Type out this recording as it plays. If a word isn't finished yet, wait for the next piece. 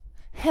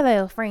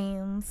Hello,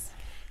 friends.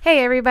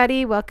 Hey,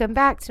 everybody. Welcome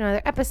back to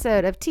another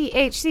episode of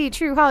THC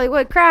True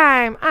Hollywood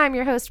Crime. I'm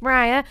your host,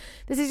 Mariah.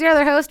 This is your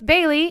other host,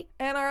 Bailey.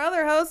 And our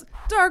other host,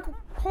 Dark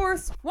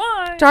Horse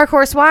Wine. Dark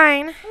Horse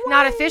Wine.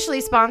 Not officially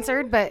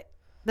sponsored, but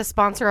the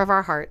sponsor of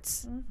our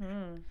hearts.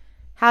 Mm-hmm.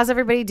 How's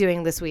everybody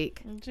doing this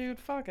week? Dude,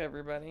 fuck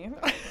everybody.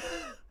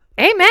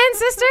 Amen,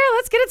 sister.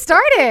 Let's get it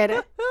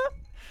started.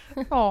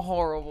 A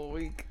horrible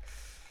week.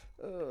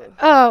 Ugh.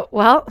 Oh,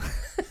 well.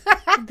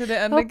 Did it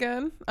end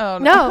again? Oh,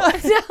 no.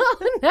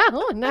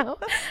 No.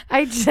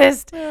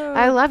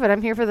 I love it.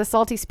 I'm here for the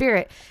salty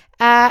spirit.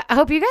 I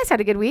hope you guys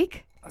had a good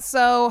week.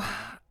 So,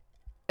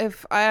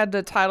 if I had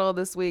to title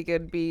this week,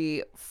 it'd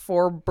be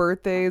 4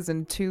 birthdays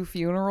and 2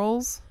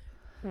 funerals.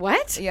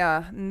 What?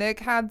 Yeah.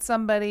 Nick had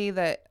somebody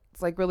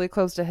that's like really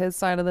close to his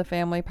side of the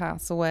family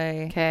pass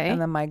away. Okay.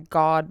 And then my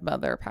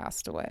godmother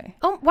passed away.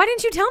 Oh, why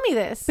didn't you tell me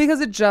this?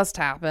 Because it just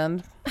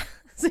happened.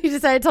 So you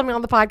decided to tell me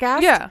on the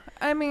podcast? Yeah.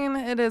 I mean,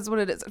 it is what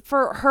it is.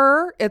 For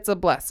her, it's a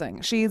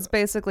blessing. She's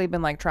basically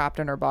been like trapped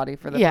in her body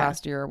for the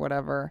past year or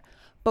whatever.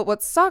 But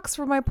what sucks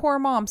for my poor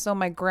mom, so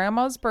my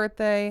grandma's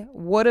birthday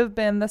would have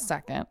been the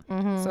 2nd.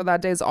 Mm-hmm. So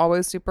that day's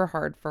always super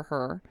hard for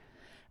her.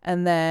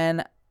 And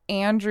then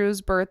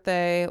Andrew's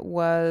birthday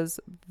was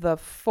the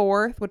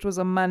 4th, which was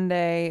a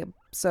Monday.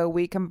 So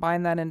we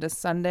combined that into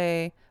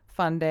Sunday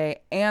Fun Day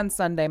and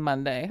Sunday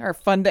Monday, or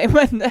Fun Day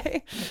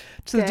Monday.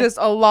 So just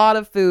a lot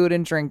of food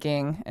and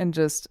drinking and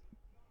just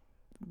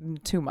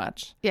too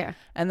much. Yeah.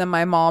 And then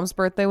my mom's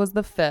birthday was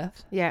the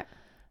 5th. Yeah.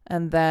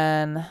 And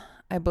then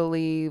I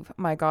believe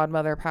my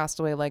godmother passed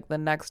away like the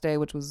next day,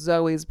 which was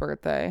Zoe's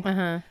birthday.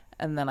 Uh-huh.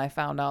 And then I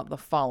found out the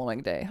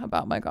following day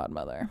about my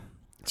godmother.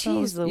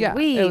 Jeez Louise.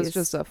 Yeah, it was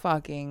just a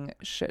fucking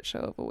shit show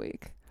of a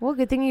week. Well,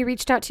 good thing you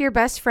reached out to your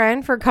best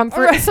friend for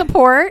comfort and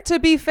support. To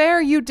be fair,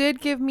 you did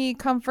give me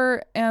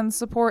comfort and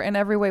support in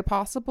every way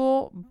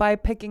possible by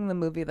picking the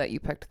movie that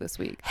you picked this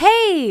week.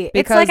 Hey,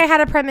 it's like I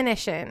had a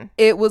premonition.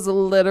 It was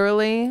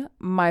literally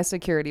my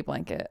security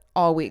blanket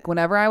all week.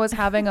 Whenever I was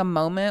having a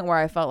moment where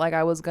I felt like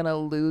I was going to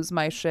lose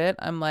my shit,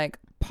 I'm like,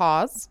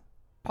 pause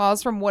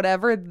from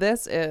whatever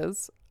this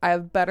is. I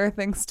have better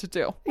things to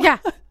do. Yeah.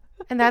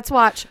 And that's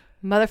watch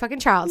motherfucking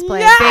Child's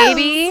Play, yes!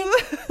 baby.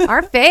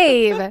 Our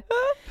fave.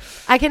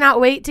 I cannot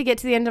wait to get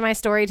to the end of my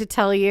story to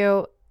tell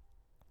you.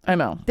 I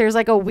know. There's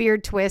like a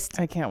weird twist.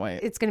 I can't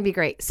wait. It's going to be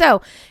great.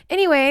 So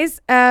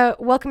anyways,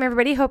 welcome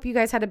everybody. Hope you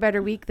guys had a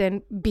better week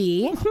than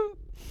B.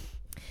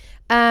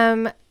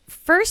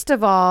 First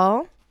of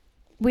all,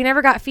 we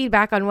never got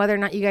feedback on whether or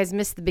not you guys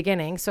missed the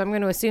beginning. So I'm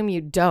going to assume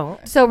you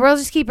don't. So we'll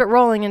just keep it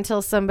rolling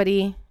until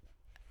somebody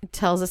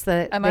tells us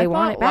that they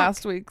want it back.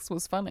 Last week's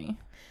was funny.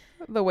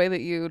 The way that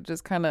you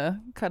just kind of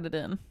cut it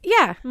in.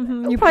 Yeah.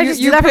 Mm-hmm. You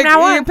just do that from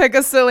now on. You pick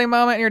a silly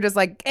moment and you're just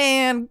like,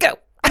 and go.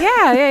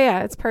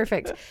 Yeah. It's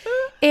perfect.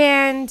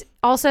 And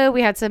also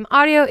we had some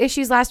audio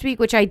issues last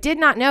week, which I did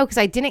not know because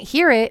I didn't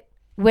hear it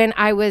when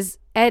I was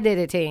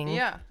editing.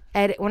 Yeah.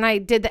 When I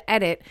did the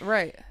edit.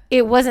 Right.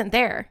 It wasn't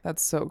there.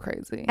 That's so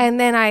crazy. And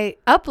then I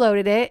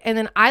uploaded it and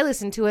then I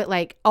listened to it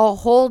like a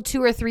whole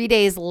 2 or 3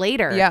 days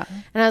later. Yeah.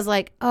 And I was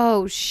like,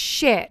 oh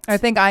shit. I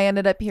think I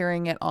ended up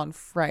hearing it on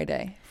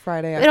Friday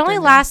It only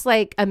lasts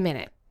like a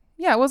minute.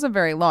 Yeah, it wasn't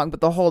very long, but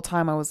the whole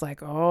time I was like,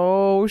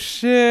 oh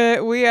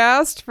shit, we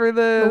asked for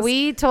this.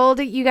 We told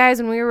you guys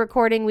when we were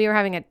recording, we were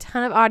having a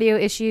ton of audio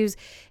issues.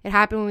 It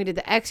happened when we did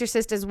The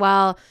Exorcist as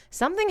well.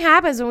 Something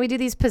happens when we do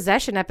these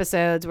possession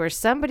episodes where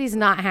somebody's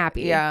not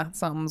happy. Yeah,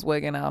 something's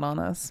wigging out on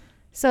us.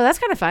 So that's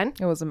kind of fun.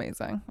 It was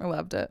amazing. I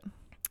loved it.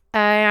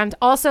 And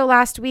also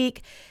last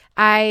week,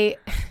 I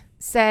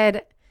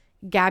said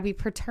Gabby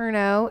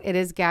Paterno. It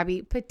is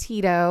Gabby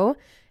Petito.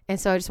 And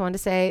so I just wanted to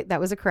say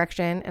that was a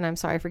correction, and I'm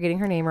sorry for getting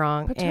her name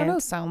wrong. Paterno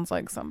sounds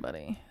like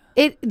somebody.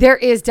 There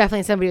is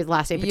definitely somebody with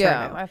last name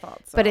Paterno. Yeah, I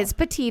thought so. But it's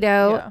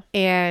Petito,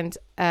 and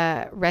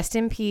rest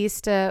in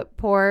peace to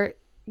poor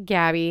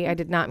Gabby. I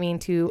did not mean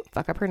to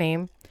fuck up her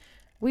name.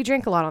 We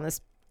drink a lot on this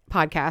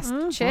podcast.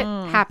 Mm-hmm. Shit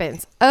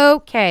happens.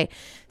 Okay.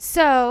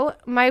 So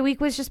my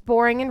week was just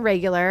boring and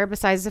regular,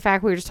 besides the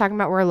fact we were just talking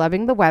about we're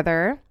loving the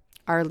weather.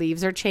 Our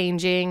leaves are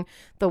changing.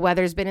 The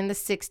weather's been in the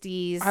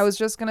 60s. I was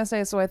just going to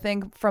say, so I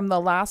think from the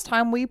last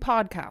time we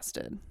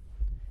podcasted,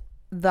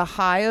 the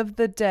high of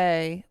the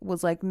day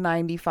was like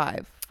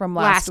 95 from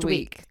last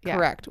week. Yeah.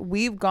 Correct.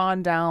 We've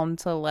gone down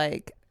to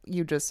like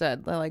you just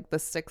said, like the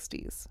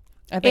 60s.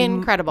 I think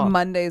incredible.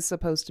 Monday's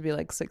supposed to be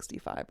like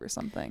 65 or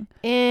something.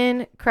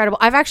 Incredible.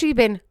 I've actually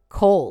been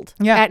cold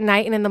at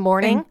night and in the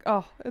morning.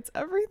 It's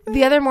everything.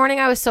 The other morning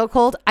I was so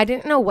cold, I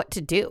didn't know what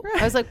to do.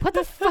 I was like, what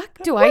the fuck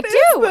do I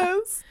do?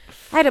 This?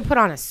 I had to put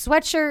on a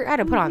sweatshirt. I had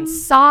to put on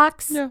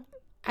socks. Yeah.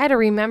 I had to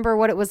remember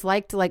what it was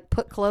like to like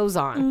put clothes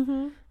on.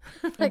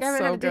 Mm-hmm. Like I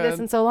haven't had to do this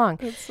in so long.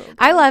 So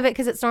I love it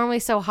because it's normally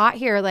so hot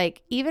here.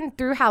 Like even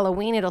through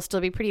Halloween, it'll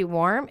still be pretty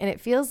warm. And it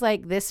feels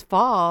like this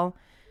fall,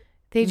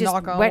 they just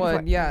knock on went wood.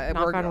 for it. Yeah,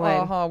 knock on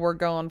wood. We're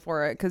going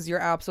for it because you're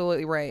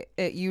absolutely right.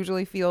 It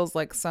usually feels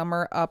like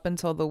summer up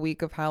until the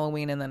week of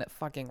Halloween, and then it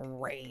fucking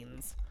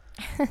rains.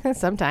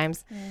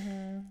 Sometimes.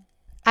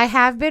 I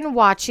have been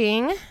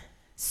watching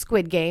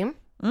Squid Game.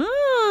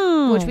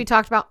 which we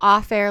talked about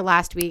off air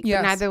last week,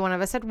 Yes. but neither one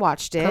of us had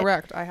watched it.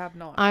 Correct. I have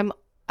not.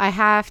 I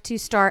have to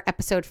start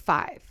episode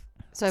 5.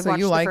 So I've So watched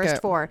you the like first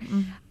it. 4.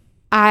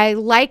 I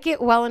like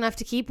it well enough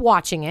to keep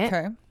watching it.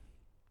 Okay.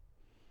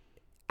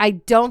 I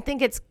don't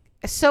think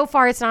so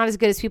far it's not as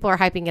good as people are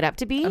hyping it up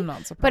to be. I'm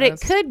not surprised. But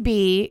it could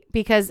be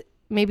because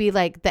maybe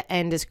like the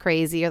end is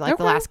crazy or like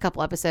the Okay. last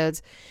couple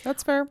episodes.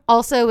 That's fair.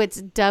 Also,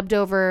 it's dubbed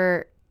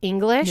over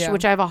English, Yeah.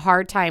 which I have a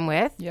hard time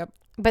with. Yep.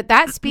 But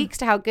that speaks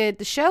to how good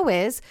the show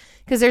is,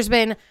 because there's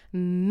been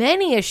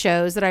many a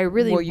shows that I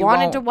really Well, you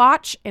wanted won't. to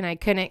watch and I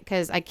couldn't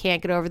because I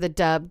can't get over the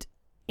dubbed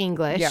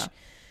English. Yeah.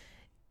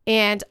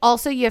 And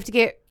also you have to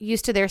get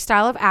used to their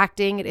style of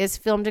acting. It is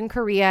filmed in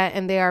Korea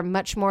and they are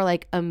much more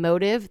like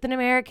emotive than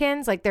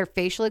Americans. Like their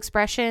facial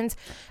expressions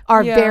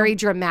are Yeah. very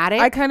dramatic.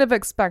 I kind of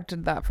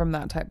expected that from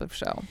that type of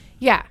show.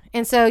 Yeah.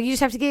 And so you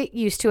just have to get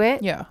used to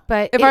it. Yeah.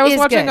 But If it I was is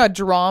watching good. a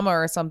drama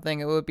or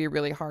something, it would be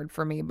really hard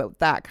for me. But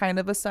that kind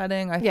of a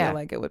setting, I Yeah. feel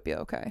like it would be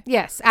okay.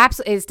 Yes,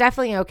 absolutely. It's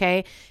definitely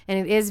okay. And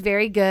it is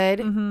very good.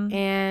 Mm-hmm.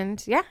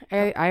 And yeah,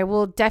 I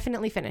will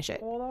definitely finish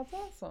it. Well, that's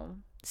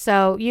awesome.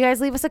 So you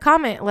guys leave us a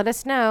comment. Let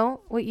us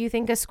know what you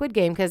think of Squid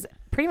Game, because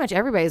pretty much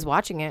everybody's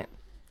watching it.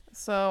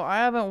 So I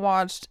haven't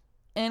watched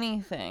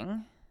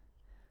anything.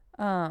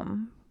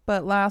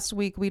 But last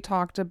week we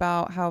talked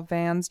about how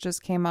Vans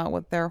just came out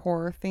with their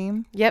horror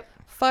theme. Yep.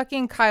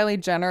 Fucking Kylie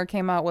Jenner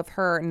came out with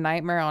her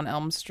Nightmare on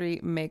Elm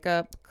Street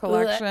makeup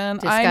collection.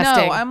 Ugh, I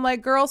disgusting. know. I'm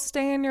like, girl,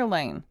 stay in your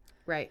lane.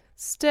 Right.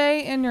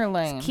 Stay in your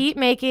lane. Keep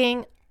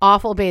making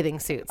awful bathing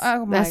suits.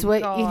 Oh my That's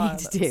what God. you need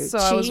to do. So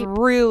I was Cheap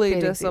really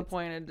bathing suits.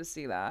 disappointed to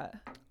see that.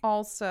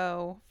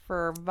 Also,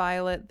 for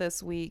Violet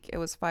this week, it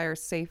was Fire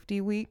Safety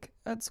Week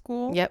at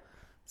school. Yep.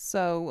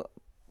 So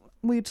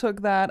we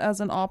took that as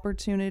an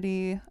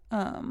opportunity.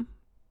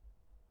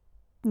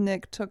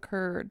 Nick took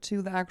her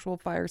to the actual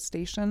fire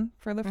station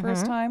for the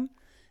first time,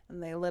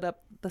 and they lit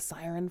up the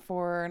siren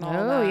for her and all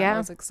Oh, that. yeah. It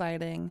was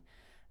exciting.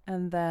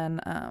 And then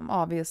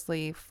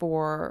obviously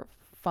for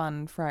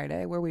Fun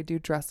Friday, where we do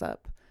dress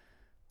up,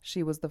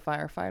 she was the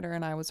firefighter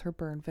and I was her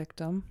burn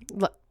victim.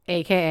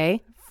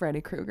 AKA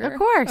Freddy Krueger. Of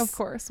course. Of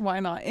course. Why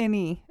not?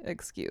 Any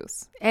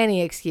excuse.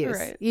 any excuse.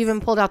 Right. You even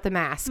pulled out the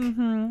mask.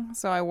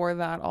 So I wore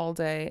that all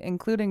day,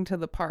 including to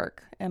the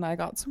park, and I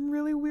got some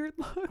really weird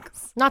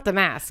looks. Not the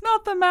mask.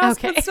 Not the mask,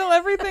 Okay. but still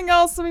everything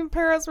else. I mean,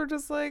 parents were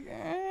just like,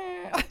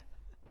 eh.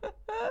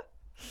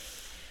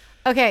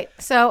 Okay,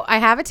 so I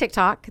have a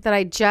TikTok that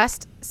I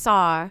just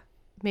saw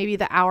maybe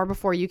the hour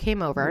before you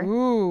came over.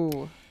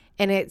 Ooh.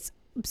 And it's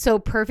so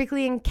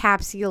perfectly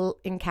encapsulates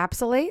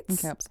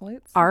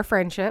Encapsulates. our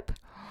friendship.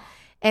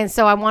 And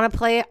so I want to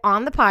play it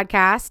on the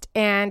podcast.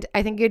 And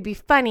I think it'd be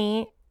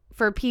funny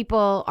for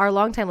people, our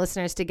longtime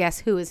listeners, to guess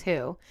who is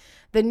who.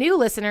 The new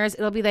listeners,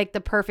 it'll be like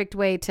the perfect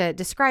way to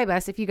describe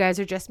us if you guys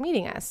are just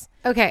meeting us.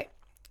 Okay,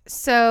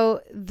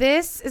 so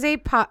this is a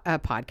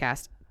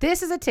podcast.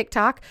 This is a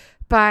TikTok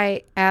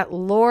by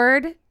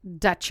Lord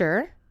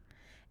Dutcher.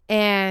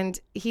 And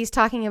he's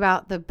talking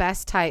about the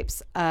best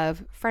types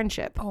of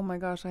friendship. Oh my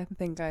gosh, I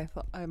think I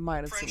might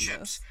have seen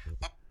this.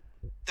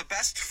 The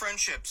best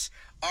friendships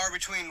are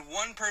between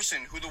one person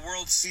who the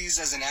world sees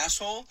as an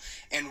asshole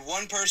and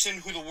one person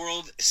who the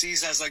world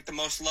sees as like the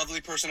most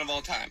lovely person of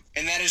all time.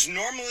 And that is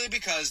normally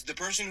because the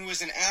person who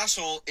is an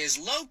asshole is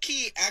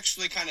low-key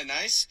actually kind of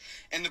nice,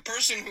 and the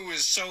person who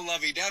is so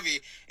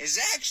lovey-dovey is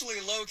actually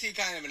low-key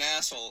kind of an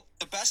asshole.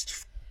 The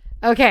best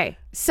Okay,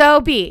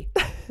 so B,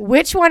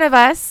 which one of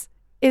us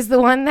is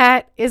the one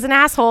that is an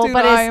asshole? Dude,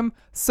 but I is am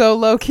so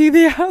low-key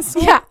the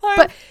asshole. yeah.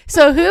 But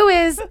so who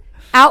is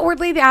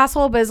outwardly the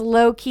asshole, but is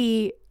low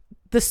key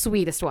the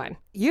sweetest one?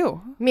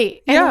 You.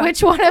 Me. And Yeah.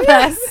 which one of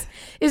us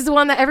is the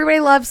one that everybody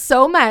loves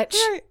so much,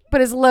 Right.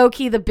 but is low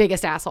key the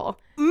biggest asshole?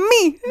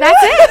 Me. That's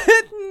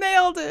it.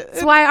 Nailed it.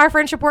 That's why our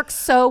friendship works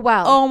so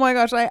well. Oh my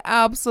gosh, I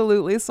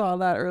absolutely saw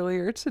that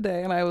earlier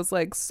today, and I was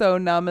like so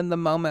numb in the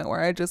moment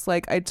where I just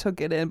like I took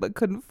it in but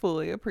couldn't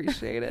fully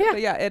appreciate it. Yeah.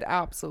 But yeah, it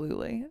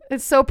absolutely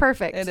It's so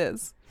perfect. it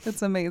is.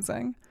 It's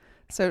amazing.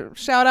 So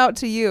shout out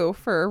to you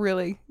for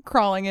really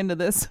crawling into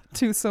this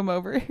twosome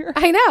over here.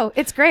 I know.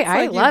 It's great. It's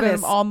I like love you've it.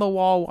 been on the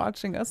wall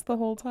watching us the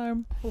whole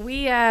time.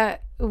 We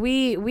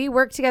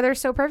work together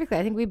so perfectly.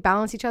 I think we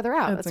balance each other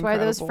out. That's That's why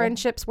those incredible.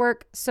 friendships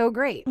work so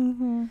great.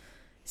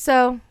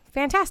 So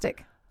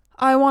fantastic.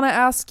 I want to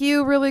ask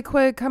you really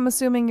quick. I'm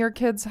assuming your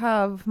kids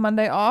have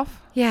Monday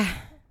off, Yeah.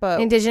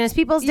 but Indigenous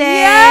Peoples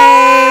Day.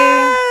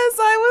 yes,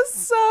 I was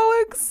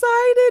so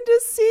excited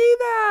to see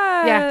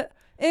that. Yeah.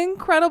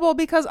 Incredible,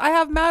 because I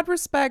have mad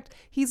respect.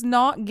 He's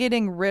not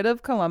getting rid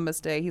of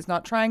Columbus Day. He's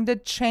not trying to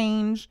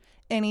change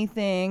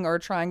anything or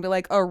trying to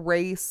like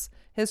erase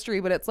history,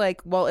 but it's like,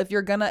 well, if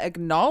you're going to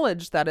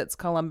acknowledge that it's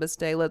Columbus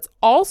Day, let's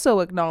also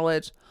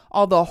acknowledge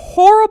all the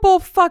horrible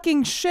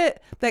fucking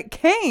shit that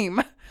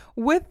came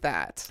with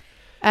that.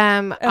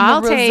 And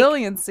I'll the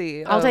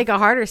resiliency. I'll take a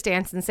harder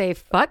stance and say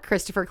fuck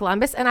Christopher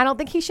Columbus, and I don't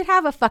think he should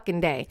have a fucking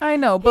day. I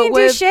know, He but didn't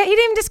do shit. He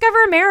didn't even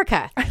discover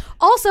America.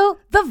 Also,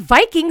 the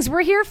Vikings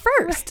were here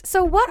first.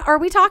 So what are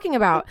we talking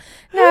about?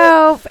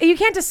 No, you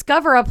can't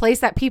discover a place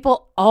that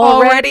people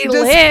already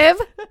live.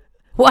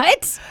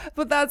 What?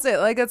 But that's it.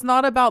 Like, it's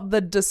not about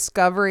the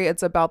discovery.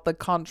 It's about the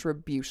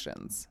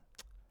contributions.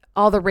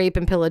 All the rape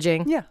and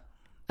pillaging Yeah.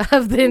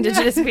 of the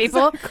indigenous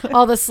people,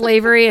 all the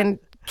slavery and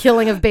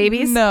killing of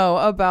babies. No,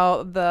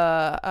 about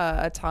the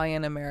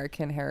Italian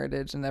American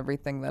heritage and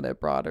everything that it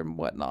brought and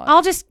whatnot.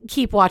 I'll just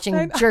keep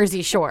watching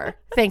Jersey Shore.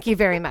 Thank you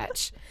very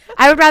much.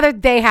 I would rather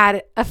they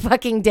had a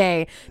fucking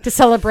day to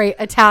celebrate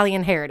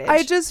Italian heritage.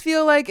 I just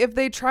feel like if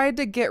they tried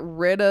to get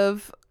rid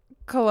of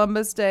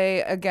Columbus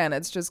Day, again,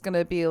 it's just going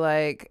to be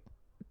like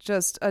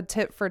just a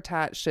tit for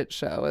tat shit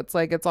show. It's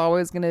like it's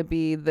always going to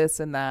be this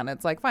and that. And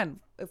it's like, fine,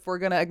 if we're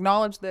going to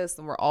acknowledge this,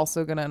 then we're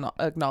also going to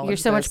acknowledge You're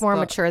so this, much more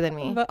but- mature than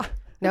me. but-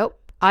 Nope.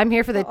 I'm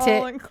here for the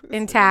tit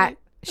and tat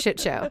shit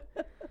show.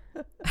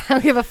 I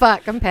don't give a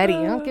fuck. I'm petty.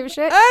 I don't give a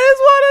shit. I just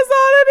want us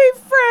all to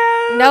be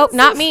friends. Nope,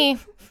 not me.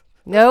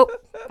 Nope.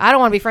 I don't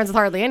want to be friends with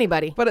hardly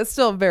anybody. But it's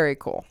still very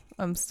cool.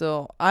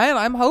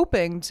 I'm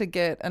hoping to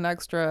get an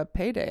extra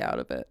payday out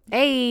of it.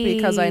 Hey.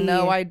 Because I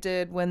know I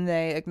did when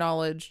they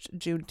acknowledged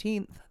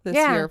Juneteenth this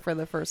year for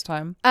the first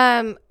time.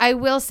 I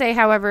will say,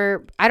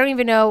 however, I don't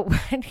even know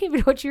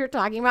what you were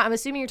talking about. I'm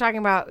assuming you're talking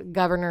about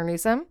Governor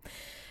Newsom.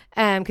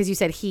 Because you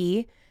said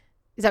he.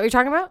 Is that what you're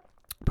talking about?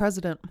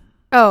 President.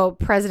 Oh,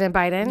 President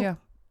Biden? Yeah.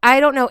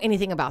 I don't know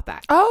anything about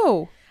that.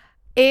 Oh.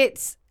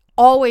 It's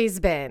always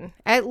been,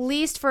 at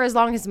least for as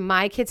long as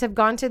my kids have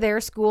gone to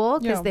their school,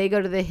 because they go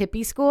to the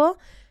hippie school,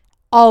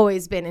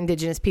 always been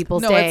Indigenous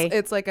Peoples Day.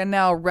 It's like a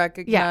now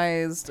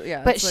recognized.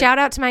 Yeah. But shout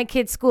out to my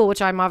kids' school,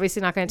 which I'm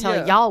obviously not going to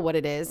tell y'all what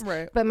it is.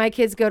 Right. But my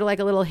kids go to like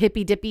a little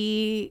hippie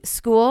dippy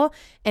school,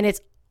 and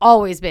it's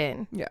always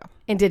been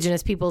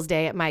Indigenous Peoples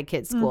Day at my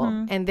kids'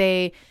 school. And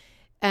they,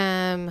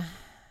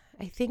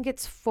 I think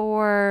it's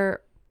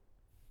for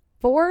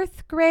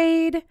 4th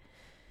grade,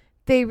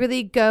 they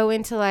really go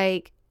into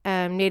like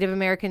Native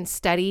American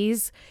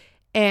studies.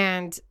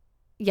 And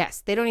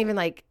yes, they don't even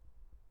like,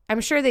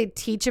 I'm sure they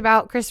teach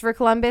about Christopher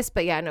Columbus,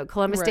 but yeah, no,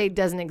 Columbus Day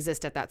doesn't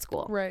exist at that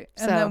school. Right.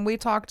 So, And then we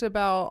talked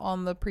about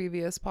on the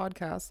previous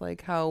podcast,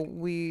 like how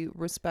we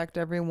respect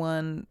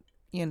everyone,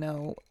 you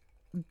know,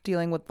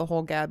 dealing with the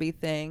whole Gabby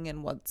thing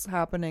and what's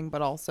happening,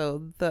 but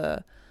also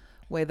the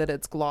way that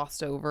it's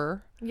glossed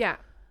over. Yeah.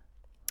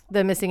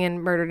 The missing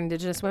and murdered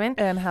Indigenous women.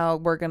 And how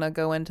we're going to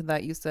go into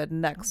that, you said,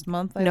 next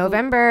month.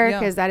 November,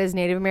 because that is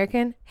Native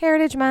American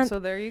Heritage Month. So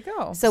there you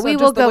go. So we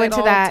will go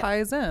into that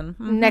ties in.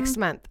 next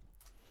month.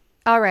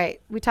 All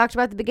right. We talked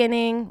about the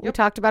beginning. We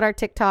talked about our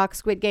TikTok,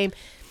 Squid Game.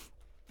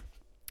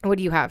 What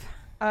do you have?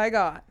 I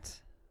got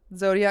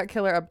Zodiac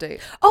Killer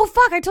update. Oh,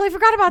 fuck. I totally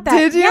forgot about that.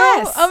 Did you?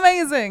 Yes.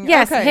 Amazing.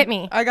 Yes, okay. hit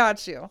me. I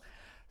got you.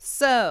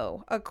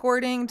 So,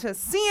 according to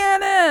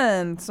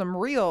CNN, some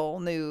real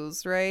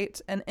news, right?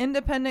 An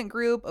independent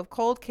group of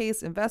cold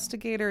case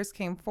investigators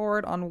came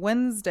forward on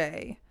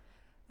Wednesday.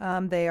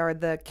 They are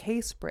the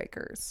Case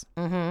Breakers,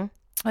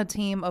 a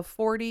team of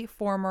 40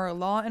 former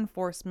law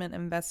enforcement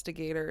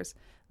investigators.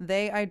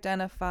 They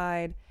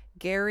identified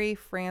Gary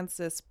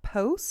Francis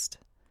Post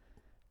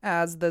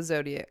as the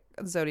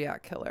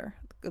Zodiac Killer.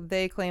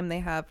 They claim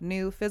they have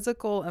new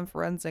physical and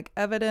forensic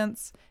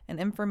evidence and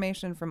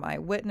information from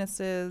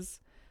eyewitnesses.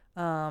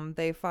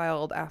 They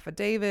filed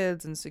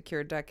affidavits and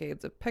secured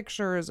decades of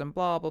pictures and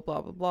blah, blah,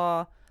 blah, blah,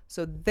 blah.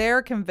 So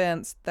they're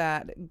convinced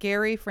that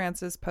Gary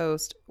Francis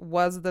Post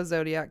was the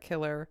Zodiac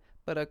Killer,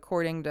 but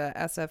according to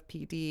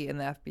SFPD and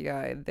the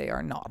FBI, they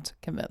are not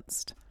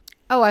convinced.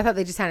 Oh, I thought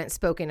they just hadn't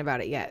spoken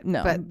about it yet.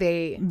 No, but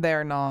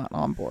they're not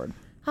on board.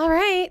 All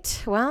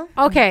right. Well,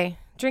 okay.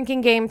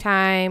 Drinking game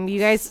time. You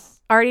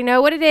guys already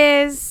know what it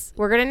is.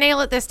 We're going to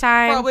nail it this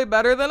time. Probably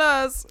better than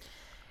us.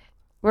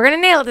 We're going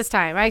to nail it this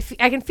time. I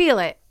can feel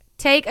it.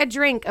 Take a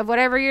drink of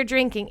whatever you're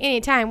drinking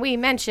anytime we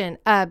mention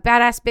a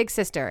Badass Big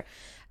Sister,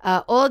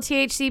 Old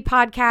THC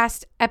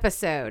podcast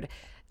episode,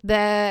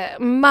 the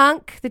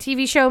Monk, the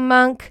TV show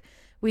Monk.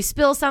 We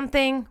spill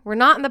something. We're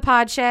not in the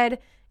pod shed,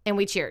 and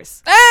we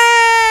cheers.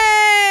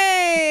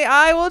 Hey!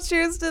 I will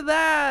cheers to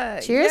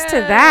that. Cheers to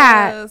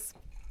that.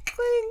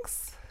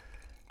 Thanks.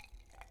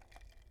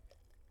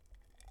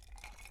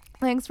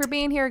 Thanks for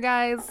being here,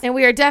 guys. And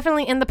we are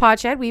definitely in the pod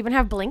shed. We even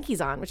have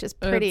blinkies on, which is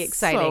pretty It's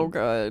exciting. So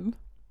good.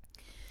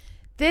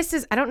 This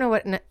is, I don't know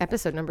what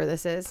episode number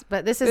this is,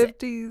 but this is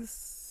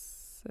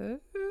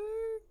 56.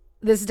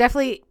 This is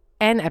definitely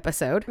an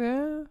episode.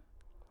 Yeah.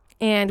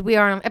 And we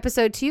are on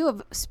episode 2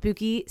 of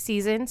Spooky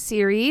Season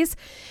Series.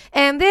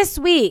 And this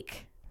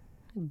week,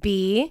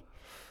 B,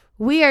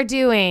 we are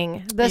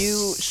doing the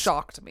You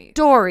shocked me.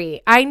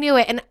 story. I knew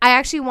it. And I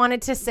actually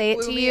wanted to say it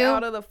Blew to me you.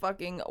 out of the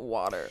fucking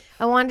water.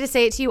 I wanted to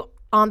say it to you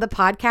on the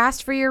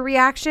podcast for your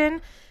reaction,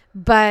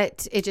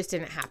 but it just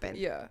didn't happen.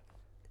 Yeah.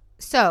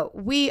 So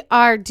we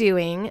are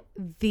doing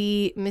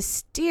the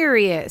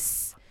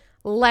mysterious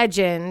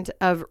legend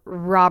of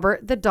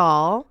Robert the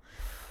Doll,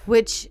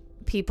 which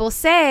people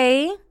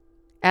say,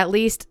 at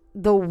least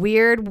the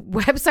weird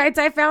websites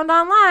I found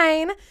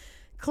online,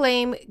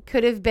 claim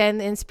could have been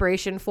the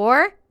inspiration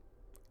for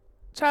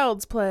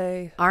Child's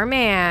Play. our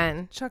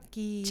man,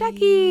 Chucky.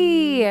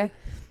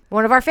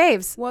 one of our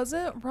faves. Was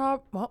it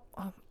Rob? Well,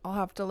 I'll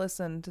have to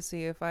listen to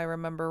see if I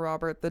remember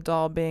Robert the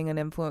Doll being an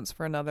influence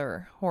for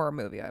another horror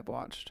movie I've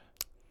watched.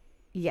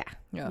 Yeah,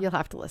 Yeah. you'll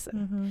have to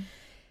listen.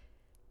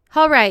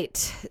 All right.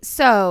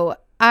 So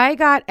I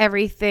got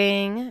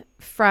everything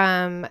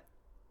from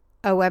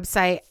a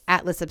website,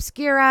 Atlas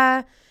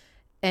Obscura,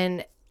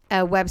 and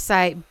a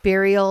website,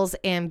 Burials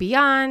and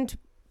Beyond.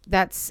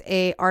 That's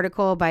a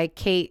article by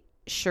Kate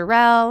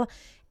Sherrill,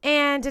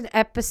 and an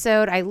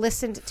episode. I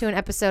listened to an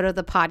episode of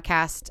the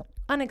podcast,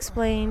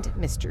 Unexplained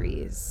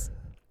Mysteries.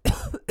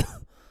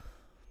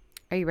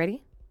 Are you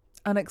ready?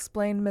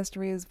 Unexplained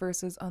mysteries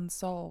versus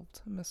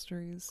unsolved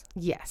mysteries.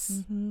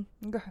 Yes.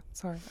 Okay,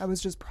 sorry. I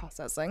was just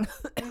processing.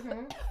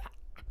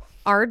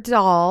 Our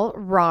doll,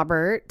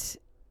 Robert,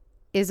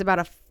 is about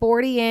a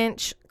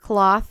 40-inch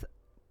cloth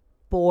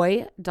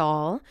boy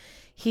doll.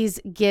 He's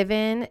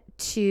given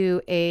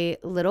to a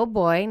little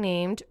boy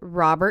named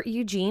Robert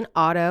Eugene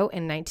Otto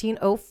in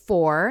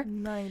 1904.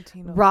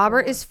 1904.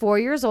 Robert is 4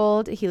 years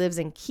old. He lives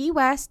in Key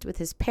West with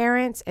his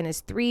parents and his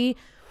 3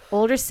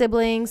 older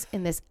siblings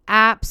in this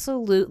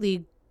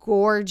absolutely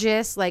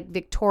gorgeous, like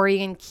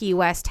Victorian Key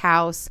West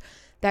house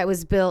that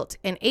was built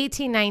in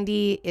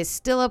 1890, is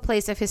still a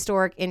place of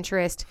historic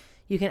interest.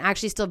 You can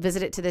actually still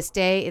visit it to this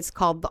day. It's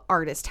called the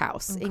Artist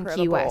House in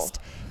Key West.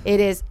 It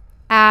is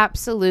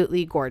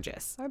absolutely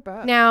gorgeous. I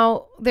bet.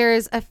 Now,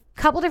 there's a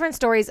couple different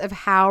stories of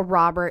how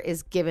Robert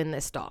is given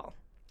this doll.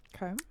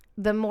 Okay.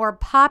 The more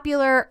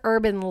popular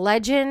urban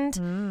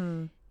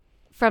legend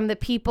from the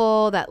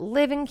people that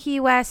live in Key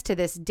West to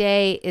this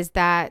day is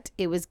that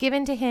it was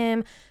given to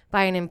him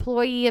by an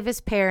employee of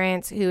his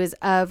parents who is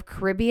of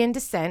Caribbean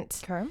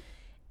descent, Okay.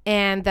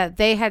 and that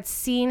they had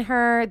seen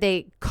her,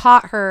 they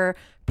caught her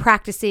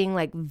practicing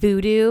like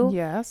voodoo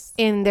Yes.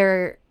 in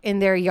their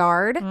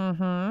yard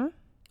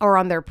or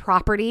on their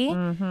property.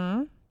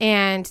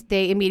 And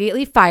they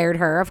immediately fired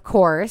her, of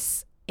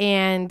course.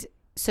 And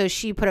so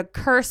she put a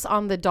curse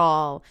on the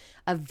doll,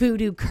 a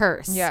voodoo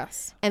curse.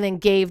 Yes. And then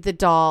gave the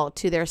doll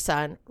to their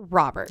son,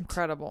 Robert.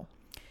 Incredible.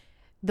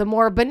 The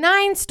more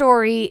benign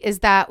story is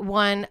that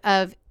one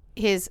of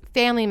his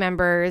family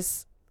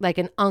members, like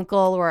an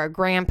uncle or a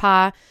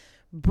grandpa,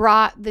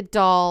 brought the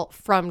doll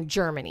from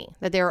Germany.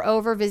 That they were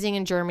over visiting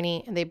in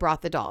Germany and they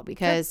brought the doll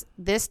because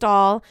this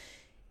doll,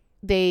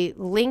 they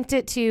linked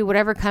it to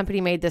whatever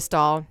company made this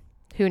doll.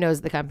 Who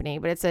knows the company,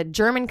 but it's a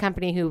German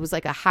company who was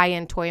like a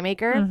high-end toy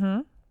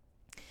maker.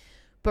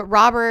 But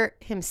Robert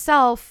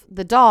himself,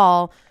 the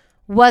doll,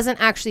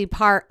 wasn't actually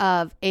part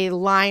of a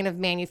line of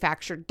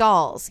manufactured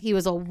dolls. He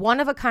was a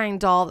one-of-a-kind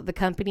doll that the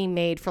company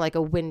made for like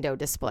a window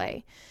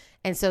display.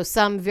 And so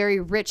some very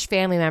rich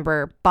family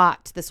member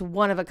bought this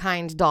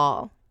one-of-a-kind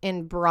doll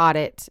and brought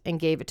it and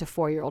gave it to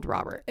 4-year-old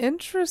Robert.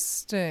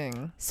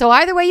 Interesting. So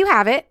either way you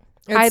have it,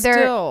 It's either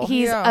still,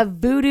 he's yeah. a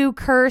voodoo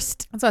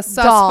cursed It's a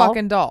sus doll,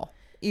 fucking doll.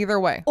 Either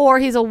way. or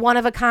he's a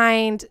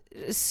one-of-a-kind,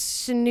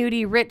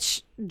 snooty,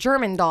 rich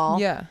German doll.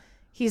 Yeah.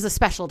 He's a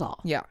special doll.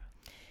 Yeah.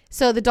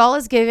 So the doll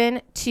is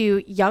given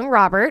to young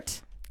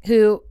Robert,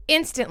 who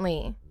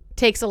instantly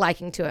takes a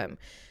liking to him.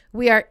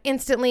 We are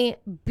instantly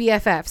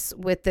BFFs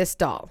with this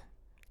doll.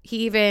 He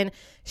even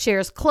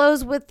shares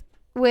clothes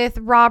with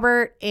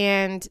Robert,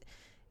 and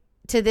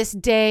to this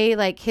day,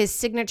 like his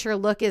signature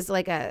look is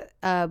like a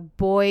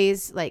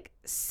boy's like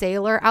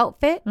sailor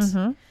outfit.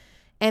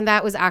 And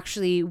that was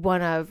actually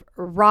one of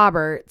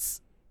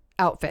Robert's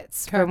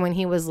outfits from when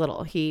he was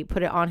little. He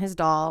put it on his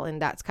doll,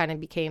 and that's kind of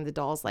became the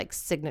doll's like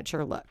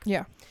signature look.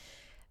 Yeah.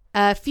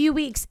 A few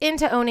weeks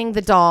into owning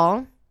the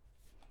doll,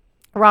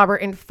 Robert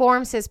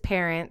informs his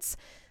parents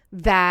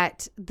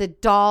that the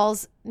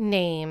doll's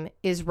name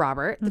is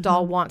Robert. The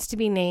doll wants to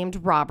be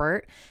named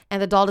Robert,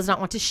 and the doll does not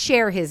want to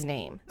share his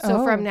name.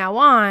 So from now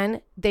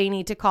on, they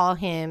need to call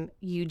him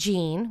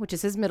Eugene, which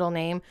is his middle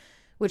name,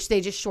 which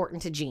they just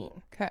shorten to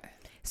Gene. Okay.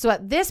 So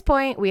at this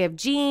point, we have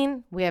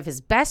Gene, we have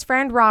his best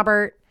friend,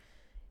 Robert.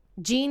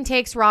 Gene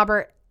takes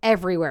Robert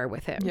everywhere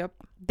with him. Yep.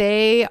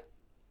 They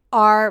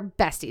are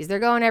besties. They're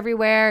going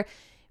everywhere.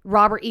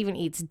 Robert even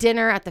eats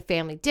dinner at the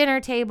family dinner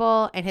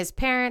table, and his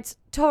parents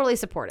totally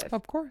supportive.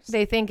 Of course.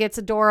 They think it's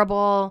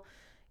adorable.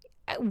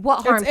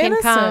 What harm It's can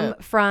come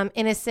innocent. from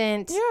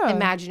innocent Yeah.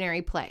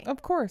 imaginary play?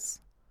 Of course.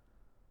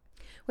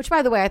 Which,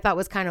 by the way, I thought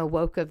was kind of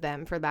woke of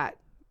them for that.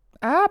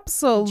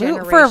 Absolutely.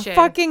 For Generation.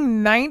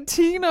 fucking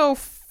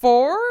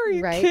 1904? Are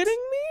you Right. kidding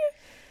me?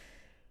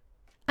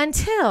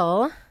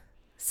 Until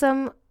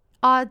some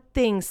odd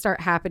things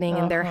start happening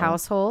in their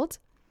household.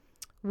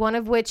 One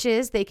of which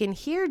is they can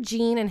hear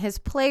Gene in his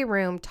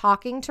playroom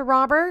talking to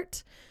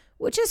Robert,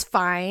 which is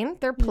fine.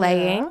 They're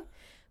playing. Yeah.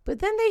 But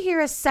then they hear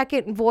a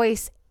second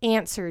voice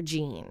answer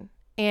Gene.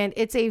 And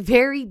it's a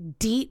very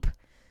deep,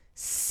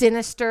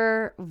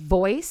 sinister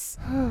voice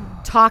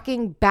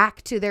talking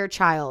back to their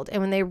child.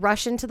 And when they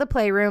rush into the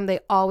playroom, they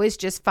always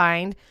just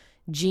find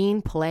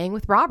Gene playing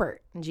with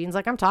Robert. And Gene's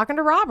like, I'm talking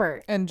to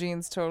Robert. And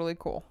Gene's totally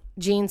cool.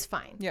 Gene's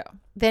fine. Yeah.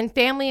 Then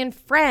family and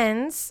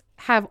friends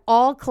have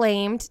all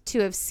claimed to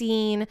have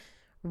seen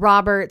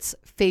Robert's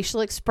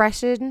facial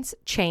expressions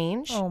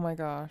change. Oh my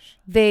gosh.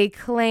 They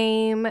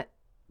claim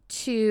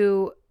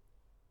to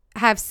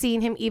have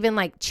seen him even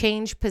like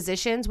change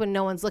positions when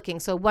no one's looking.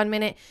 So 1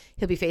 minute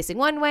he'll be facing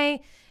one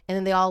way and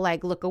then they all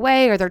like look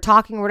away or they're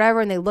talking or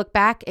whatever and they look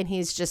back and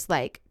he's just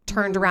like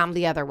turned around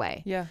the other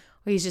way. Yeah.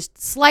 He's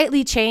just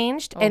slightly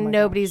changed and my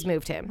nobody's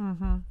moved him.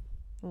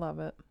 Mm-hmm. Love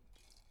it.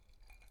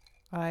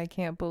 I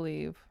can't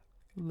believe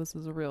this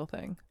is a real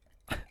thing.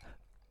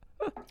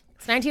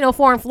 It's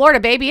 1904 in Florida,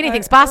 baby.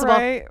 Anything's possible.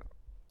 Right?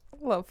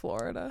 Love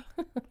Florida.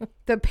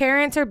 The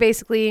parents are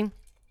basically,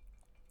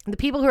 the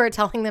people who are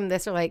telling them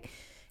this are like,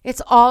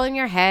 it's all in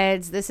your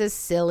heads. This is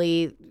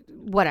silly.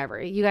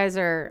 Whatever. You guys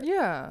are,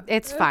 Yeah.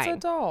 it's fine. It's a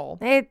doll.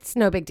 It's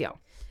no big deal.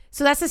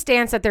 So that's the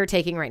stance that they're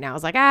taking right now.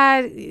 It's like,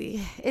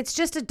 it's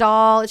just a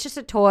doll. It's just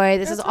a toy.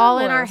 This is It's all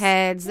in our harmless.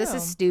 heads. This Yeah.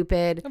 is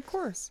stupid. Of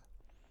course.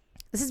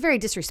 This is very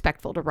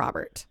disrespectful to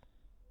Robert.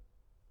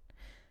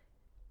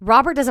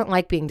 Robert doesn't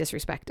like being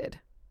disrespected.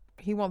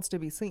 He wants to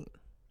be seen.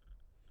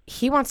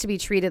 He wants to be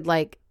treated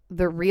like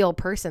the real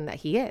person that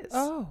he is.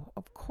 Oh,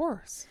 of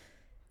course.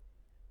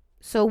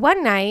 So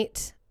one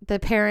night, the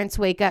parents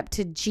wake up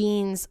to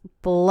Gene's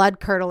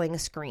blood-curdling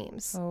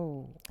screams.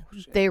 Oh,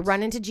 shit. They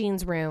run into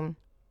Gene's room.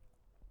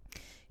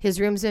 His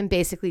room's been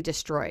basically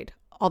destroyed.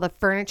 All the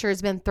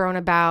furniture's been thrown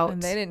about.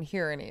 And they didn't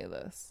hear any of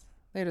this.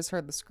 They just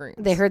heard the screams.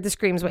 They heard the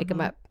screams wake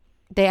him up.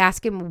 They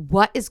ask him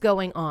what is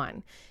going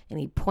on. And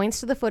he points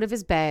to the foot of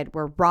his bed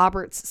where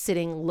Robert's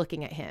sitting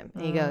looking at him.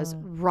 And he goes,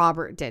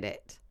 Robert did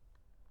it.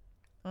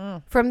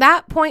 From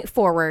that point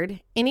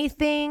forward,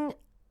 anything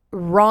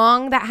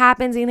wrong that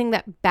happens, anything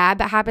that bad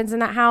that happens in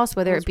that house,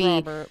 whether it be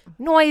Robert.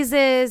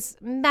 noises,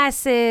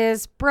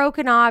 messes,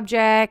 broken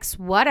objects,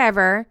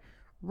 whatever,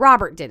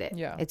 Robert did it.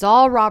 Yeah. It's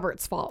all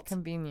Robert's fault.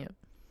 Convenient.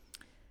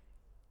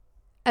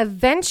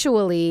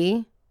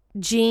 Eventually,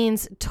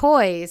 Gene's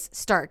toys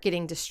start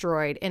getting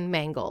destroyed and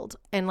mangled.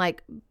 And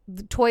like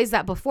the toys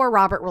that before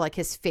Robert were like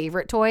his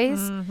favorite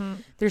toys,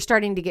 they're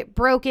starting to get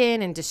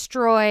broken and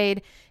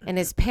destroyed. And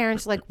his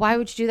parents are like, why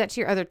would you do that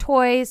to your other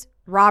toys?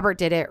 Robert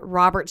did it.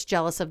 Robert's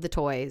jealous of the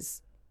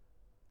toys.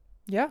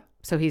 Yeah.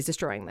 So he's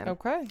destroying them.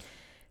 Okay.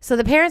 So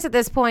the parents at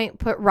this point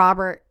put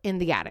Robert in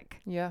the attic.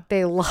 Yeah.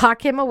 They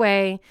lock him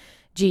away.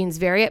 Gene's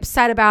very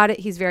upset about it.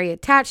 He's very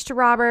attached to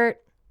Robert.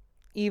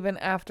 Even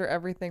after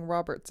everything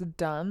Robert's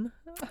done.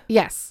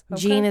 Yes. Okay.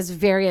 Gene is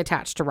very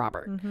attached to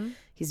Robert.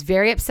 He's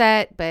very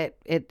upset, but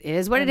it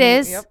is what it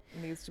is. Yep.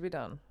 Needs to be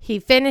done. He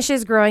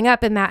finishes growing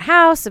up in that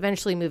house,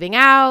 eventually moving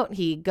out.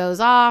 He goes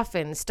off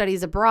and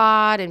studies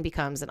abroad and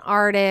becomes an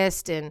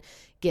artist and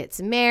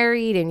gets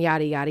married and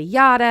yada, yada,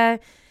 yada.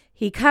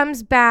 He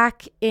comes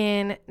back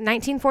in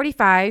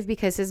 1945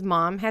 because his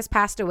mom has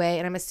passed away.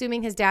 And I'm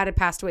assuming his dad had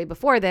passed away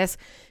before this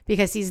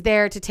because he's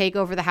there to take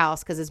over the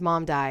house because his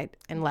mom died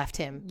and left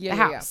him the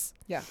house.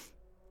 Yeah.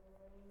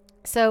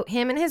 So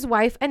him and his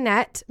wife,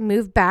 Annette,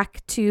 move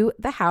back to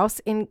the house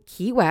in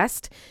Key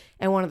West.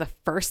 And one of the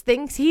first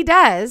things he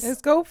does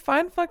Let's go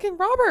find fucking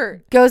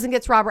Robert. goes and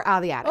gets Robert out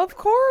of the attic. Of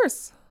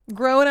course.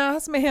 Grown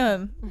ass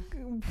man.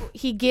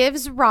 He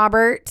gives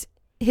Robert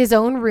his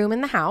own room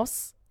in the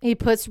house. He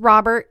puts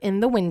Robert in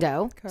the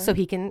window so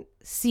he can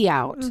see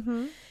out.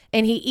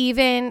 And he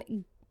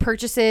even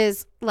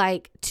purchases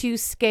like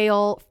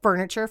 2-scale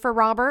furniture for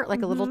Robert,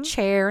 like a little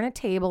chair and a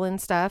table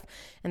and stuff.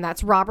 And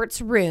that's Robert's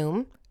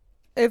room.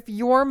 If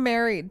you're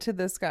married to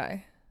this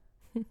guy.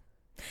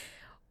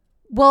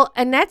 Well,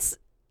 Annette's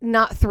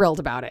not thrilled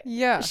about it.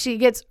 Yeah. She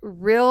gets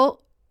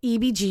real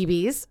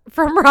EBGBs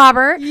from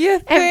Robert You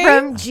and think?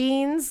 from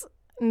Gene's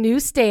new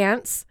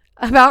stance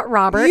about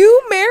Robert.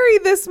 You marry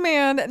this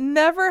man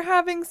never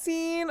having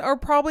seen or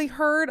probably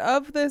heard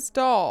of this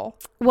doll.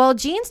 Well,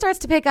 Gene starts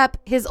to pick up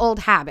his old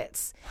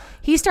habits.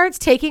 He starts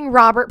taking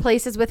Robert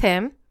places with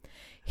him.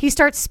 He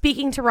starts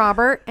speaking to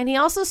Robert, and he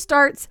also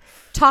starts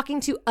talking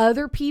to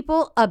other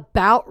people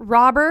about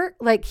Robert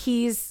like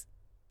he's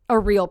a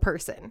real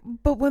person.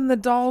 But when the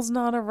doll's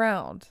not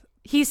around.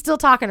 He's still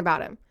talking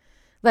about him.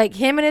 Like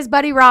him and his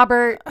buddy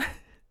Robert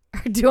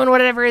are doing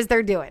whatever it is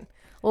they're doing,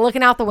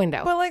 looking out the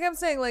window. But like I'm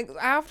saying, like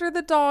after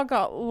the doll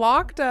got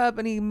locked up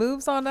and he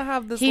moves on to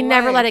have this He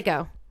never let it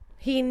go.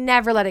 He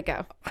never let it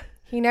go.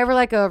 He never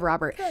let go of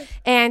Robert.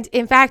 And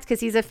in fact,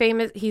 because he's a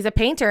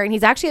painter, and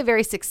he's actually a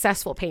very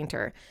successful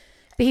painter.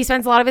 But he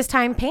spends a lot of his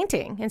time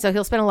painting. And so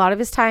he'll spend a lot of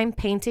his time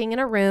painting in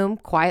a room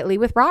quietly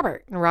with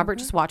Robert. And Robert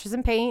just watches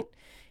him paint.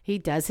 He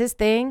does his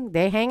thing.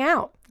 They hang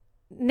out.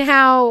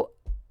 Now,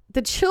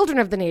 the children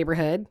of the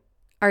neighborhood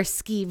are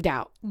skeeved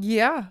out.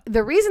 Yeah.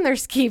 The reason they're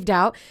skeeved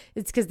out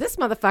is because this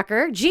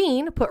motherfucker,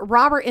 Gene, put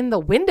Robert in the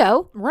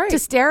window Right. to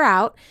stare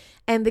out.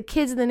 And the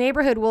kids in the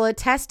neighborhood will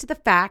attest to the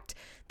fact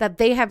that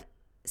they have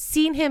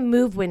seen him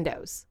move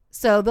windows.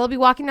 So they'll be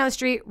walking down the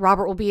street.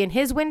 Robert will be in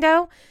his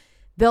window.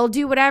 They'll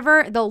do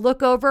whatever. They'll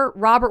look over.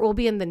 Robert will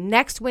be in the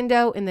next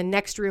window in the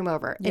next room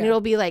over. And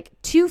it'll be like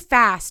too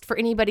fast for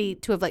anybody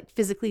to have like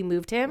physically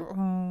moved him. Oh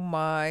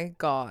my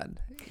God.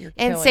 You're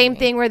And killing same me.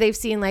 thing where they've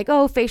seen like,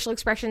 oh, facial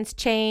expressions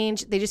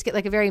change. They just get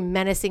like a very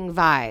menacing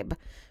vibe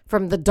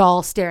from the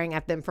doll staring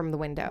at them from the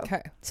window.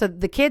 Okay. So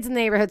the kids in the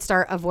neighborhood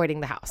start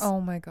avoiding the house.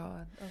 Oh my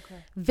God.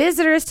 Okay.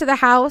 Visitors to the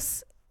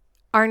house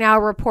are now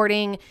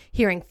reporting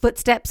hearing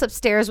footsteps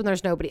upstairs when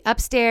there's nobody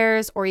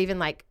upstairs, or even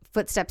like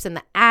footsteps in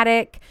the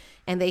attic.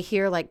 And they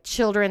hear like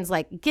children's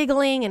like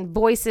giggling and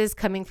voices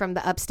coming from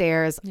the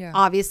upstairs. Yeah.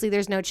 Obviously,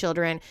 there's no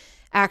children.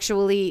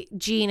 Actually,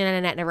 Jean and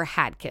Annette never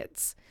had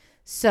kids.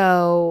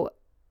 So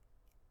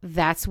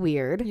that's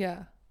weird.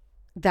 Yeah.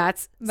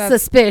 That's That's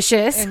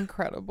suspicious.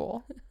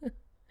 Incredible.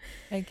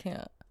 I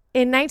can't.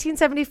 In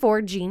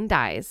 1974, Jean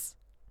dies.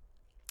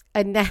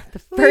 Annette, the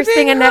first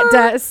thing Leaving Annette her-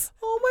 does.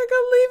 Oh my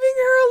God, leaving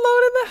her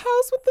alone in the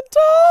house with the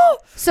doll.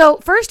 So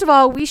first of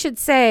all, we should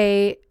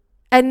say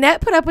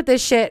Annette put up with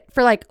this shit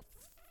for like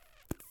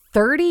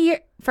 30 years,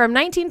 from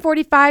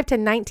 1945 to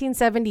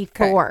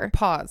 1974. Okay,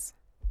 pause.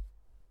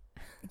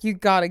 You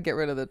gotta get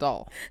rid of the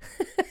doll.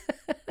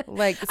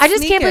 Like, I just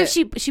sneak can't believe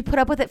it. she put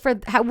up with it for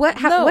No,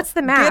 what's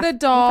the math? Get a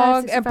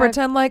dog 25, and 65.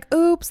 pretend like,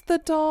 oops, the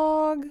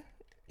dog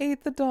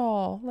ate the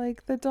doll.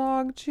 Like the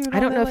dog chewed. I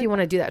don't on know it, if you like-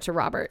 want to do that to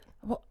Robert.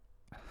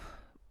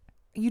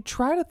 You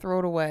try to throw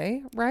it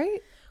away, right?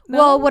 No?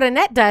 Well, what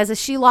Annette does is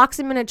she locks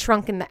him in a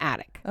trunk in the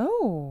attic.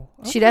 Oh,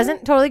 She okay.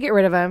 doesn't totally get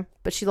rid of him,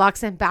 but she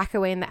locks him back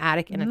away in the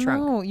attic in a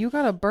trunk. No, you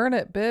gotta burn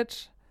it,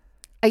 bitch.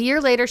 A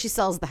year later, she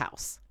sells the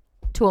house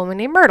to a woman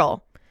named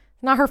Myrtle.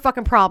 Not her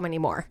fucking problem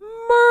anymore.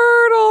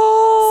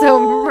 Myrtle. So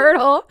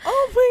Myrtle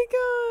Oh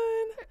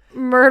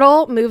my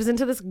Myrtle moves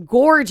into this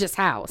gorgeous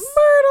house.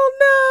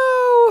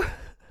 God.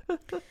 Myrtle,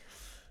 no.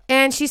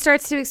 And she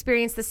starts to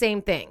experience the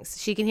same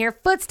things. She can hear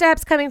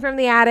footsteps coming from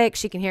the attic.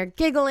 She can hear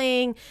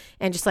giggling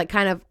and just like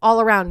kind of all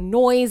around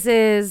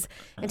noises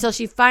until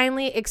she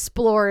finally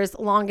explores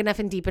long enough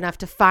and deep enough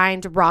to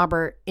find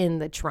Robert in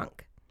the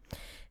trunk.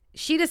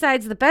 She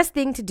decides the best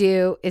thing to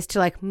do is to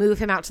like move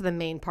him out to the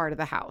main part of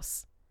the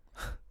house.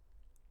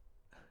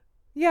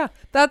 Yeah,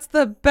 that's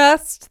the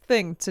best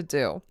thing to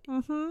do.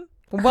 Mm-hmm.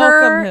 Her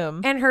Welcome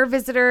him. and her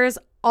visitors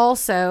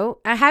also,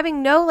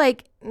 having no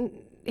like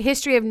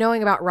history of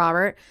knowing about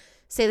Robert,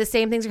 say the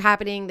same things are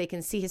happening. They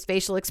can see his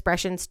facial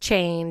expressions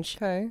change.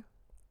 Okay.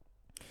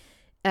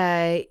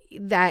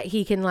 That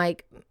he can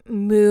like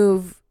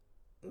move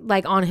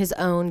like on his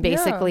own,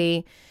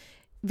 basically.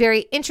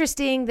 Very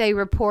interesting. They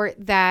report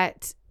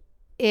that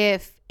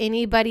if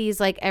anybody's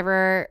like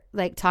ever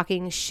like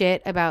talking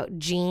shit about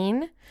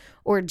Jean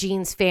or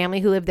Jean's family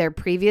who lived there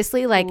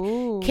previously, like,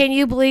 Ooh. can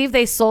you believe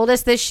they sold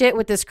us this shit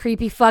with this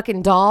creepy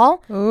fucking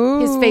doll?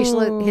 His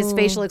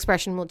facial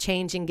expression will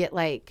change and get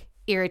like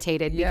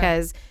irritated Yeah.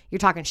 because you're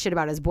talking shit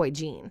about his boy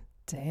Jean.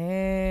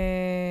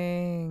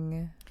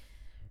 Dang.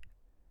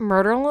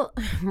 Myrtle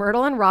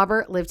and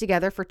Robert lived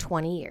together for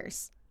 20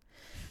 years.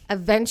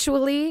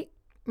 Eventually,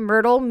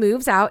 Myrtle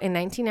moves out in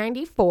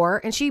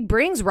 1994 and she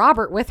brings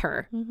Robert with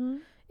her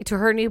to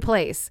her new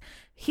place.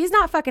 He's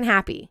not fucking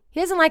happy. He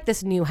doesn't like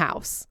this new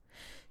house.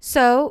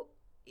 So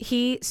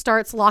he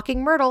starts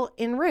locking Myrtle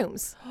in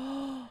rooms.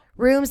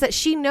 Rooms that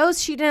she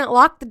knows she didn't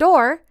lock the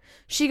door.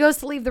 She goes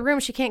to leave the room.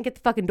 She can't get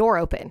the fucking door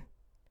open.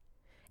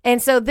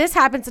 And so this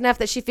happens enough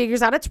that she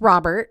figures out it's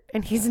Robert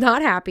and he's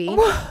not happy.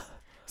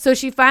 So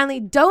she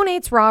finally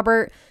donates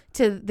Robert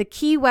to the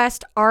Key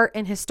West Art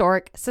and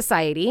Historic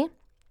Society,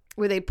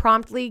 where they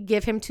promptly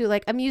give him to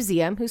like a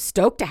museum who's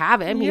stoked to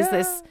have him. He's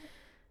this,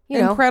 you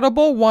know,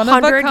 Incredible, one of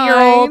a kind.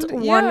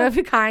 100-year-old, Yeah. one of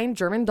a kind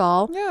German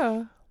doll.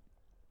 Yeah.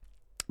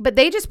 But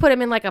they just put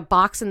him in like a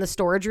box in the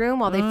storage room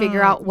while they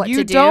figure out what you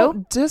to do.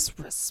 don't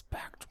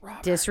disrespect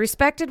Robert.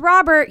 Disrespected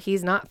Robert.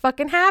 He's not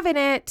fucking having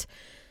it.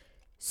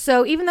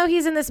 So even though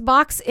he's in this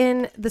box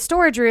in the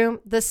storage room,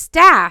 the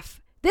staff,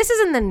 this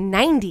is in the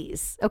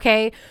 90s,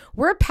 okay?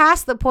 We're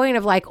past the point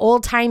of like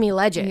old-timey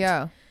legend.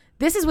 Yeah.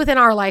 This is within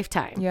our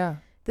lifetime. Yeah.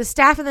 The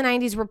staff in the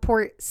 90s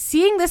report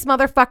seeing this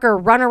motherfucker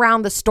run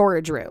around the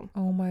storage room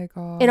Oh my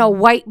God. in a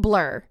white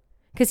blur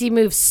because he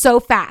moves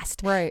so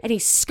fast. Right. And he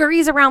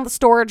scurries around the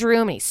storage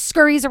room and he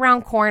scurries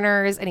around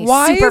corners and he's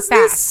Why super is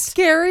this fast.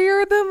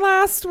 scarier than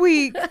last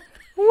week?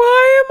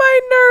 Why am I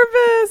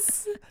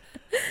nervous?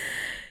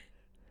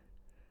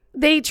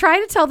 They try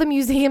to tell the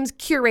museum's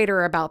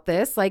curator about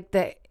this, like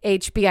the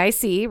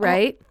HBIC,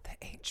 right?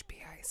 The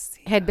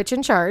HBIC. Head bitch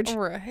in charge.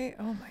 Right.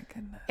 Oh my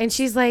goodness. And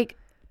she's like,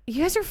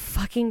 you guys are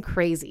fucking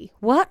crazy.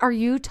 What are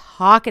you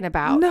talking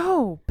about?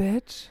 No,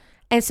 bitch.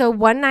 And so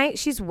one night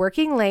she's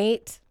working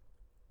late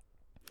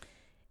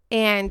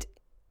and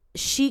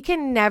she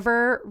can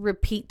never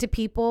repeat to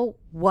people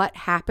what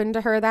happened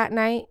to her that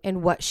night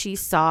and what she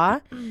saw.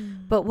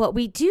 But what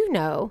we do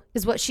know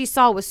is what she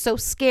saw was so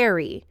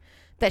scary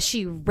that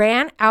she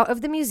ran out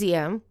of the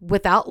museum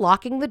without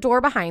locking the door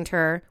behind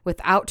her,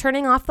 without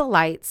turning off the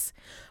lights,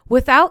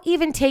 without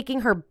even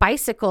taking her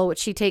bicycle, which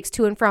she takes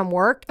to and from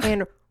work,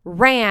 and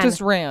ran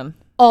Just ran.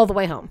 all the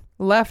way home.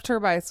 Left her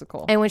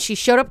bicycle. And when she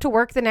showed up to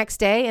work the next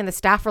day and the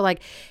staff were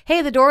like,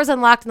 hey, the door was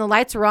unlocked and the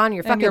lights were on,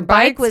 your fucking your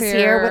bike bike's was here.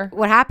 here.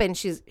 What happened?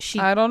 She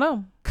I don't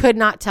know. could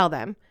not tell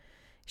them.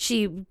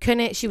 She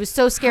couldn't. She was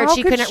so scared How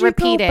she could couldn't she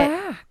repeat go it.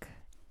 Back?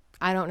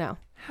 I don't know.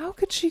 How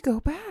could she go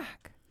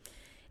back?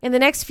 In the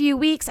next few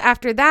weeks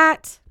after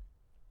that,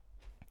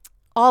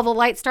 all the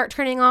lights start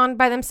turning on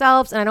by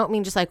themselves. And I don't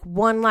mean just like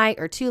one light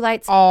or two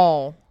lights.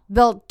 All.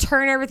 They'll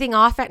turn everything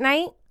off at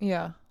night,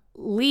 Yeah.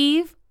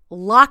 leave,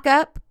 lock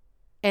up,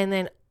 and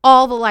then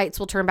all the lights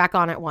will turn back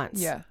on at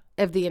once. Yeah.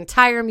 Of the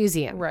entire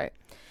museum. Right.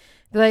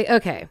 They're like,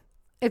 okay,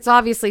 it's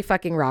obviously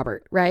fucking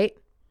Robert, right?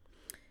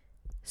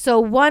 So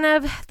one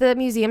of the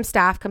museum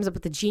staff comes up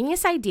with the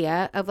genius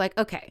idea of like,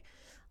 okay,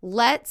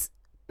 let's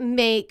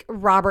make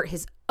Robert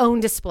his own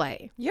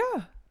display.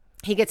 Yeah.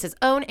 He gets his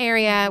own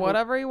area.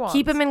 Whatever he wants.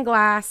 Keep him in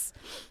glass.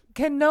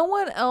 Can no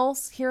one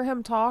else hear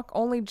him talk?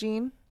 Only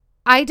Jean?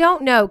 I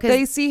don't know.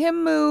 They see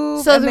him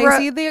move So and the they ro-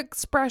 see the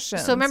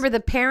expressions. So remember, the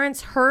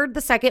parents heard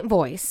the second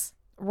voice.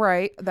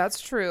 Right. That's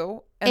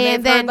true. And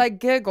they've then heard like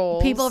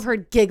giggles. People have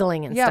heard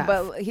giggling and yeah,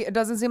 stuff. but it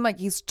doesn't seem like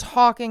he's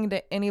talking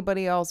to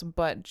anybody else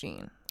but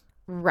Jean.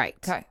 Right.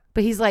 Okay.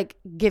 But he's like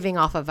giving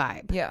off a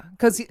vibe. Yeah,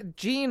 because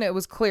Jean, it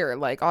was clear,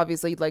 like,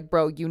 obviously, like,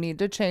 bro, you need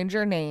to change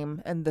your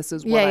name, and this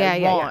is what I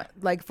want.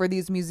 Like, for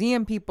these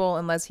museum people,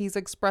 unless he's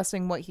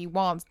expressing what he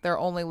wants, they're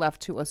only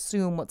left to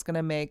assume what's going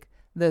to make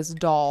this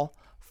doll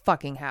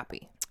fucking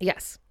happy.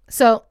 Yes.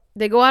 So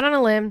they go out on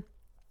a limb,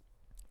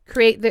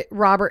 create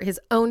Robert his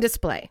own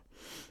display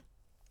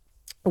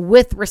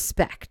with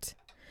respect.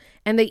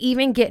 And they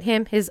even get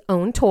him his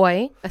own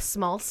toy, a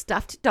small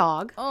stuffed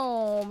dog.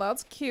 Oh,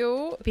 that's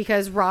cute.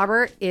 Because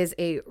Robert is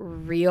a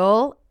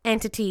real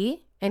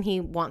entity and he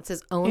wants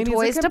his own And he's a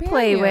toys to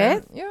play companion.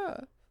 with. Yeah.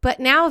 But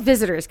now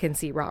visitors can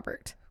see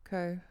Robert.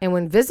 Okay. And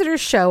when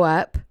visitors show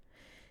up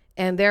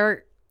and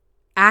they're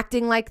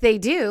acting like they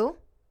do,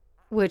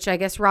 which I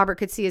guess Robert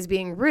could see as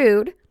being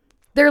rude,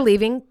 they're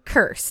leaving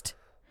cursed.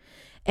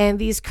 And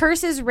these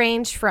curses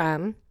range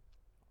from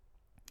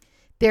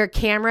their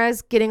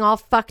cameras getting all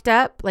fucked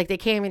up. Like they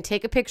can't even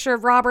take a picture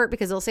of Robert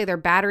because they'll say their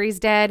battery's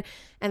dead.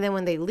 And then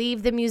when they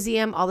leave the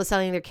museum, all of a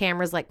sudden their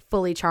camera's like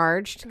fully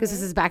charged because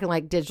this is back in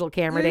like digital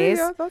camera days.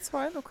 Yeah, that's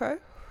fine. Okay.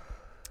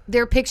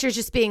 Their pictures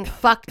just being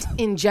fucked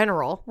in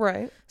general.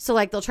 Right. So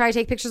like they'll try to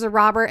take pictures of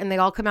Robert and they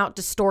all come out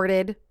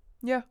distorted.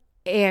 Yeah.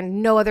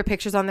 And no other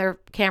pictures on their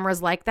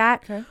cameras like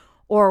that. Okay.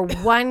 Or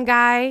one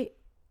guy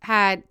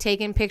had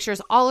taken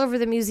pictures all over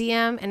the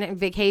museum and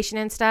vacation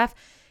and stuff.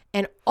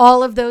 And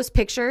all of those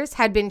pictures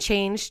had been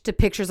changed to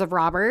pictures of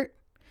Robert.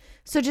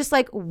 So just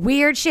like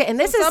weird shit. And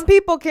this is some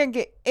people can't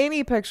get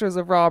any pictures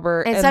of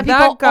Robert. and some that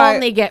people guy,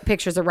 only get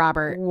pictures of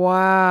Robert.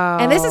 Wow.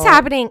 And this is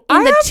happening in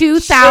I the have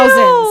 2000s.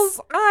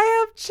 chills.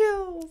 I have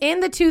chills.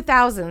 In the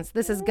 2000s,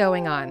 this is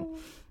going on.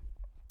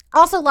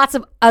 Also, lots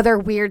of other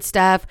weird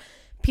stuff.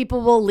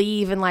 People will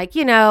leave and like,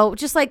 you know,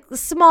 just like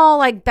small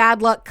like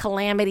bad luck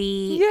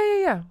calamity.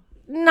 Yeah.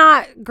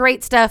 Not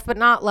great stuff, but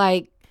not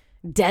like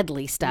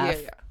deadly stuff.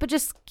 Yeah. But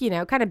just, you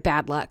know, kind of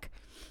bad luck.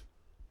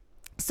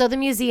 So the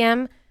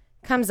museum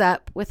comes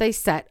up with a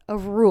set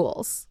of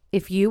rules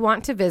if you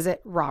want to visit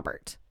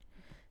Robert.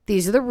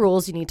 These are the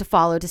rules you need to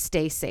follow to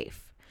stay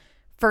safe.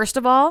 First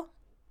of all,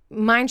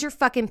 mind your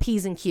fucking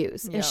P's and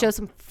Q's and show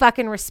some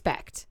fucking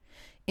respect.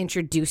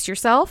 Introduce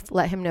yourself.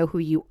 Let him know who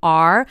you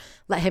are.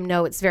 Let him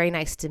know it's very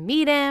nice to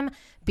meet him.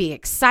 Be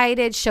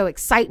excited. Show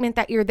excitement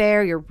that you're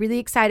there. You're really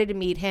excited to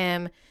meet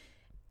him.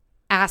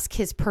 Ask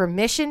his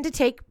permission to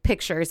take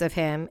pictures of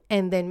him,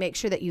 and then make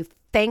sure that you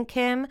thank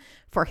him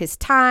for his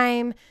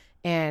time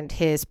and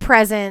his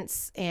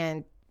presence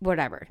and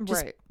whatever.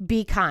 Just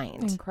be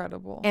kind.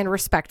 Incredible. And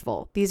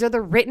respectful. These are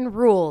the written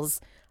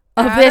rules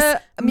of At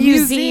this a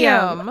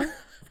museum.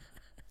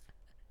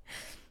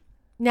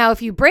 Now,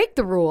 if you break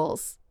the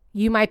rules,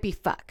 you might be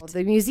fucked.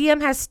 The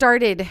museum has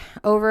started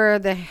over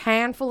the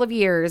handful of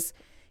years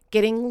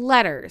getting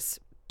letters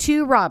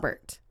to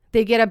Robert.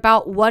 They get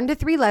about 1 to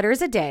 3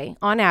 letters a day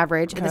on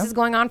average. And this is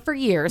going on for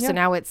years. So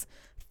now it's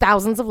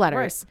thousands of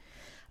letters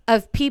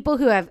of people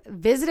who have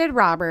visited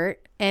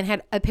Robert and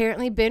had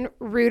apparently been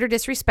rude or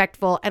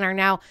disrespectful and are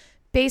now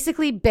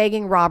basically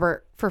begging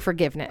Robert for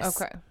forgiveness.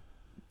 Okay.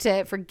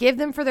 To forgive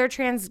them for their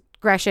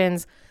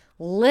transgressions,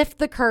 lift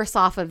the curse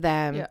off of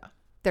them. Yeah.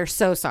 They're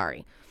so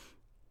sorry.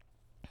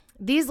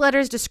 These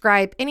letters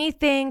describe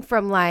anything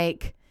from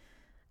like,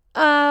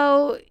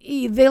 oh,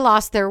 they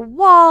lost their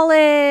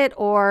wallet,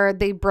 or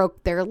they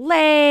broke their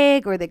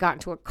leg, or they got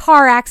into a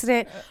car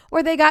accident,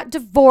 or they got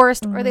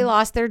divorced, or they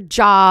lost their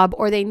job,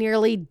 or they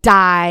nearly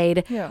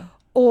died,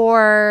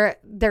 or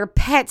their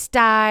pets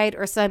died,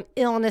 or some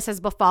illness has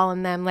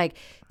befallen them. Like,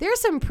 there's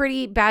some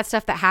pretty bad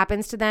stuff that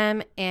happens to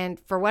them, and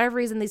for whatever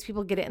reason, these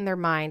people get it in their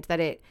mind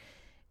that it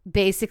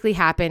basically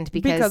happened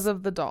because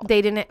of the doll.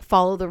 They didn't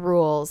follow the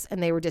rules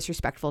and they were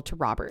disrespectful to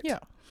Robert. Yeah.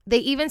 They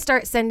even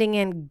start sending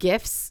in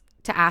gifts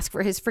to ask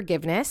for his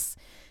forgiveness.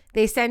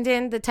 They send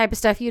in the type of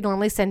stuff you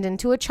normally send in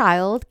to a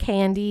child,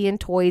 candy and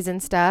toys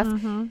and stuff.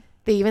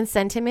 They even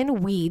send him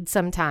in weed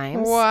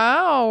sometimes.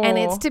 Wow. And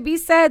it's to be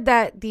said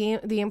that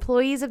the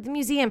employees of the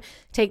museum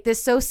take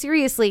this so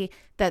seriously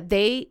that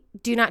they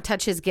do not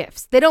touch his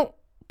gifts. They don't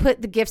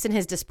put the gifts in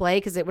his display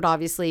because it would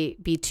obviously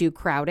be too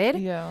crowded.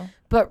 Yeah.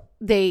 But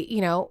they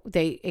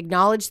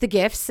acknowledge the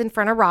gifts in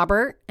front of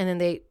Robert, and then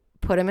they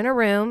put them in a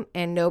room,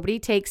 and nobody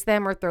takes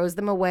them or throws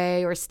them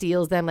away or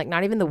steals them, like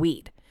not even the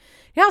weed.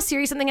 You know how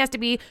serious something has to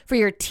be for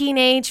your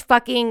teenage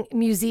fucking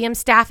museum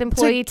staff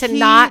employee to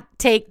not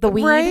take the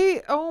weed?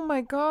 Right? Oh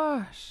my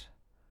gosh.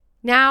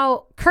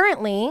 Now,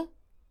 currently,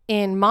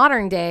 in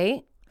modern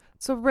day,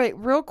 So,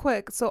 real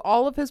quick. So,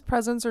 all of his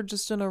presents are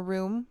just in a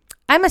room?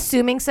 I'm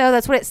assuming so.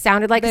 That's what it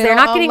sounded like, because they're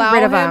not getting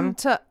rid of them.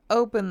 To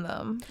open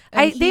them.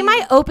 They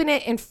might open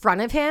it in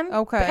front of him.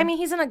 Okay. But, I mean,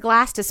 he's in a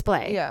glass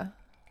display. Yeah.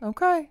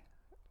 Okay.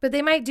 But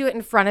they might do it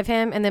in front of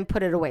him and then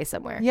put it away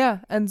somewhere. Yeah.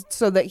 And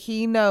so that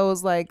he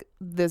knows, like,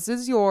 this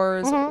is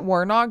yours. Mm-hmm.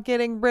 We're not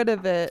getting rid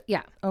of it.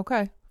 Yeah.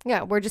 Okay.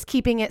 Yeah, we're just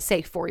keeping it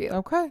safe for you.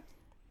 Okay.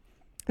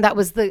 That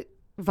was the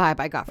vibe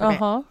I got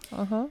from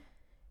it.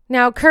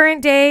 Now,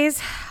 current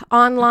days,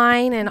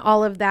 online and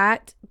all of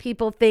that,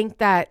 people think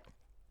that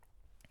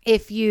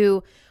if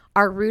you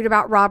are rude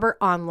about Robert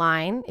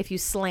online, if you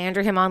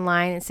slander him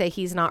online and say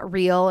he's not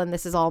real and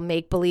this is all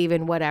make-believe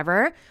and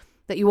whatever,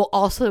 that you will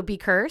also be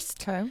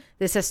cursed. Okay.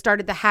 This has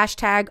started the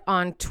hashtag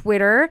on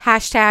Twitter,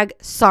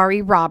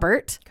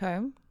 #SorryRobert. Okay.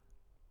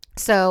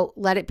 So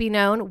let it be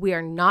known, we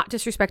are not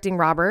disrespecting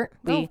Robert.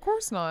 No, of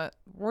course not.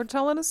 We're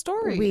telling a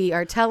story. We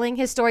are telling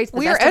his story to the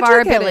We best are of our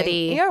educating.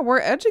 ability. Yeah, we're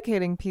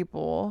educating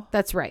people.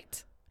 That's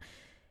right.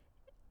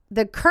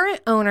 The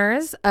current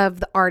owners of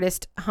the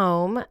artist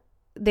home,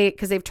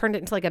 because they've turned it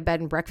into like a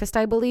bed and breakfast,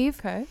 I believe.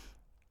 Okay.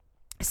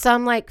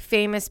 Some like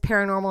famous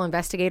paranormal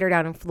investigator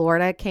down in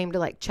Florida came to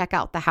like check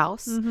out the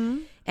house,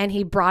 and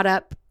he brought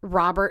up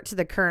Robert to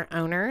the current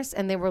owners,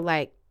 and they were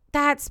like,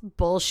 "That's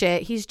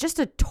bullshit. He's just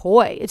a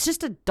toy. It's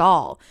just a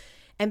doll."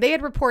 And they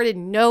had reported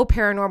no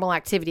paranormal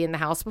activity in the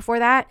house before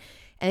that.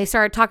 And they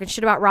started talking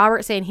shit about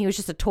Robert, saying he was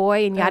just a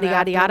toy and yada,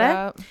 yada,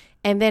 yada.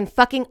 And then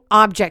fucking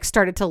objects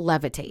started to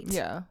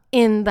levitate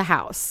in the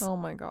house. Oh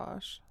my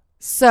gosh.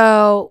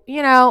 So,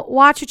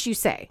 watch what you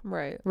say.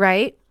 Right.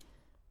 Right?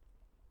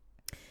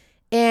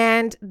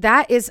 And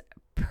that is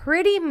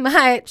pretty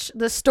much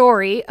the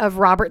story of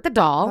Robert the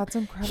doll. That's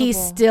incredible.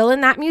 He's still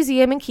in that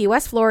museum in Key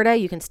West, Florida.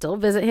 You can still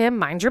visit him.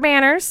 Mind your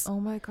manners. Oh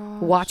my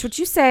gosh. Watch what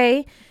you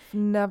say.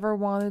 Never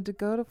wanted to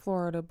go to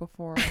Florida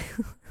before.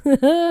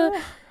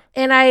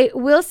 And I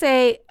will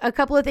say a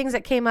couple of things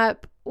that came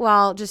up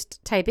while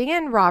just typing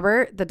in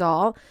Robert the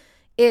doll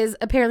is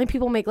apparently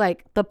people make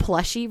like the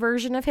plushie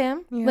version of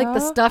him, like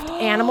the stuffed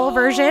animal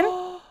version.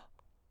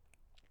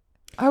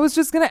 I was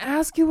just going to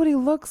ask you what he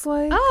looks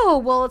like. Oh,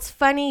 well, it's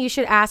funny. You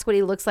should ask what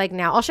he looks like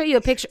now. I'll show you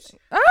a picture.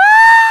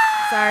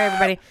 Sorry,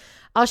 everybody.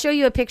 I'll show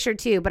you a picture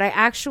too, but I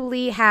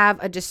actually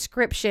have a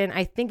description.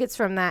 I think it's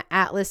from that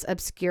Atlas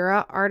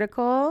Obscura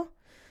article.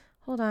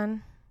 Hold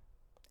on.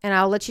 And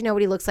I'll let you know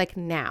what he looks like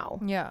now.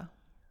 Yeah.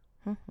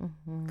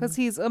 Because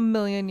he's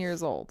 1,000,000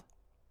 years old.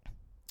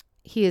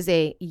 He is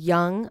a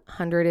young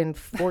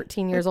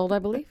 114 years old, I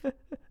believe.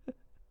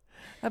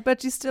 I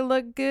bet you still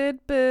look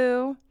good,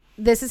 boo.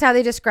 This is how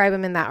they describe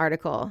him in that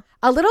article.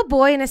 A little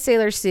boy in a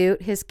sailor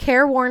suit. His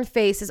careworn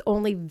face is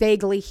only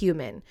vaguely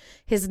human.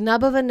 His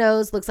nub of a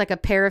nose looks like a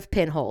pair of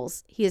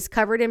pinholes. He is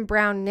covered in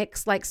brown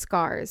nicks like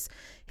scars.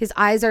 His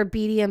eyes are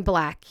beady and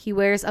black. He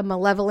wears a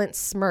malevolent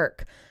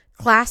smirk.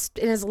 Clasped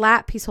in his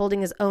lap, he's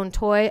holding his own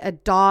toy, a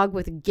dog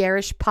with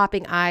garish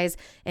popping eyes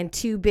and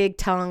two big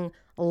tongue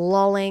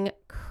lolling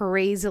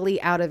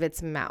crazily out of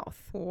its mouth.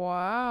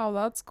 Wow,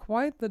 that's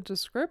quite the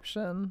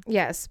description.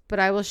 Yes, but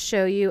I will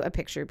show you a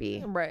picture,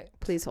 B. Right.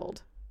 Please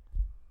hold.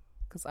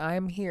 Because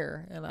I'm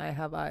here and I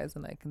have eyes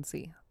and I can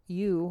see.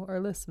 You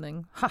are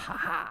listening. Ha ha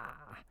ha.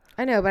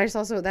 I know, but I just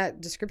also, that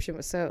description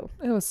was so...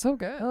 It was so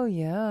good. Oh,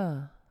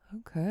 yeah.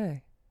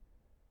 Okay.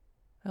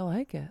 I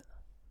like it.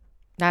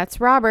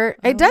 That's Robert.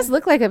 It does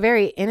look like a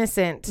very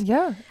innocent.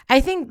 Yeah. I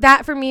think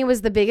that for me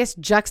was the biggest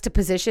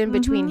juxtaposition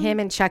between him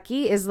and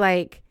Chucky is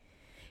like,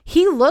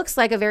 he looks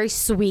like a very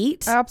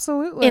sweet,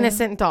 absolutely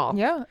innocent doll.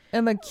 Yeah.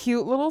 And the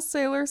cute little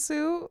sailor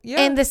suit.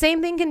 Yeah. And the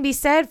same thing can be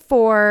said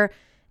for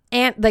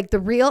like the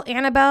real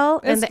Annabelle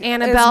and the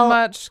Annabelle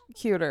much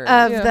cuter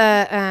of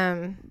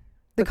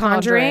the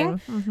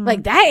Conjuring.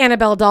 Like that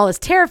Annabelle doll is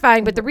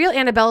terrifying, but the real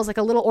Annabelle is like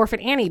a little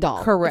orphan Annie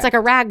doll. Correct. It's like a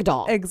rag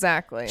doll.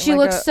 Exactly. She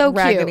looks so cute.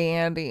 Raggedy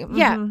Andy.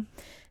 Yeah.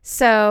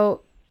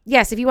 So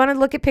yes, if you want to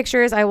look at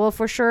pictures, I will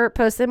for sure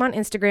post them on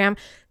Instagram.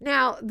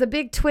 Now, the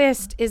big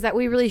twist is that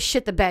we really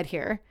shit the bed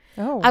here.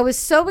 Oh. I was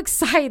so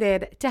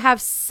excited to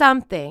have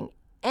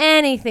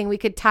anything we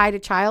could tie to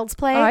Child's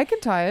Play. I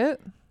can tie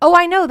it. Oh,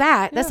 I know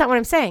that. That's not what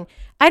I'm saying.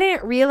 I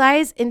didn't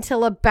realize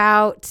until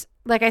about,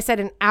 like I said,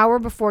 an hour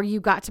before you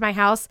got to my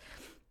house,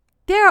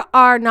 there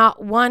are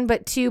not one,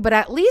 but two, but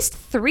at least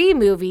 3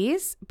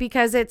 movies,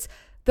 because it's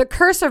the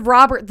Curse of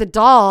Robert the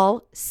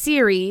Doll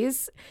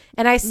series.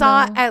 And I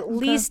saw at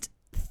least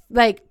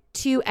like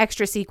 2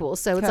 extra sequels.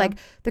 So it's Okay. like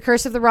The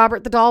Curse of the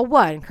Robert the Doll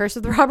 1, Curse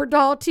of the Robert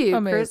Doll 2,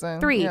 Amazing.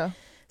 Curse 3. Yeah.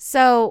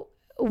 So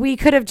we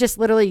could have just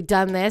literally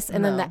done this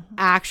and then No. the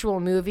actual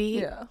movie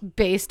Yeah.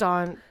 based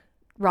on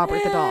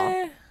Robert the Doll.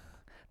 Eh,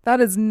 that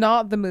is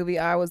not the movie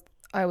I was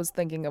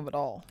thinking of at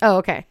all. Oh,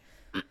 okay.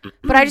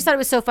 But I just thought it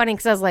was so funny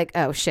because I was like,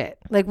 oh shit.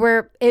 Like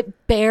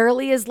it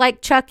barely is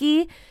like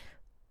Chucky,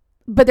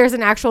 but there's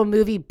an actual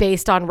movie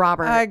based on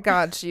Robert. I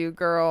got you,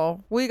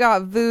 girl. We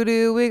got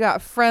Voodoo. We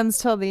got Friends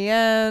Till the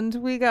End.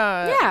 We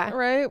got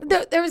right.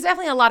 There was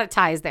definitely a lot of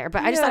ties there,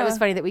 but I just thought it was Yeah.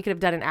 funny that we could have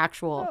done an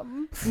actual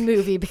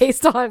movie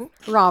based on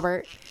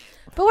Robert.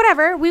 But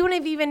whatever, we wouldn't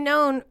have even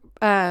known.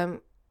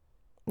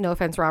 No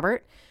offense,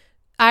 Robert.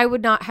 I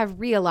would not have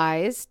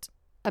realized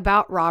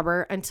about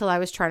Robert until I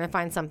was trying to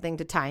find something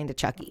to tie into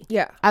Chucky.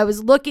 Yeah. I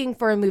was looking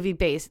for a movie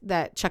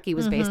that Chucky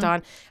was based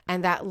on,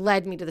 and that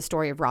led me to the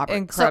story of Robert.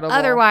 Incredible. So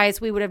otherwise,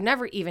 we would have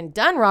never even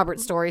done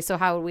Robert's story. So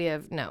how would we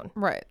have known?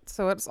 Right.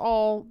 So it's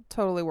all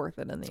totally worth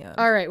it in the end.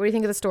 All right, what do you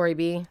think of the story,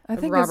 B? I of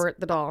think it's- Robert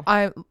the doll.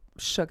 I'm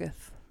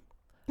shooketh.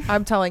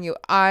 I'm telling you,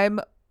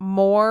 I'm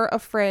more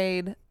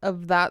afraid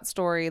of that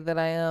story than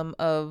I am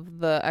of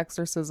the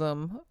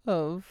exorcism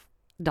of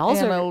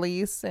Dolls are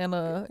Annalise and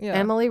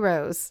Emily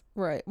Rose.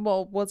 right.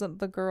 Well, wasn't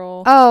the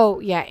girl Oh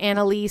yeah,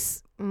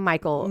 Annalise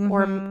Michael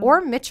Mhm. or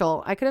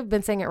Mitchell. I could have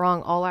been saying it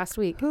wrong all last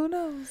week. who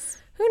knows?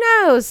 Who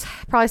knows?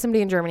 Probably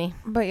somebody in Germany.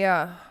 But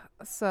yeah,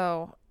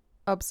 so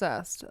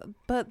obsessed.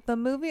 But the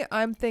movie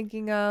I'm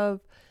thinking of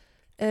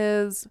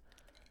is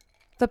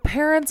the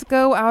parents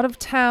go out of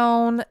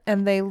town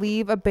and they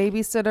leave a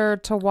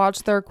babysitter to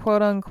watch their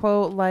quote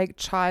unquote like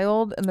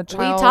child, and the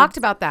child We talked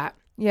about that.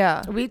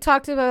 Yeah. We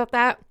talked about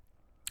that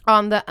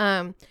on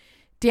the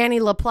Danny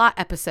LaPlante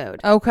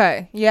episode.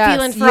 Okay. Yes.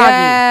 Feeling froggy.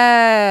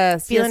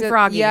 Yes. Feeling yes,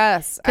 froggy.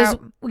 Yes. Because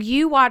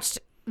you watched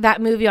that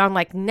movie on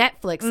like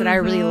Netflix that I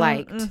really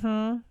liked.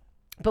 Mm-hmm.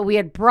 But we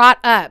had brought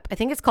up, I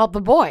think it's called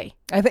The Boy.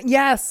 I think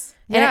yes.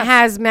 And it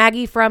has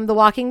Maggie from The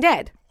Walking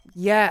Dead.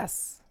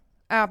 Yes.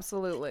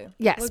 Absolutely.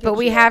 Yes, Look but at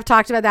we you. have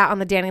talked about that on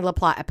the Danny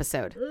LaPlante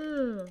episode.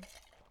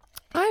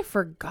 I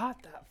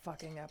forgot that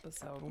fucking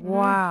episode.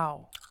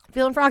 Wow.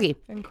 Feeling froggy.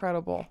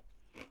 Incredible.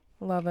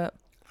 Love it.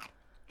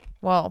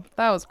 Well,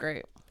 that was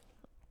great.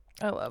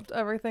 I loved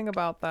everything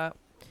about that.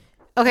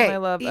 Okay. And I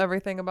love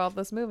everything about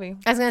this movie.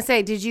 I was going to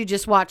say, did you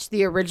just watch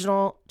the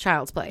original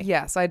Child's Play?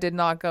 Yes, I did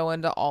not go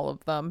into all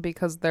of them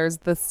because there's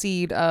the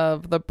seed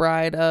of the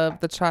bride of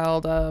the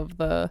child of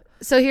the.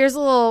 So here's a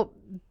little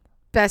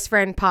best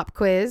friend pop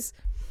quiz.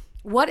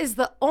 What is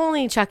the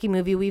only Chucky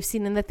movie we've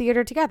seen in the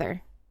theater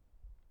together?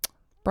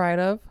 Bride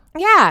of?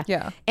 Yeah.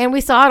 Yeah. And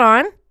we saw it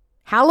on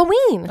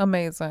Halloween.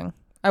 Amazing.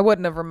 I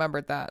wouldn't have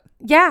remembered that.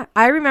 Yeah.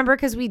 I remember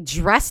because we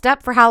dressed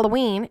up for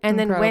Halloween and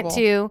then went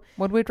Incredible. to,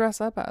 What'd we dress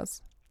up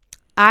as?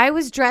 I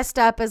was dressed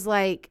up as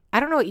like, I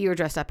don't know what you were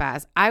dressed up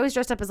as. I was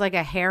dressed up as like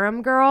a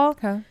harem girl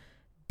Okay.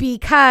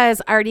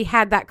 because I already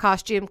had that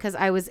costume because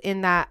I was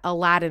in that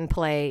Aladdin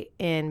play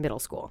in middle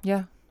school.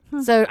 Yeah.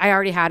 So I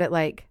already had it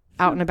like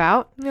out and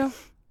about. Yeah.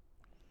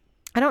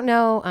 I don't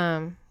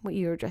know what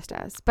you were dressed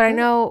as, but I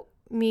know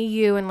me,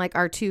 you, and like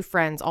our 2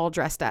 friends all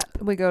dressed up.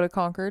 We go to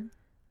Concord.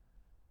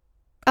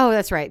 Oh,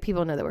 that's right.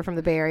 People know that we're from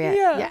the Bay Area.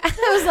 Yeah.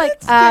 I was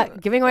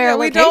like, giving away our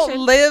we location.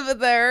 don't live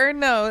there.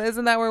 No,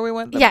 isn't that where we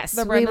went? Yes,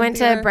 the we Brendan went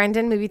Theater? to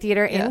Brendan Movie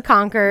Theater Yeah. in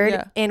Concord,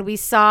 Yeah. and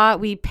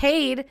we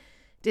paid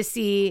to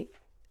see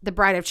The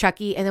Bride of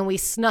Chucky, and then we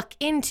snuck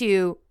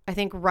into, I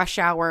think, Rush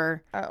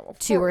Hour. Oh, of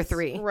 2 or course.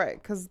 3. Right,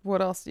 because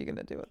what else are you going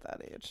to do at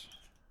that age?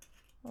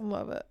 I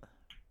love it.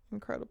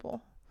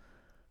 Incredible.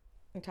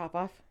 Top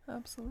off.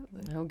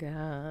 Absolutely. Oh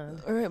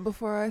God. All right,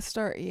 before I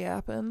start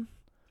yapping,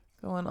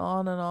 going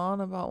on and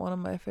on about one of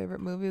my favorite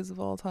movies of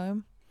all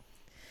time,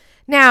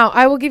 Now,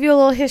 I will give you a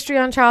little history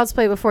on Child's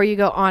Play before you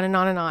go on and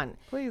on and on.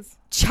 please.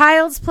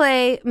 Child's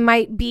Play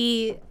might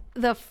be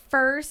the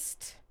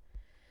first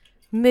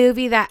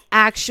movie that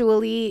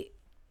actually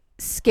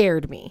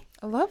scared me.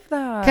 I love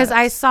that. Because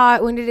I saw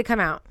it, when did it come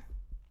out?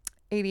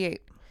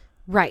 88.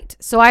 Right.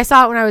 So I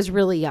saw it when I was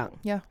really young.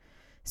 Yeah.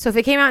 So if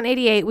it came out in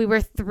 88, we were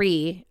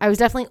 3. I was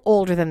definitely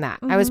older than that.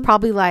 I was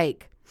probably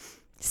like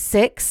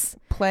 6.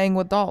 Playing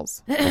with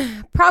dolls.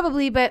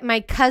 Probably, but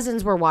my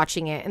cousins were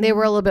watching it and they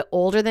were a little bit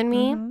older than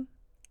me. Mhm.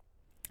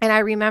 And I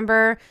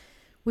remember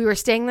we were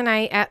staying the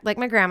night at like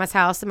my grandma's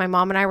house and my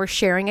mom and I were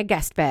sharing a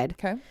guest bed.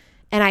 Okay.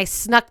 And I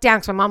snuck down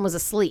because my mom was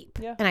asleep.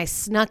 Yeah. And I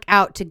snuck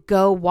out to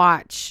go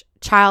watch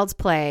Child's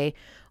Play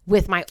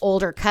with my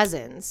older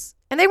cousins.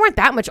 And they weren't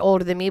that much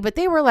older than me, but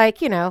they were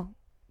like, you know,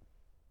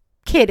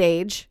 kid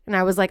age. And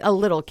I was like a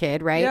little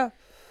kid, right? Yeah.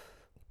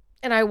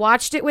 And I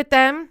watched it with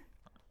them.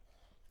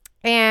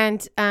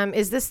 And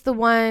is this the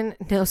one?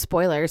 No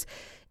spoilers.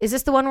 Is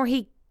this the one where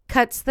he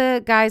cuts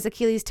the guy's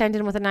Achilles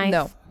tendon with a knife?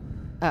 No.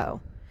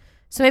 Oh.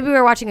 So maybe we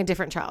were watching a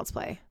different Child's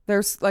Play.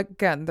 There's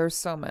there's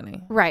so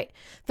many. Right.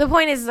 The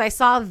point is I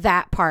saw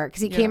that part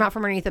because he came Yeah. out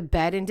from underneath a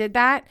bed and did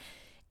that.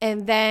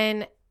 And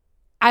then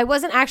I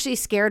wasn't actually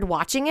scared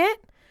watching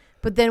it.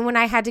 But then when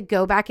I had to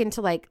go back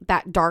into like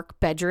that dark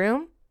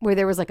bedroom where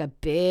there was like a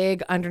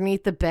big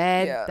underneath the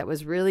bed Yeah. that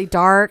was really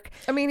dark.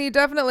 I mean, he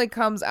definitely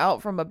comes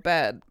out from a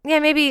bed. Yeah,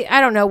 maybe,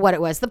 I don't know what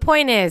it was. The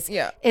point is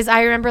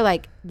I remember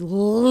like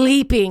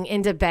leaping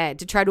into bed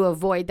to try to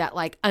avoid that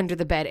like under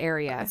the bed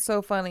area. It's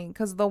so funny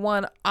because the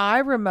one I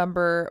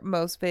remember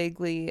most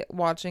vaguely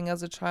watching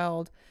as a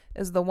child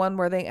is the one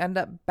where they end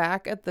up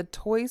back at the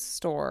toy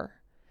store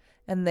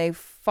and they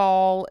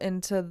fall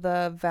into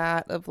the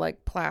vat of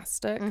like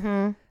plastic.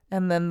 Mm-hmm.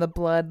 And then the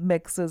blood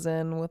mixes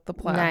in with the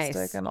plastic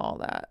Nice. and all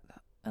that.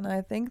 And I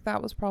think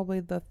that was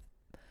probably the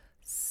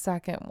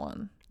second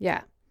one.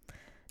 Yeah.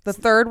 The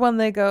third one,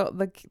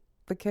 the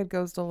kid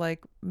goes to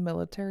like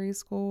military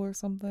school or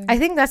something. I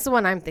think that's the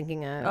one I'm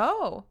thinking of.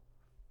 Oh.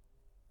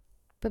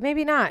 But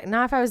maybe not.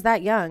 Not if I was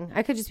that young.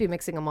 I could just be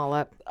mixing them all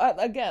up.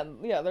 Again,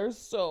 yeah, there's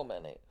so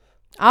many.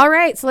 All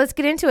right, so let's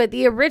get into it.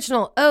 The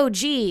original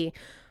OG,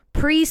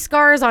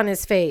 pre-scars on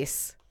his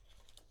face.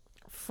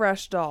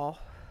 Fresh doll.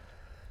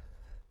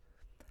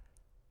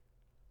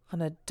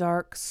 On a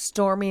dark,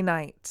 stormy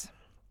night,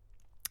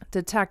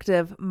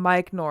 Detective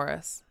Mike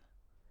Norris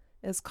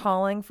is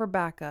calling for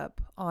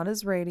backup on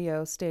his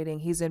radio,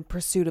 stating he's in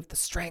pursuit of the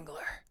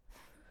Strangler.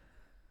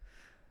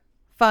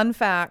 Fun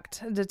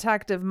fact,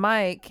 Detective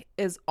Mike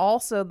is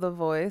also the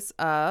voice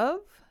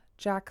of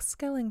Jack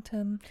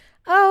Skellington.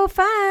 Oh,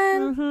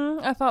 fun.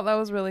 I thought that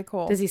was really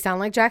cool. Does he sound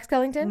like Jack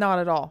Skellington? Not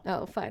at all.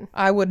 Oh, fun.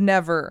 I would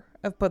never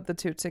have put the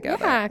two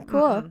together. Yeah,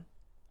 cool.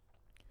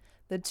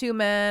 The two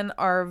men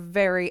are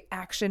very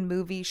action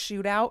movie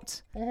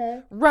shootout,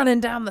 running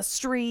down the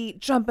street,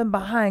 jumping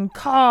behind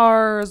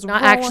cars.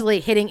 Not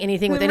actually hitting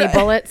anything with any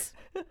bullets.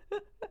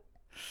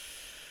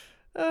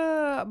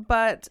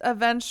 But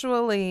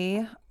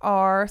eventually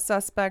our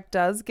suspect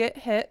does get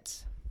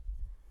hit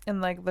in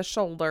like the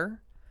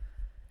shoulder.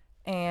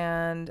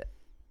 And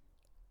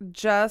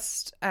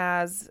just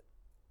as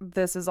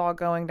this is all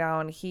going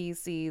down, he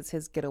sees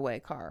his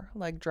getaway car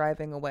like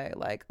driving away,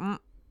 like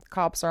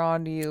cops are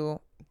on to you.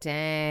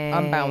 Dang.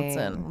 I'm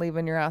bouncing,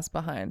 leaving your ass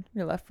behind.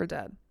 You're left for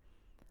dead.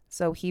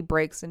 So he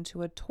breaks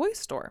into a toy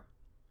store.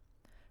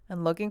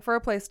 And looking for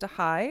a place to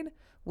hide,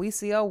 we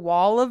see a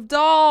wall of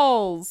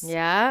dolls.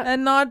 Yeah.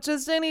 And not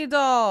just any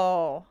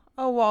doll.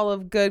 A wall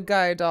of good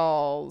guy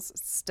dolls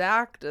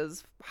stacked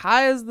as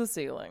high as the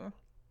ceiling.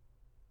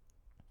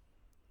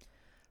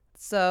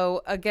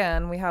 So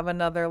again, we have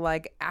another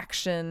like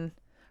action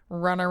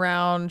run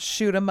around,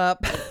 shoot 'em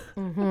up.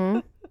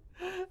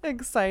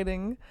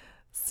 Exciting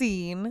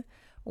scene.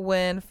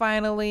 When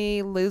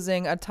finally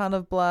losing a ton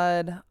of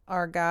blood,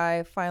 our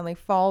guy finally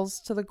falls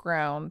to the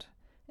ground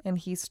and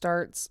he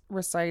starts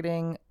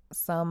reciting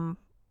some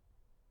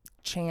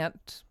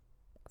chant,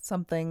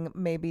 something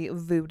maybe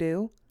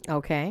voodoo,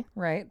 Okay.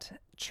 right?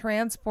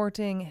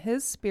 Transporting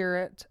his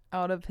spirit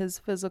out of his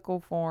physical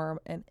form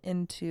and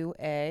into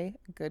a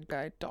good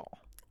guy doll.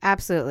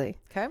 Absolutely.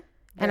 Okay.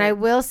 And I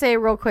will say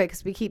real quick,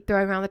 because we keep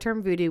throwing around the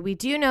term voodoo, we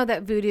do know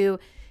that voodoo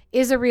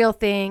is a real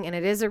thing, and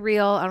it is a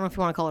real, I don't know if you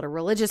want to call it a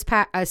religious,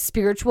 a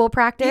spiritual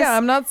practice. Yeah,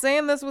 I'm not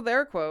saying this with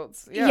air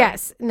quotes. Yeah.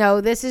 Yes.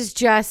 No, this is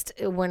just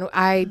when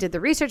I did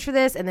the research for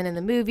this, and then in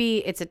the movie,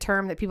 it's a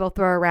term that people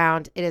throw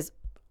around. It is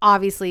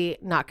obviously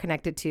not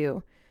connected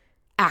to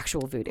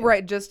actual voodoo.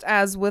 Right, just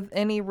as with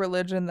any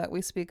religion that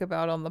we speak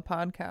about on the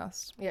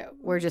podcast. Yeah.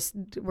 We're just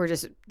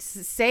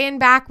saying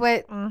back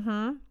what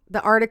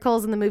the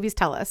articles and the movies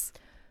tell us.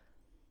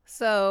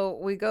 So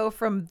we go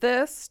from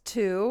this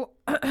to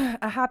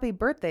a happy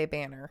birthday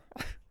banner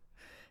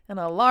and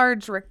a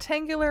large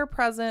rectangular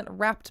present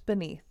wrapped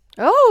beneath.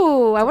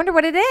 Oh, I wonder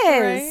what it is.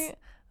 Right?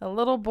 A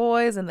little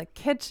boy's in the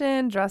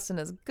kitchen dressed in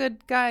his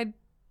good guy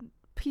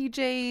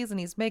PJs and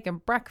he's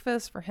making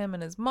breakfast for him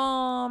and his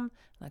mom.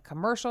 And a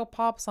commercial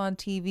pops on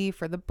TV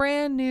for the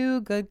brand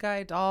new good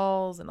guy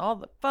dolls and all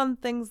the fun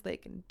things they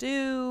can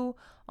do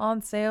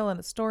on sale in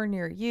a store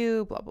near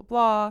you, blah, blah,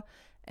 blah.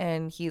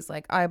 And he's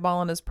like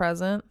eyeballing his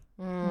present.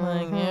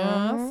 Like,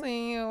 yeah, I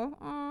see you.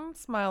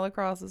 Smile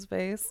across his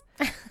face.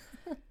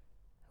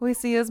 We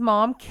see his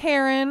mom,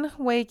 Karen,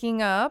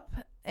 waking up.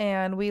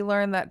 And we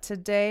learn that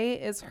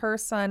today is her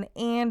son,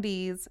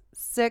 Andy's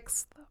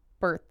 6th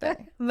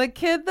birthday. The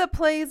kid that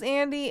plays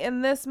Andy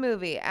in this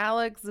movie,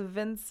 Alex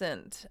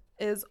Vincent,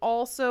 is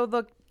also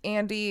the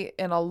Andy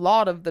in a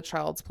lot of the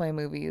Child's Play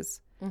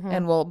movies.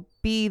 And will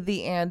be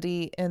the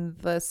Andy in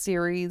the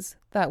series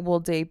that will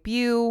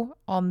debut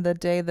on the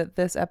day that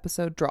this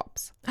episode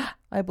drops.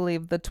 I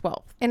believe the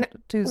 12th. And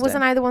Tuesday.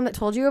 wasn't I the one that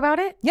told you about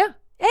it? Yeah.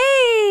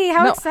 Hey,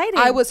 how exciting.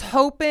 I was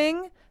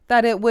hoping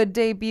that it would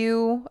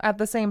debut at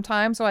the same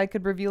time so I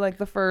could review like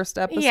the first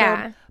episode.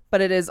 Yeah.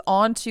 But it is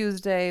on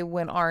Tuesday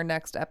when our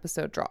next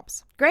episode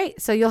drops. Great.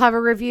 So you'll have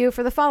a review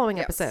for the following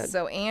episode.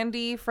 So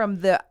Andy from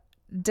the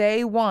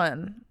day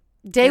one.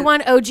 Day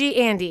one OG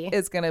Andy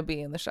is going to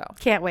be in the show.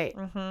 Can't wait.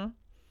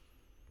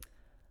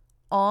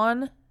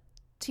 On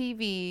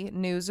TV,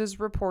 news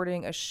is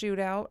reporting a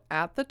shootout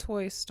at the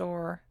toy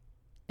store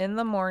in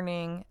the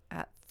morning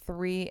at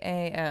 3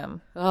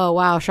 a.m. Oh,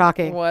 wow.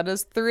 Shocking. What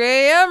does 3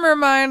 a.m.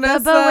 remind The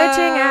us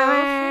bewitching of?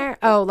 hour.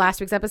 Oh, last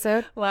week's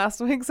episode?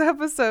 Last week's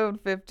episode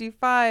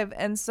 55.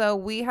 And so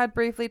we had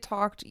briefly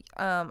talked,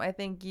 I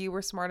think you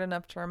were smart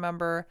enough to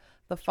remember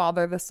the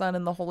Father, the Son,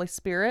 and the Holy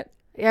Spirit.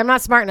 Yeah, I'm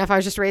not smart enough. I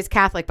was just raised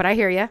Catholic, but I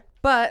hear you.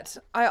 But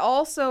I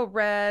also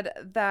read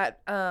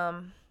that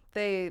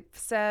they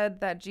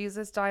said that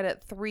Jesus died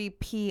at 3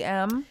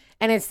 p.m.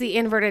 And it's the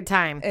inverted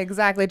time.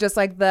 Exactly, just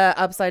like the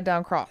upside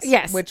down cross.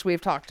 Yes. Which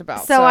we've talked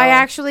about. So I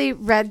actually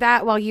read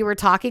that while you were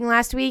talking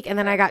last week, and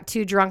then I got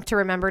too drunk to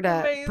remember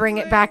to bring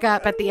it back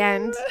up at the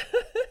end.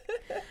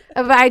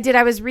 But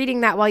I was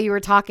reading that while you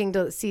were talking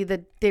to see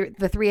the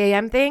 3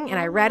 a.m. thing, and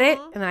I read it,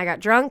 and then I got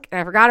drunk,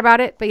 and I forgot about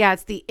it. But yeah,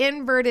 it's the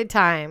inverted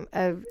time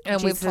of And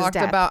Jesus' we've talked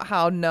death. about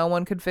how no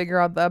one could figure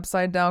out the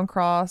upside down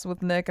cross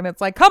with Nick, and it's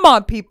like, come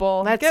on,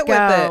 people. Let's get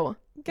go. with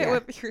it. Get Yeah.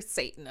 with your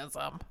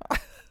Satanism.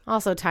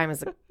 Also, time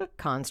is a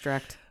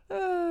construct.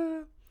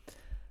 The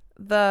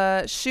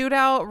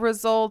shootout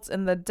results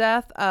in the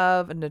death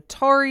of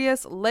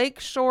notorious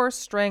Lakeshore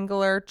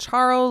Strangler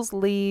Charles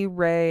Lee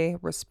Ray,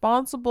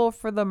 responsible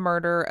for the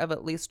murder of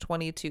at least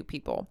 22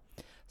 people.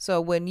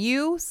 So when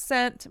you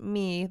sent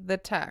me the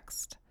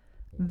text,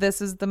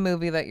 this is the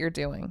movie that you're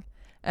doing.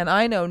 And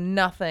I know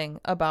nothing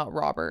about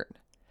Robert.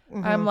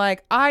 I'm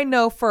like, I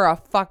know for a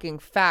fucking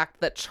fact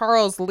that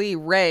Charles Lee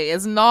Ray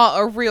is not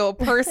a real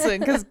person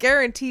because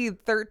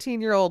guaranteed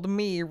 13-year-old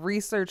me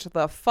researched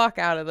the fuck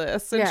out of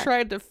this and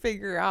tried to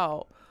figure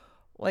out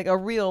like a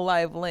real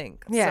live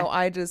link. Yeah.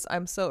 So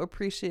I'm so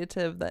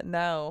appreciative that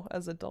now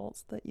as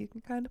adults that you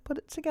can kind of put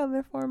it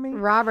together for me.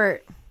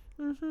 Robert.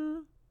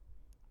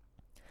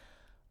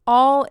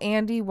 All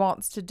Andy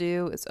wants to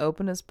do is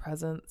open his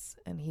presents,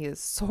 and he is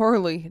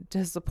sorely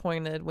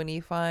disappointed when he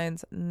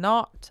finds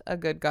not a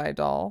good guy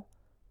doll,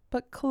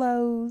 but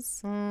clothes.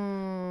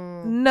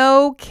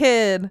 No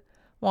kid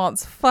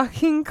wants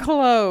fucking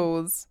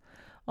clothes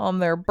on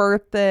their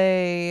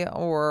birthday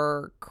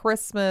or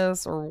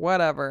Christmas or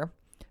whatever.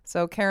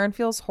 So Karen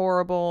feels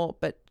horrible,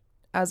 but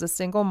as a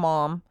single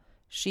mom,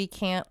 she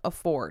can't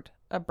afford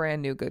a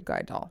brand new good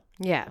guy doll.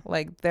 Yeah.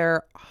 Like,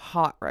 they're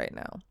hot right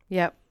now.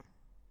 Yep.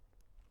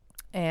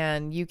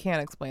 And you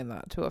can't explain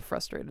that to a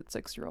frustrated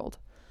 6-year-old.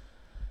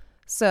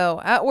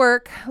 So at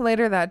work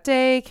later that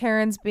day,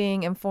 Karen's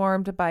being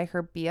informed by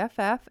her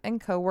BFF and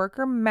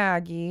coworker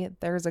Maggie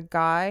there's a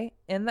guy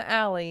in the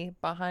alley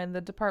behind the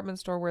department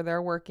store where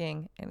they're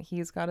working, and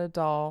he's got a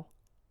doll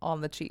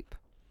on the cheap.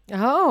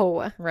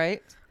 Oh.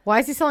 Right? Why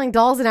is he selling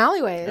dolls in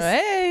alleyways?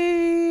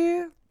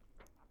 Hey.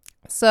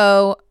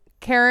 So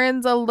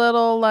Karen's a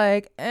little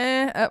like,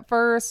 at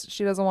first.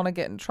 She doesn't want to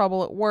get in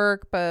trouble at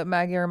work, but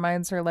Maggie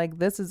reminds her, like,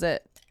 this is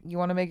it. You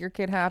want to make your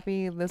kid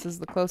happy? This is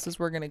the closest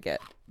we're going to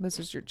get. This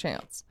is your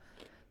chance.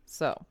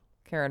 So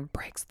Karen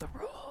breaks the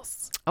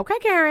rules. Okay,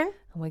 Karen.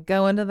 And we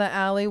go into the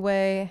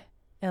alleyway,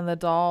 and the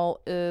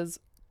doll is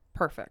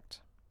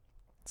perfect.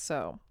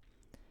 So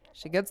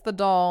she gets the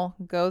doll,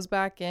 goes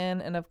back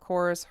in, and of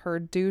course, her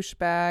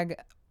douchebag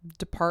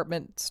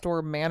department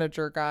store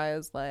manager guy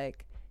is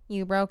like,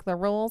 you broke the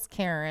rules,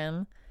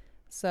 Karen.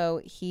 So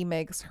he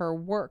makes her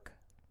work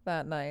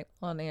that night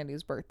on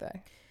Andy's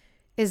birthday.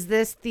 Is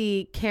this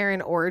the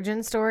Karen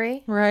origin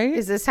story? Right?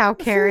 Is this how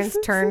Karen's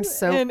turned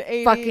so In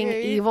fucking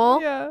 88,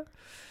 evil? Yeah.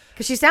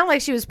 Because she sounded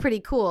like she was pretty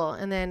cool.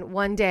 And then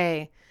one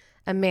day,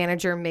 a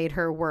manager made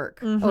her work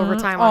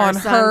overtime on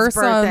her son's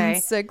birthday.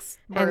 Son's 6th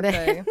And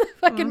birthday. then the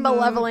fucking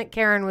malevolent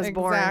Karen was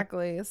born.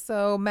 Exactly.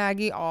 So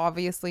Maggie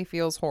obviously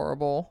feels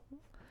horrible.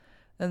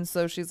 And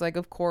so she's like,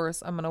 of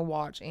course, I'm going to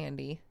watch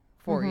Andy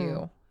for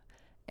you.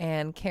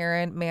 And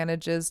Karen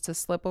manages to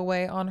slip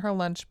away on her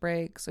lunch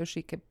break so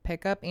she could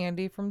pick up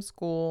Andy from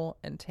school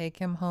and take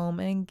him home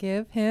and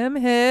give him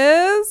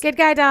his Good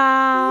guy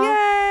doll.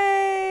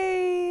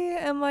 Yay!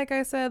 And like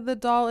I said, the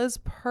doll is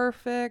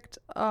perfect.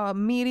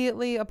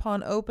 Immediately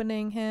upon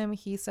opening him,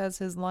 he says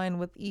his line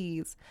with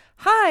ease.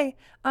 Hi,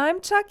 I'm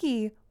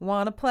Chucky.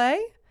 Wanna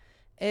play?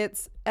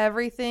 It's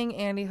everything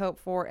Andy hoped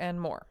for and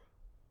more.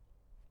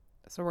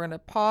 So we're going to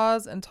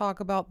pause and talk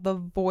about the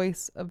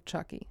voice of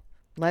Chucky.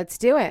 Let's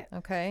do it.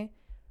 Okay.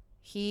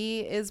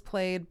 He is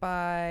played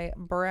by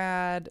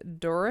Brad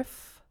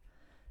Dourif.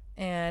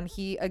 And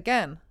he,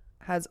 again,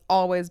 has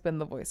always been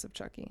the voice of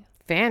Chucky.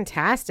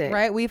 Fantastic.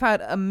 Right? We've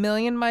had a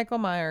million Michael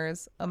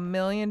Myers, a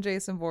million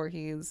Jason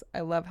Voorhees. I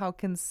love how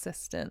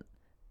consistent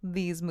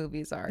these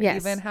movies are.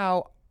 Yes. Even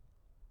how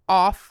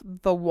off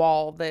the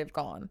wall they've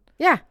gone.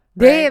 Yeah.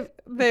 Right?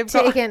 They've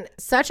taken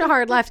such a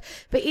hard left.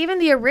 But even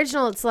the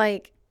original, it's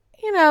like,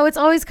 you know, it's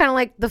always kind of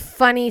like the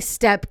funny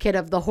step kid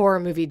of the horror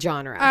movie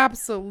genre.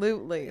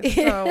 Absolutely.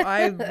 So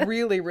I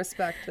really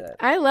respect it.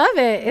 I love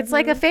it. It's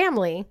like a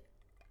family.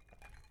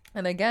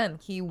 And again,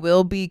 he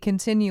will be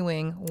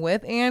continuing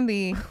with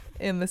Andy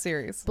in the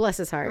series. Bless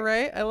his heart.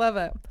 Right? I love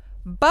it.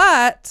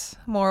 But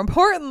more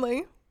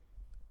importantly,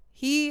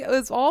 he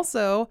is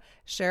also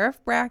Sheriff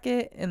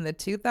Brackett in the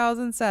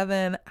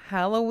 2007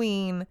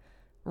 Halloween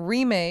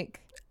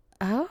remake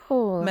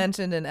Oh.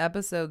 mentioned in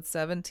episode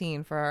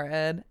 17 for our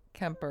Ed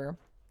Kemper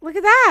Look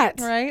at that.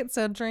 Right?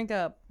 So drink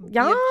up.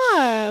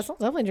 Yes. I'll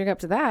definitely drink up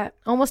to that.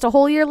 Almost a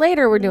whole year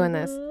later, we're doing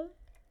this.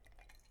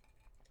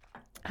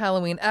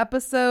 Halloween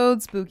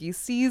episode, spooky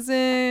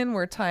season.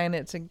 We're tying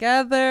it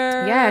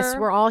together. Yes,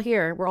 we're all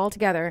here. We're all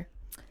together.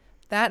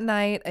 That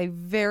night, a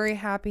very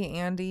happy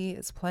Andy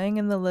is playing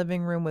in the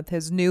living room with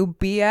his new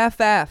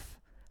BFF.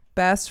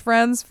 Best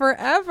friends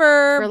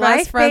forever. For Best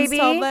life, friends baby.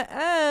 till the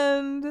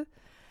end.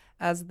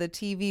 As the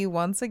TV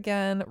once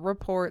again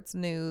reports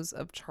news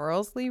of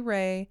Charles Lee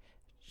Ray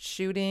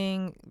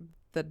shooting,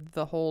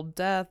 the whole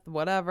death,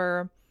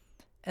 whatever.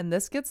 And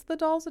this gets the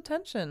doll's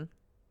attention.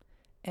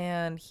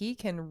 And he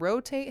can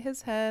rotate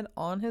his head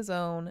on his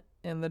own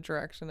in the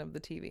direction of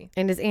the TV.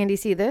 And does Andy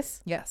see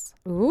this? Yes.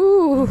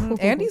 Ooh.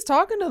 Andy's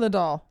talking to the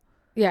doll.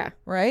 Yeah.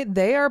 Right?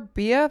 They are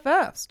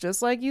BFFs.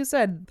 Just like you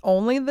said,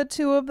 only the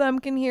two of them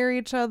can hear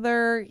each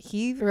other.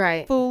 He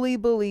Right. fully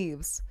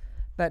believes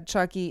that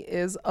Chucky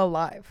is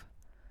alive.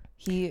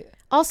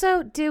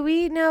 Also, do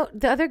we know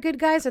the other good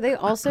guys? Are they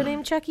also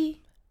named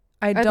Chucky?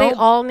 Are they don't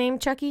all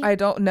named Chucky? I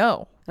don't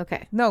know.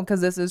 Okay. No,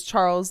 because this is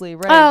Charles Lee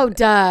Ray. Oh,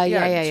 duh.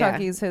 Yeah.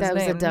 Chucky's his That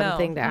was name. a dumb No.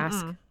 thing to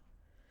ask. Mm-mm.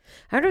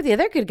 I wonder what the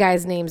other good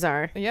guys' names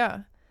are.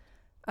 Yeah.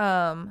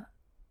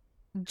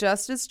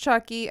 Just as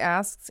Chucky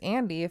asks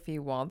Andy if he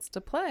wants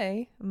to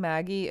play,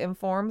 Maggie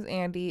informs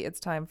Andy it's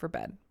time for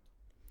bed.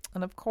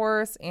 And of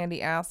course,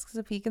 Andy asks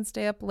if he can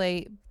stay up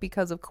late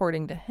because,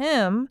 according to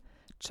him,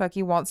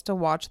 Chucky wants to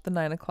watch the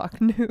 9 o'clock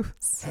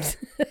news.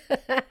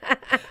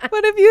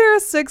 But if you hear a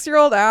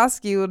 6-year-old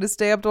ask you to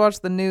stay up to watch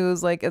the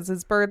news, like it's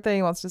his birthday,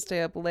 he wants to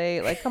stay up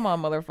late. Like, come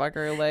on,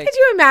 motherfucker. Like, Could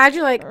you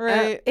imagine, like,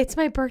 Right. it's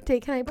my birthday.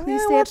 Can I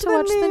please Yeah, stay up to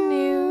watch the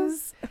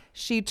news?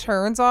 She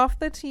turns off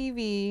the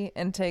TV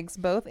and takes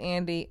both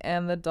Andy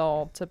and the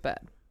doll to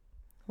bed.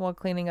 While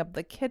cleaning up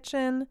the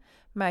kitchen,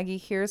 Maggie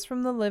hears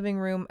from the living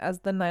room as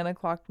the 9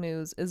 o'clock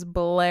news is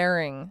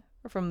blaring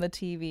from the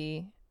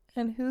TV.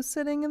 And who's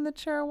sitting in the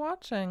chair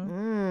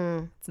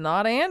watching? It's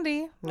not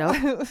Andy.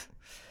 Nope.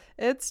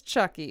 It's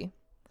Chucky.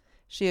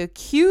 She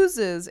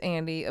accuses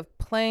Andy of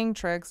playing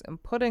tricks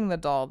and putting the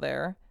doll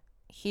there.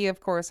 He, of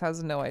course,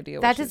 has no idea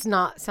what That she's does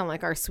not sound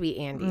like our sweet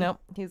Andy. Nope.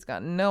 He's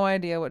got no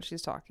idea what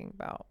she's talking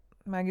about.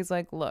 Maggie's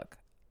like, look,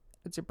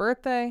 it's your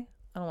birthday.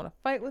 I don't want to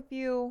fight with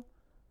you.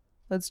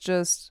 Let's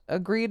just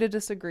agree to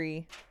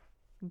disagree.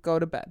 Go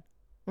to bed.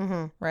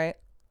 Mm-hmm. Right?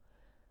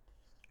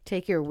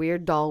 Take your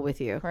weird doll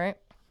with you. Right?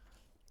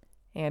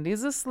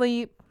 Andy's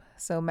asleep.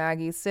 So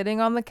Maggie's sitting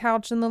on the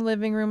couch in the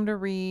living room to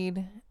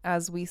read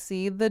as we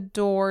see the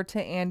door to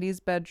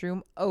Andy's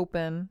bedroom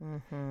open.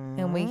 Mm-hmm.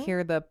 And we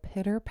hear the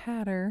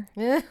pitter-patter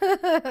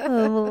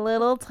of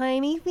little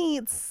tiny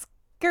feet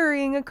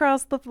scurrying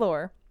across the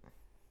floor.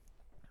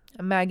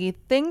 Maggie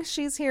thinks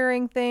she's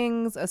hearing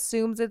things,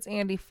 assumes it's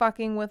Andy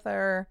fucking with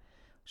her.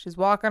 She's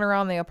walking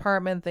around the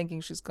apartment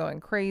thinking she's going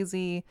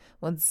crazy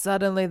when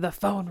suddenly the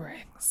phone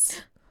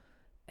rings.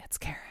 It's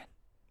Karen.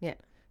 Yeah.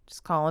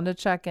 Just calling to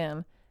check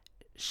in.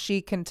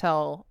 She can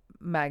tell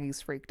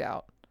Maggie's freaked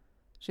out.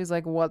 She's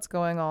like, what's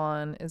going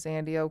on? Is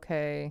Andy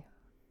okay?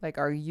 Like,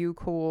 are you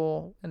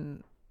cool?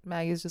 And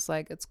Maggie's just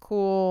like, it's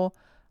cool.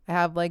 I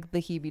have like the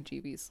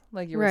heebie-jeebies,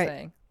 like you were Right.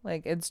 saying.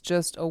 Like, it's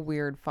just a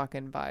weird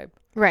fucking vibe.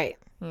 Right.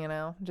 You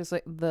know, just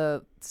like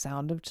the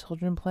sound of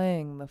children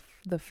playing,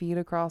 the feet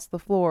across the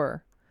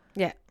floor.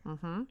 Yeah.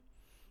 Mm-hmm.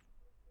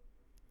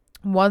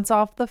 Once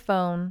off the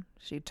phone,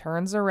 she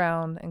turns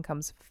around and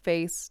comes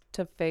face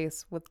to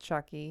face with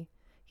Chucky.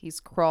 He's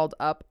crawled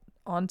up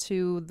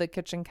onto the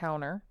kitchen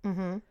counter,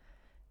 Mm-hmm.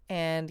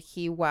 and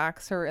he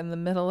whacks her in the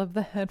middle of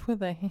the head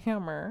with a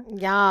hammer.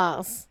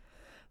 Yes.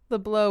 The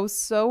blow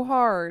so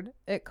hard,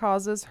 it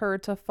causes her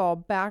to fall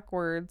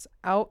backwards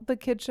out the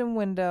kitchen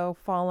window,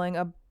 falling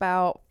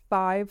about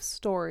 5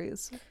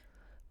 stories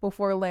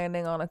before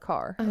landing on a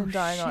car and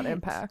dying on shit.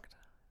 impact.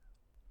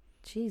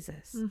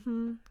 Jesus.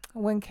 Mm-hmm.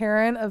 When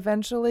Karen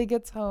eventually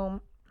gets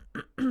home,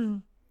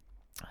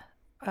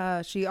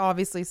 she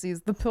obviously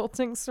sees the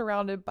building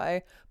surrounded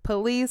by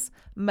police,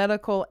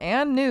 medical,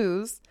 and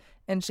news,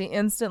 and she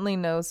instantly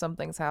knows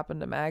something's happened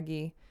to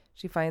Maggie.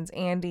 She finds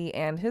Andy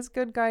and his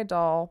good guy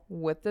doll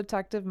with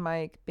Detective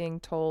Mike being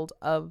told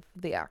of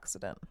the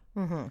accident.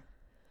 Mm-hmm.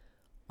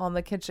 On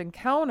the kitchen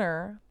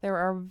counter, there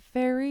are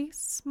very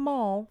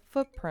small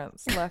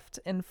footprints left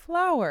in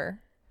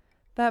flour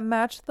that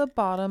match the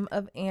bottom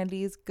of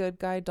Andy's good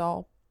guy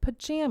doll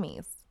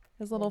pajamas,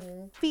 his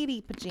little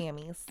feety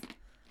pajamas.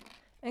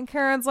 And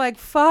Karen's like,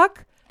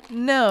 fuck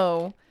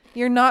no.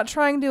 You're not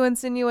trying to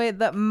insinuate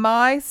that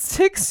my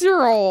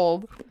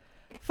 6-year-old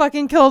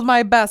fucking killed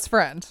my best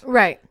friend.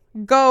 Right.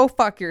 Go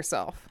fuck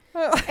yourself.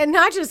 And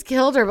not just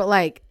killed her, but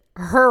like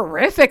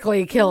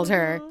horrifically killed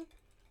her.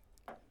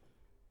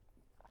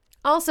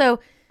 Also,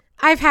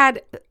 I've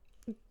had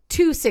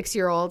 2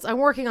 6-year-olds. I'm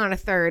working on a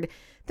 3rd.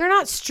 They're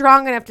not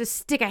strong enough to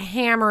stick a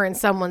hammer in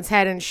someone's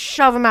head and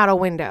shove them out a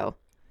window.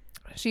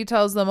 She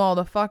tells them all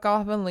to fuck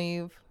off and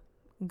leave,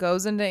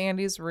 goes into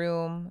Andy's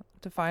room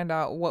to find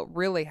out what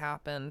really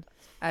happened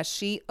as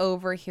she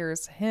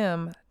overhears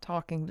him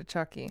talking to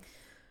Chucky.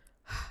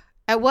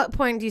 At what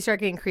point do you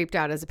start getting creeped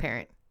out as a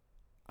parent?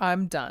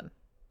 I'm done.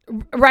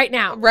 Right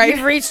now. Right.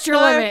 You've reached your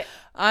limit.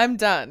 I'm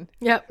done.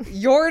 Yep.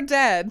 You're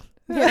dead.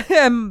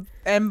 and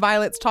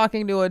Violet's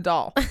talking to a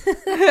doll.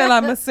 And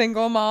I'm a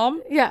single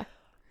mom. Yeah.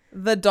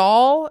 The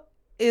doll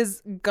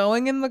is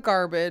going in the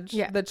garbage.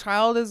 Yeah. The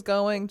child is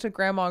going to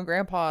grandma and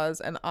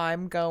grandpa's, and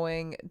I'm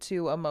going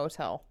to a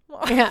motel.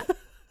 Yeah.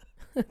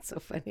 That's so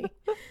funny.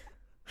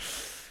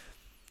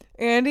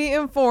 Andy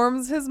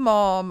informs his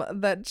mom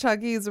that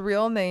Chucky's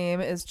real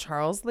name is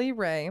Charles Lee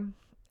Ray,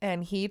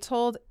 and he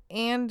told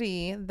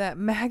Andy that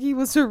Maggie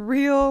was a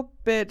real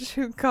bitch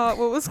who caught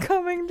what was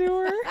coming to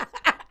her.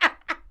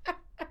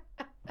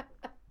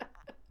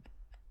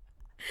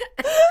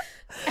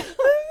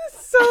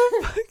 So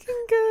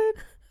fucking good.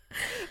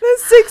 The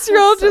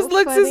 6-year-old That's so just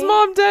looks his funny.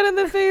 mom dead in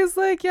the face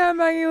like, yeah,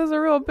 Maggie was a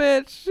real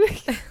bitch.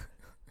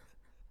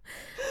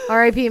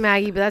 R.I.P.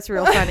 Maggie, but that's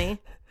real funny.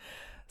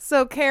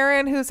 So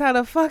Karen, who's had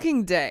a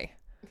fucking day,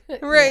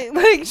 right?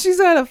 Like, she's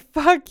had a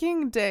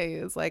fucking day,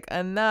 is like,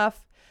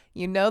 enough.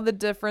 You know the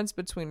difference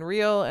between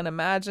real and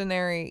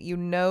imaginary. You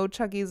know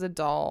Chucky's a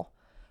doll.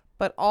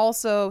 But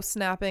also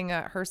snapping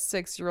at her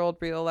 6-year-old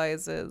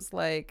realizes,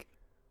 like,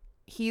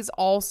 he's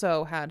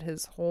also had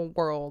his whole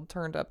world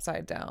turned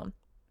upside down.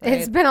 Right?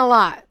 It's been a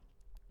lot.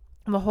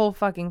 The whole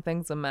fucking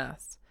thing's a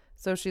mess.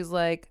 So she's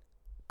like,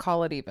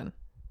 call it even.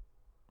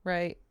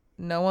 Right?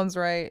 No one's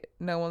right.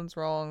 No one's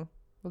wrong.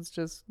 Let's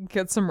just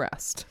get some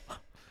rest.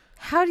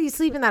 How do you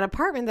sleep in that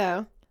apartment,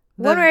 though?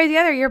 One way or the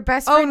other, your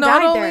best friend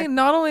not died there.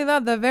 not only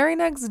that, the very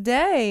next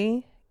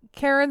day,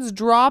 Karen's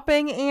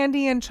dropping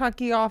Andy and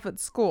Chucky off at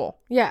school.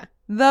 Yeah.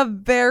 The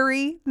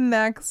very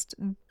next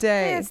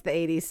day. It's the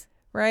 80s.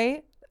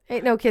 Right?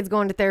 Ain't no kids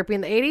going to therapy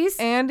in the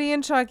 80s. Andy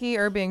and Chucky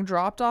are being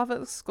dropped off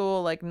at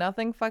school like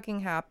nothing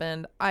fucking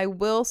happened. I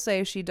will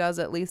say she does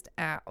at least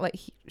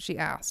she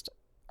asked,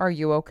 "Are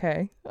you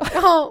okay?"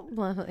 Oh,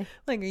 lovely.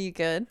 Like, are you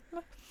good?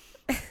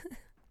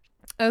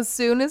 As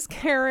soon as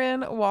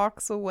Karen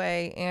walks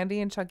away,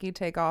 Andy and Chucky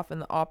take off in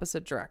the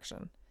opposite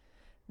direction.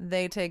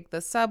 They take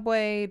the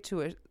subway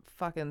to a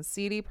fucking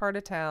seedy part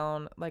of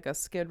town, like a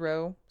Skid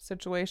Row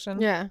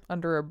situation. Yeah.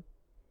 Under a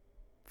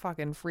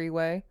fucking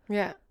freeway.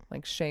 Yeah.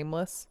 Like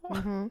Shameless.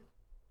 Mm-hmm.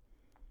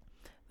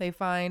 They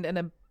find an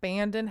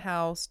abandoned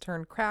house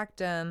turned crack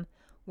den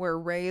where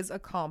Ray's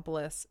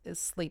accomplice is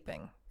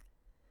sleeping.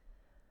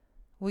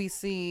 We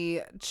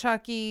see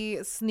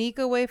Chucky sneak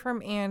away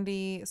from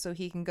Andy so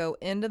he can go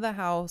into the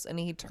house, and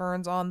he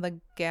turns on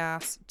the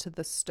gas to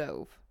the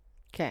stove.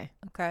 Okay.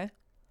 Okay?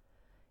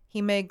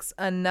 He makes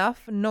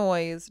enough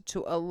noise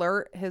to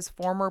alert his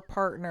former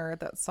partner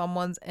that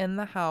someone's in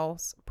the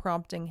house,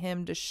 prompting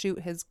him to shoot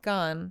his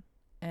gun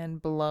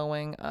and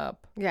blowing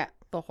up Yeah.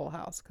 the whole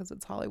house because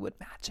it's Hollywood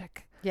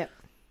magic. Yep.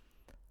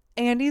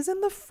 Andy's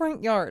in the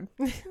front yard.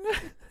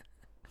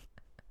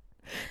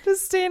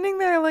 Just standing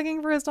there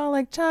looking for his doll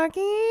like, Chucky,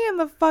 and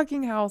the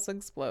fucking house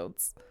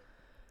explodes.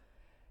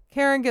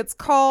 Karen gets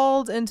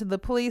called into the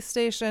police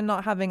station,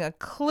 not having a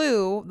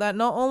clue that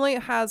not only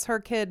has her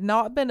kid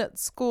not been at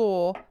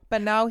school,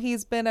 but now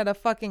he's been at a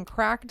fucking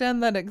crack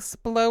den that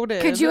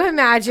exploded. Could you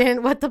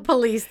imagine what the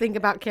police think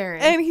about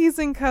Karen? And he's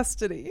in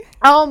custody.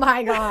 Oh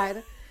my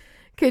God.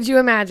 Could you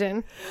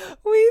imagine?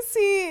 We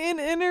see an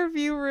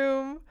interview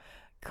room.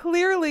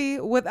 Clearly,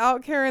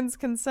 without Karen's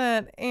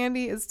consent,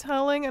 Andy is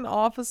telling an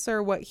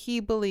officer what he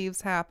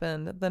believes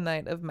happened the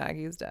night of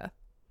Maggie's death.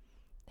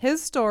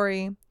 His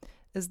story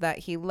is that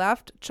he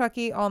left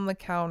Chucky on the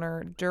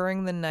counter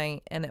during the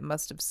night, and it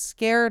must have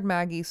scared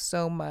Maggie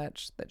so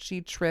much that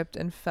she tripped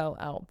and fell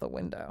out the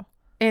window.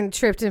 And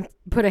tripped and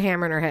put a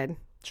hammer in her head.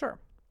 Sure.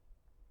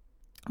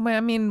 I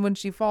mean, when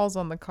she falls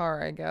on the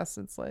car, I guess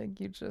it's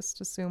like you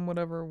just assume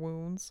whatever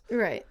wounds.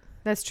 Right.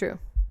 That's true.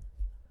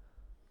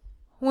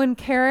 When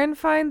Karen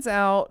finds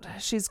out,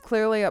 she's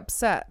clearly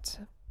upset.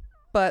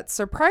 But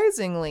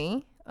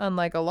surprisingly,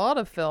 unlike a lot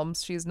of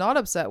films, she's not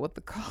upset with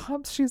the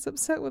cops. She's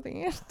upset with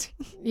Andy.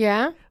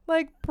 Yeah.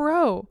 Like,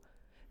 bro,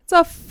 it's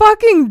a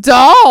fucking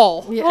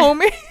doll, Yeah.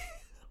 homie.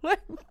 Like,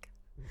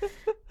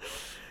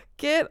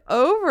 get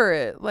over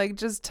it. Like,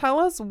 just tell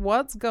us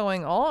what's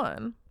going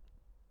on.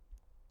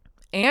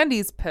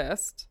 Andy's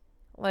pissed.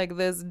 Like,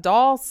 this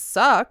doll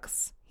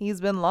sucks. He's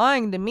been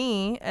lying to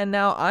me, and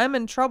now I'm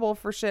in trouble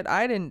for shit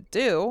I didn't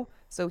do.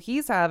 So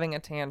he's having a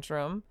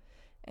tantrum,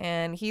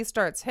 and he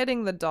starts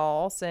hitting the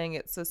doll, saying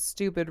it's a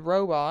stupid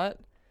robot.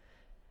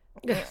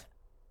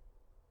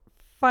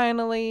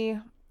 Finally,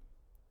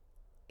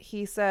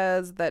 he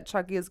says that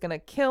Chucky is going to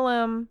kill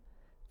him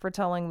for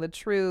telling the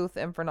truth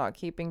and for not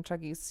keeping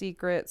Chucky's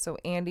secret. So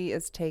Andy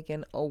is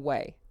taken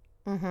away.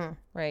 Mm-hmm.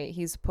 Right?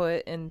 He's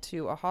put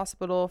into a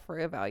hospital for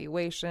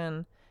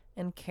evaluation,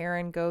 and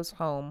Karen goes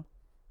home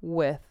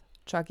with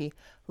Chucky.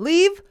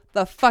 Leave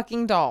the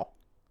fucking doll.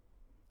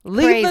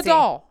 Leave the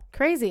doll.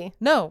 Crazy.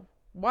 No.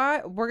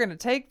 Why? We're going to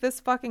take this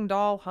fucking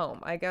doll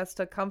home. I guess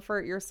to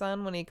comfort your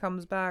son when he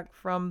comes back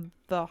from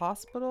the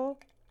hospital.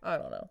 I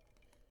don't know.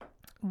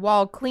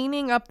 While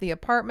cleaning up the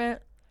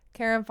apartment,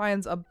 Karen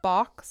finds a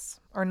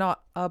box, or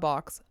not a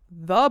box,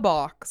 the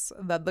box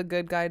that the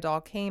good guy doll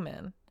came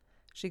in.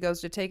 She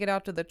goes to take it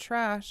out to the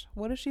trash.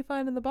 What does she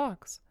find in the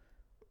box?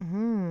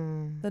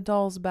 The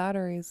doll's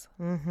batteries.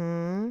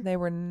 They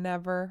were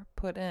never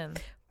put in.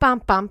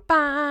 Bum, bum,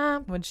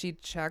 bum. When she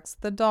checks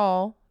the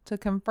doll to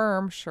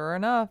confirm, sure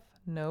enough,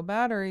 no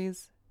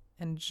batteries.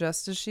 And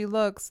just as she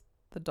looks,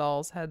 the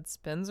doll's head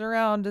spins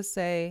around to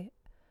say,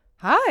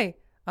 "Hi,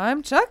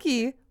 I'm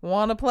Chucky.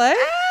 Wanna play?"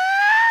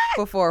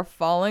 Before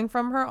falling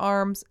from her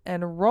arms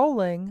and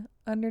rolling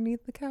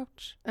underneath the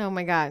couch. Oh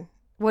my God.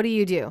 What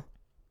do?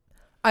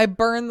 I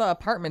burn the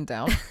apartment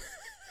down.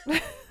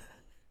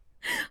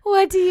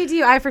 What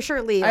do? I for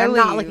sure leave. I'm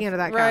not leave, looking under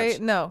that couch.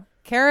 Right? No.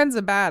 Karen's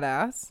a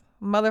badass.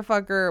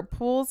 Motherfucker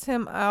pulls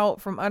him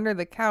out from under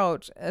the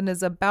couch and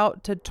is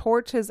about to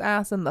torch his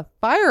ass in the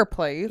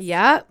fireplace.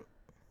 Yep.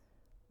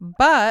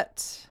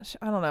 But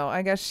I don't know.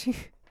 I guess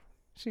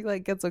she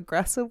like gets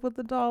aggressive with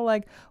the doll.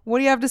 Like, what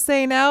do you have to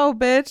say now,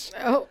 bitch?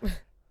 Oh.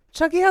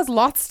 Chucky has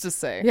lots to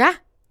say. Yeah.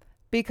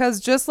 Because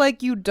just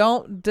like you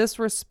don't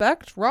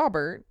disrespect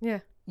Robert, Yeah.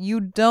 you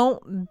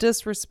don't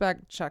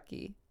disrespect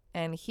Chucky.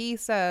 And he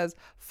says,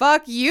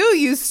 "Fuck you,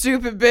 you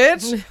stupid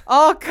bitch.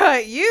 I'll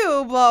cut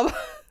you," blah,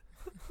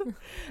 blah.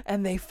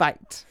 And they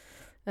fight.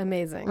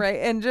 Amazing.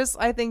 Right. And just,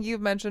 I think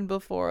you've mentioned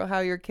before how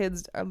your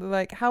kids are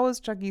like, how is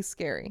Chucky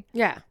scary?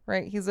 Yeah.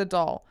 Right. He's a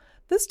doll.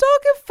 This doll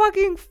can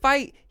fucking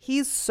fight.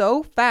 He's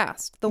so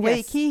fast. The way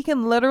Yes. he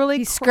can literally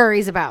He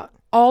scurries about.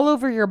 all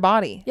over your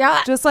body.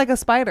 Yeah. Just like a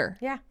spider.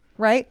 Yeah.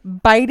 Right.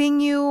 Biting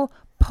you,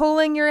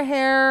 pulling your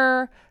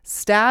hair,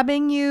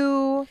 stabbing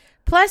you.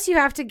 Plus, you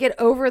have to get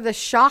over the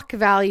shock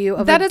value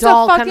of That a is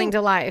doll fucking, coming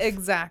to life.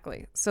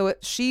 Exactly. So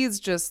she's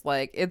just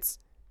like, it's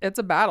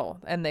a battle,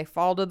 and they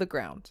fall to the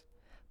ground.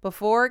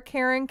 Before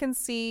Karen can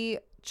see,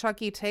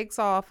 Chucky takes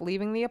off,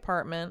 leaving the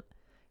apartment.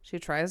 She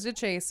tries to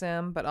chase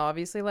him, but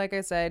obviously, like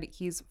I said,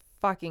 he's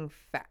fucking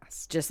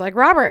fast. Just like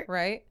Robert.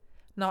 Right?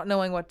 Not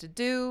knowing what to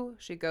do,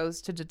 she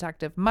goes to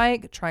Detective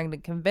Mike, trying to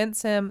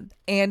convince him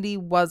Andy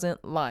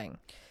wasn't lying.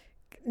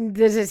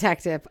 The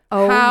detective.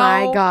 Oh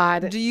How my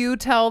God. do you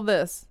tell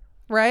this?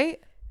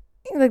 Right?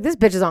 Like, this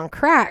bitch is on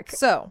crack.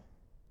 So,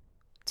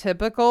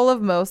 typical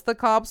of most of the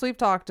cops we've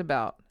talked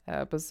about.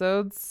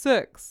 Episode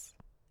 6.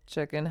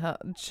 Chicken hell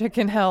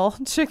Chicken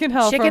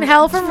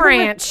hell from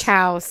Ranch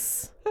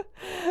House.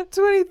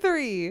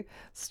 23.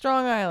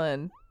 Strong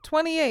Island.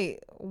 28.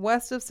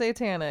 West of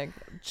Satanic.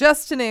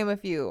 Just to name a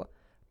few.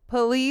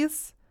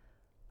 Police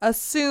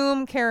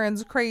assume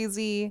Karen's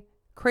crazy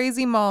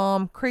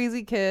mom,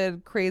 crazy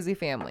kid, crazy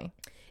family.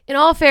 In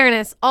all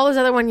fairness, all those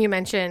other one you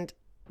mentioned,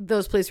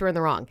 those police were in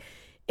the wrong.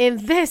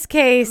 In this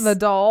case, The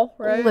doll,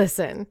 right?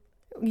 listen,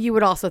 you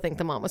would also think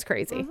the mom was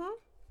crazy.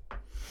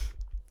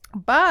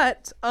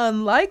 But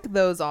unlike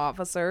those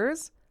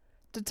officers,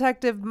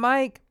 Detective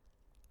Mike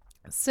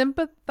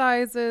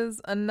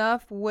sympathizes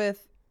enough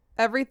with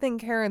everything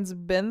Karen's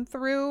been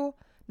through,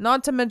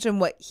 not to mention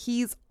what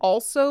he's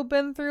also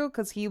been through,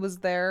 because he was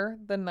there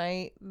the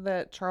night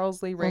that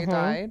Charles Lee Ray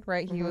died,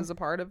 right? He was a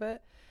part of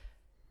it.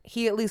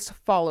 He at least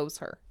follows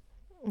her.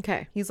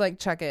 Okay. He's like,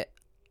 check it.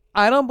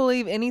 I don't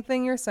believe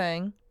anything you're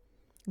saying.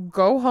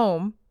 Go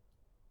home.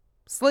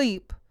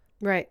 Sleep.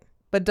 Right.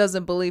 But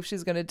doesn't believe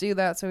she's going to do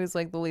that. So he's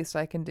like, the least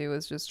I can do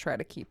is just try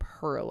to keep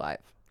her alive.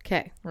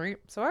 Okay. Right.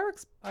 So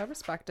I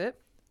respect it.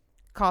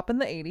 Cop in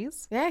the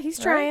 80s. Yeah, he's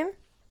Right. trying.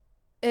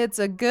 It's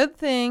a good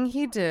thing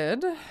he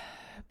did,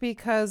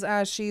 because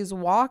as she's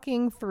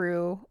walking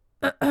through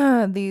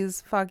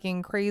these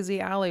fucking crazy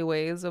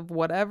alleyways of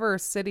whatever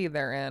city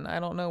they're in, I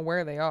don't know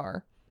where they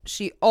are,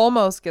 she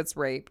almost gets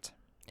raped.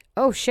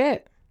 Oh,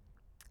 shit.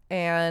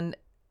 And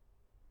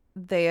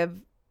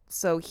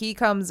so he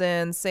comes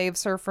in,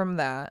 saves her from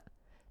that.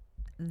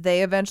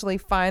 They eventually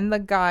find the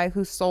guy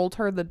who sold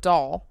her the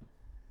doll.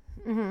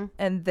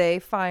 And they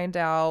find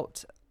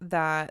out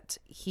that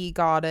he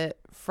got it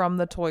from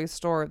the toy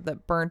store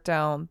that burnt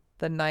down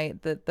the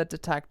night that the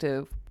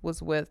detective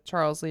was with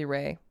Charles Lee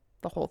Ray,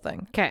 the whole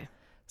thing. Okay.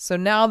 So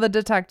now the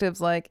detective's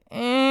like,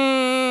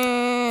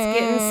 It's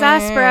getting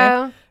sus,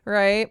 bro.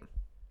 right?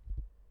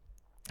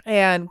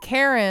 And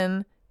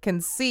Karen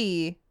can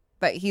see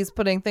that he's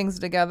putting things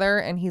together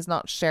and he's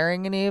not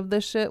sharing any of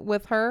this shit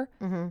with her.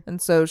 And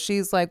so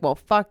she's like, well,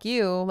 fuck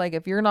you. Like,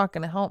 if you're not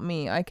going to help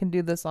me, I can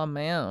do this on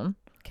my own.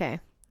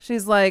 Okay.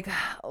 She's like,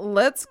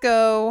 let's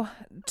go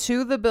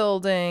to the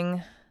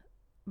building.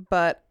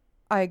 But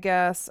I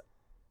guess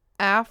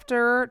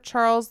after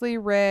Charles Lee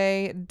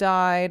Ray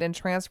died and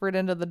transferred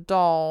into the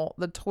doll,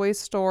 the toy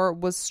store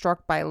was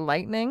struck by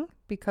lightning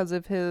because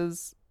of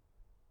his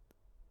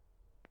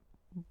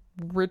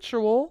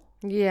ritual.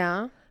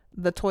 Yeah.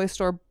 The toy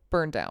store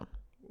burned down.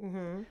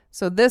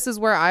 So this is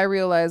where I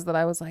realized that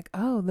I was like,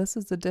 oh, this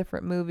is a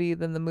different movie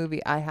than the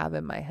movie I have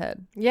in my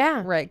head.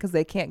 Yeah. Right, because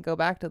they can't go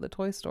back to the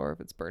toy store if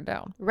it's burned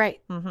down.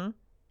 Right.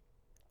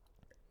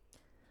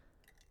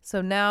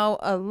 So now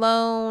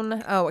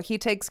alone, he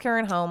takes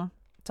Karen home,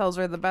 tells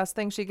her the best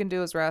thing she can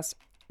do is rest.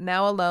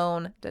 Now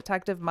alone,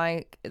 Detective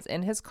Mike is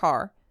in his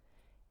car.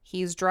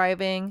 He's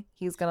driving.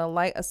 He's going to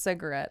light a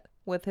cigarette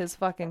with his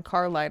fucking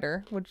car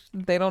lighter, which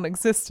they don't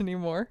exist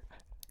anymore.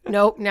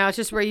 Nope. Now it's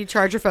just where you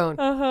charge your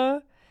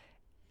phone.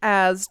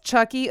 As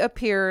Chucky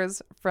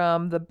appears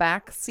from the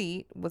back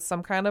seat with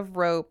some kind of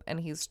rope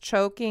and he's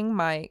choking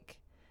Mike,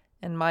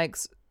 and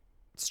Mike's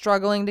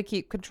struggling to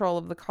keep control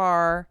of the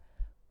car.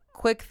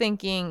 Quick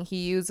thinking, he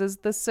uses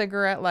the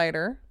cigarette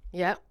lighter.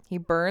 Yep. He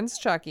burns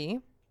Chucky.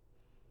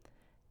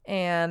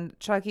 And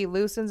Chucky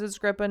loosens his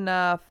grip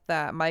enough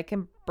that Mike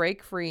can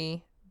break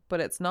free, but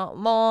it's not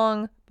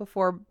long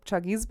before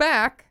Chucky's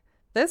back,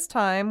 this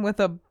time with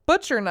a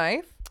butcher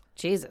knife,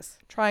 Jesus.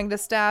 trying to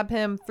stab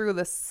him through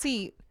the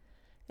seat.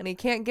 And he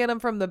can't get him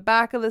from the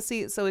back of the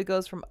seat, so he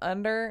goes from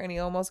under and he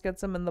almost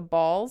gets him in the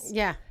balls.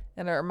 Yeah.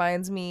 And it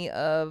reminds me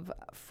of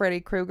Freddy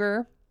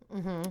Krueger,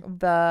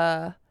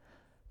 the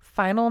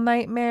Final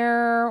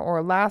Nightmare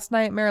or Last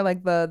Nightmare,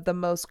 like the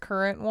most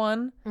current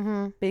one,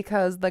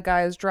 because the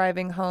guy is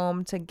driving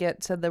home to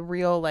get to the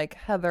real like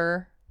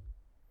Heather,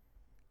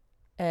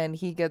 and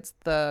he gets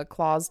the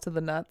claws to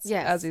the nuts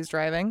as he's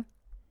driving.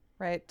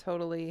 Right,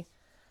 totally.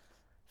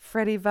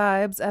 Freddy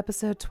vibes,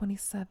 episode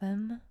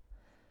 27.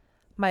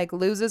 Mike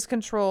loses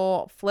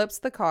control, flips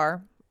the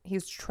car.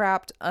 He's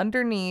trapped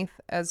underneath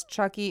as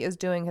Chucky is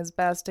doing his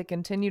best to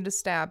continue to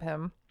stab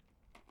him.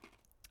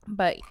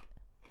 But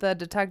the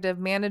detective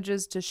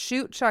manages to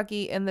shoot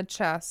Chucky in the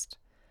chest,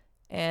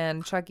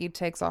 and Chucky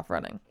takes off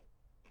running.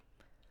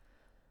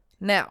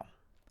 Now,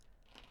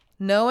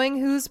 knowing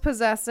who's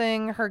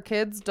possessing her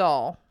kid's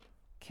doll,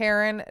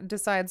 Karen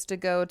decides to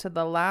go to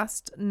the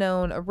last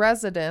known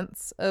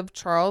residence of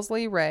Charles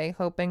Lee Ray,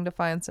 hoping to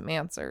find some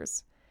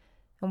answers.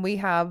 And we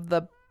have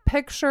the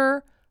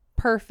picture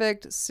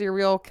perfect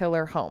serial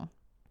killer home.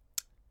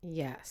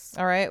 Yes.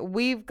 All right.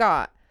 We've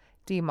got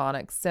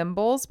demonic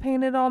symbols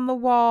painted on the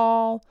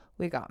wall.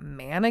 We got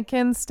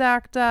mannequins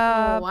stacked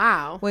up. Oh,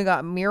 wow. We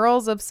got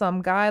murals of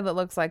some guy that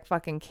looks like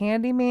fucking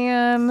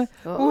Candyman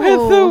Oh.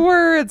 with the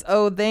words,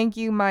 "Oh, thank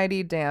you,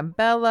 mighty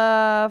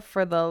Dambella,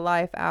 for the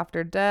life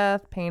after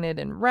death," painted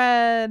in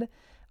red.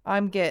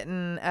 I'm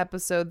getting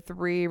episode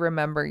 3,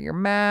 Remember Your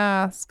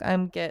Mask.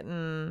 I'm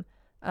getting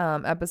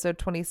episode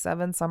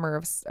 27,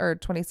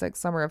 26,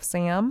 Summer of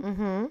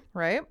Sam.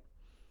 Right?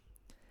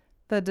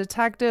 The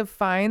detective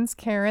finds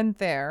Karen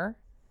there,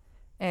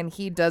 and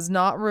he does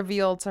not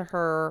reveal to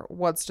her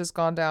what's just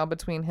gone down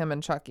between him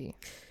and Chucky.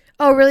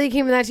 Oh, really? You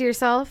came with that to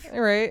yourself?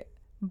 Right?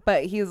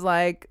 But he's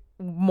like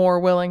more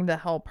willing to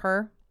help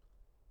her.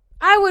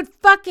 I would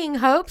fucking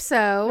hope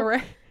so.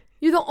 Right?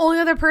 You're the only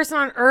other person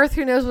on earth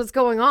who knows what's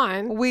going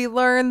on. We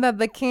learn that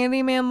the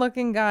Candyman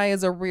looking guy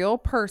is a real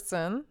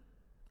person,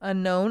 a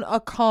known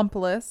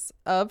accomplice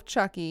of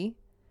Chucky.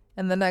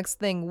 And the next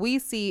thing we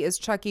see is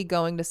Chucky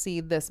going to see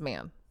this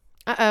man.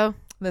 Uh-oh.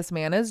 This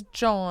man is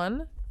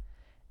John.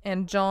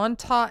 And John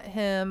taught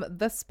him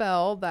the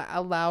spell that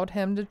allowed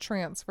him to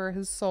transfer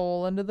his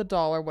soul into the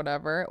doll or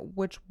whatever,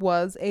 which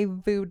was a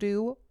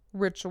voodoo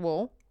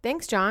ritual.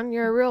 Thanks, John.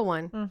 You're a real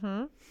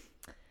one.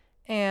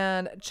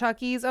 And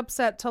Chucky's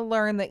upset to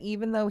learn that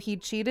even though he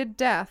cheated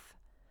death,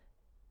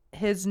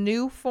 his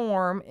new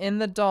form in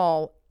the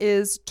doll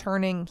is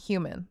turning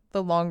human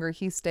the longer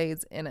he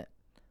stays in it.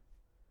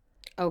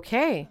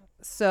 Okay.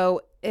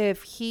 So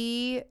if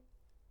he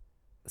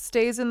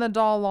stays in the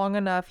doll long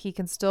enough, he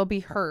can still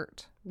be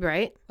hurt.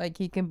 Right. Like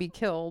he can be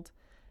killed.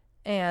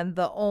 And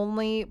the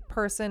only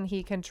person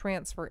he can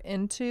transfer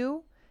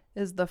into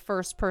is the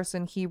first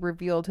person he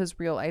revealed his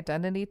real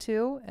identity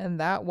to. And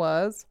that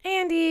was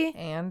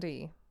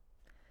Andy.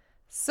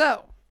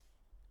 So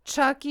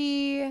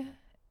Chucky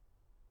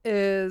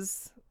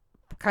is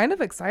kind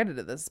of excited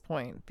at this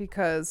point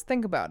because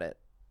think about it.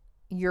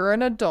 You're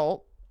an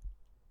adult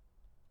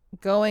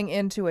going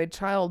into a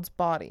child's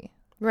body.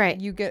 Right.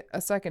 You get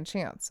a second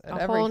chance at a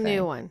everything. whole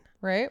new one.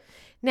 Right?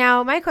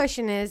 Now, my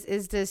question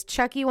is does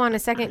Chucky want a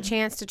second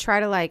chance to try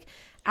to like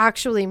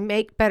actually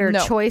make better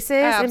choices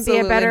and be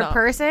a better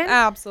person?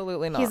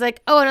 Absolutely not. He's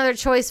like, oh, another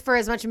choice for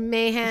as much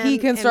mayhem he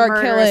can and start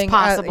murder killing as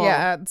possible.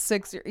 at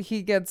 6 years.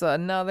 He gets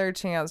another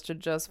chance to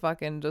just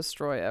fucking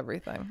destroy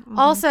everything.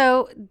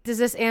 Also, does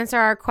this answer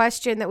our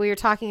question that we were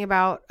talking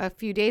about a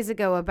few days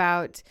ago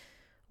about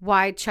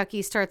why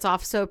Chucky starts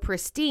off so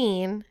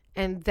pristine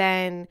and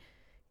then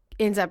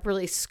ends up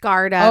really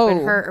scarred up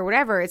and hurt or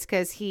whatever? It's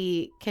because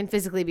he can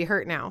physically be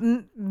hurt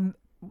now.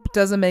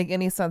 Doesn't make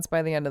any sense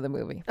by the end of the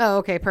movie. Oh,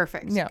 okay,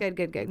 perfect. Yeah.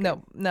 Good.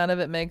 No, none of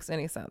it makes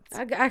any sense.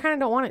 I kind of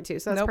don't want it to,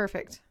 so that's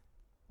perfect.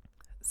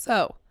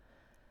 So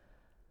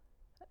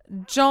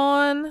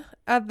John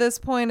at this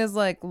point is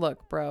like,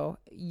 look, bro,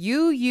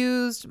 you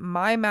used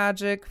my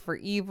magic for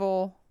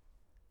evil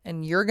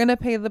and you're going to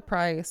pay the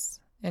price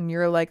and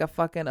you're like a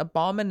fucking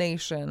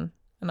abomination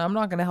and I'm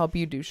not going to help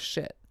you do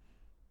shit.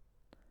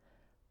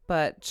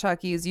 But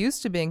Chucky is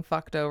used to being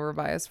fucked over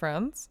by his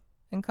friends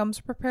and comes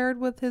prepared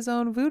with his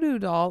own voodoo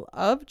doll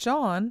of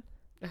John.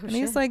 And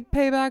he's like,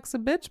 payback's a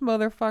bitch,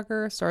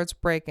 motherfucker. Starts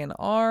breaking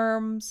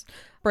arms,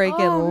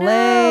 breaking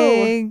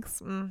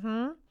legs.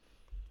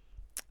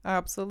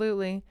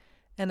 Absolutely.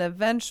 And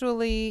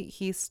eventually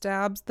he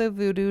stabs the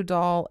voodoo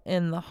doll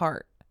in the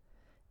heart.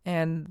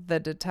 And the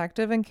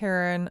detective and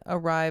Karen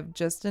arrive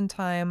just in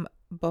time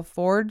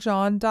before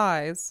John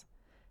dies,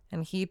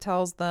 and he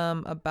tells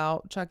them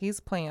about Chucky's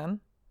plan.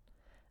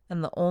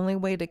 And the only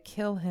way to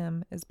kill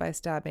him is by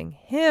stabbing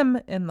him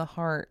in the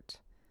heart,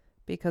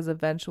 because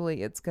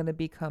eventually it's going to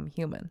become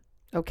human.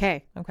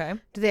 Okay. Okay.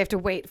 Do they have to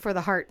wait for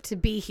the heart to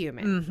be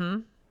human? Mm-hmm.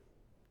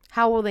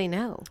 How will they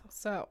know?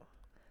 So,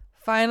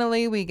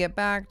 finally, we get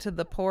back to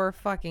the poor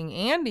fucking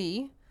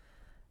Andy,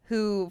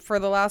 who for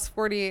the last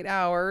 48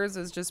 hours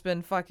has just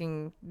been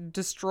fucking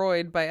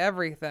destroyed by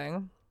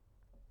everything.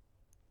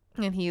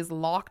 And he's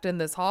locked in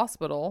this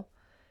hospital.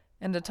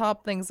 And to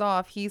top things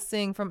off, he's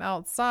seeing from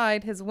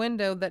outside his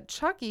window that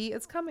Chucky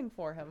is coming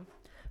for him.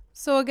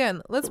 So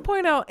again, let's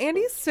point out,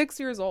 Andy's 6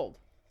 years old.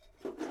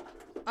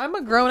 I'm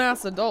a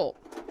grown-ass adult.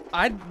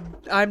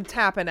 I'm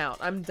tapping out.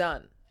 I'm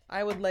done.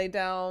 I would lay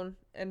down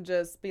and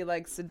just be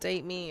like,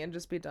 sedate me and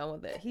just be done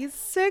with it. He's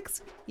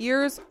 6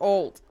 years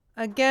old.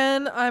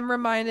 Again, I'm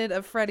reminded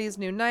of Freddy's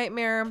New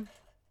Nightmare.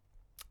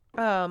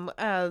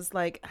 As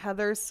like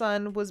Heather's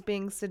son was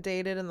being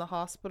sedated in the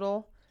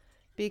hospital,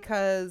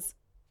 because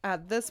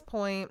at this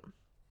point,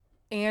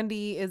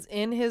 Andy is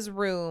in his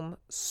room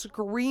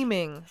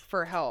screaming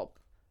for help.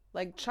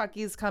 Like,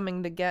 Chucky's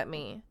coming to get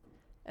me.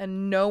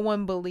 And no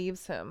one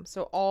believes him.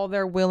 So all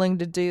they're willing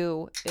to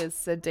do is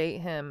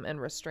sedate him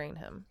and restrain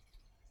him.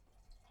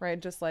 Right?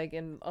 Just like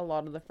in a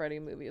lot of the Freddy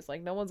movies.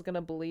 Like, no one's going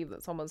to believe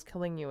that someone's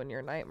killing you in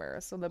your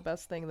nightmares. So the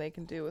best thing they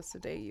can do is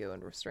sedate you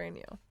and restrain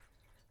you.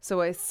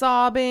 So a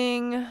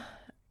sobbing,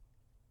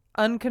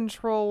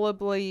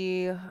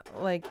 uncontrollably,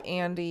 like,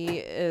 Andy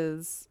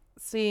is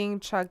seeing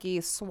Chucky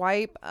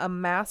swipe a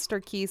master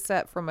key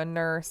set from a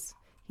nurse.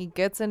 He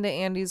gets into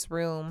Andy's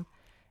room,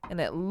 and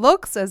it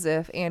looks as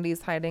if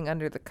Andy's hiding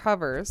under the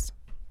covers.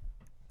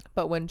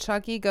 But when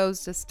Chucky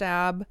goes to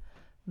stab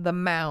the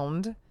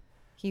mound,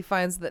 he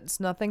finds that it's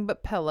nothing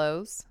but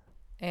pillows.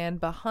 And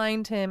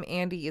behind him,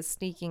 Andy is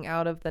sneaking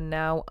out of the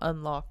now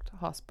unlocked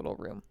hospital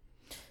room.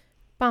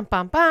 Bump,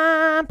 bump,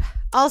 bump.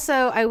 Also,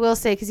 I will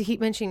say, because you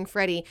keep mentioning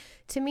Freddy,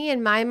 to me,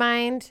 in my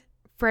mind,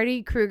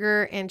 Freddy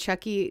Krueger and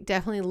Chucky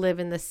definitely live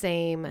in the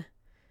same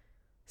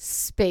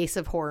space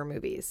of horror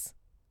movies.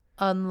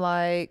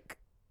 Unlike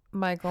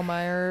Michael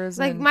Myers.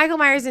 Like, Michael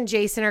Myers and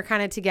Jason are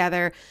kind of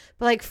together,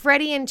 but like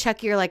Freddy and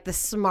Chucky are like the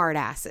smart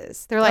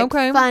asses. They're like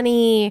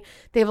funny.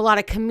 They have a lot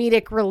of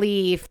comedic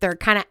relief. They're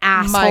kind of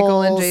assholes.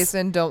 Michael and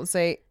Jason don't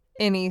say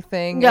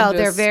anything. No, and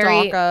they're just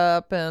very stalk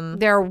up and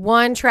they're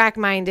one track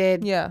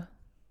minded. yeah.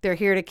 They're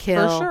here to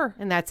kill. For sure.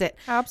 And that's it.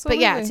 Absolutely.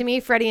 But yeah, to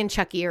me, Freddy and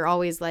Chucky are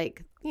always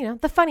like, you know,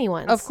 the funny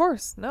ones. Of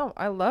course. No,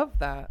 I love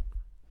that.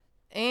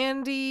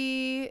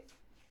 Andy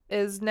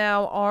is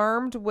now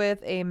armed with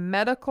a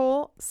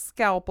medical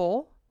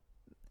scalpel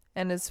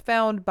and is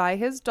found by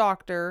his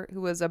doctor,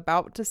 who is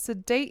about to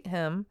sedate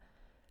him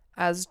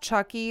as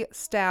Chucky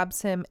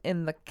stabs him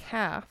in the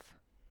calf.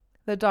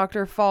 The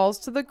doctor falls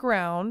to the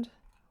ground,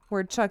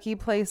 where Chucky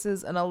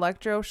places an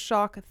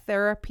electroshock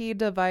therapy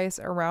device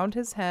around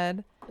his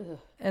head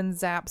and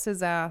zaps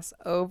his ass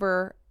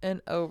over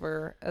and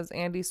over as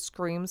Andy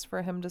screams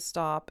for him to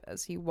stop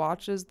as he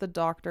watches the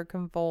doctor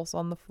convulse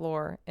on the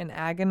floor in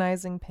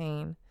agonizing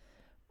pain,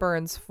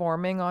 burns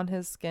forming on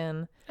his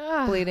skin,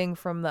 bleeding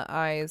from the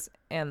eyes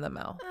and the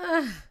mouth.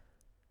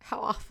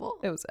 How awful.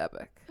 It was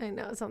epic. I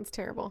know, it sounds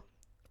terrible.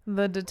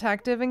 The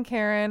detective and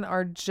Karen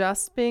are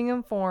just being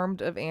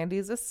informed of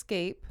Andy's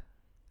escape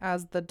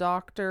as the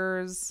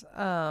doctor's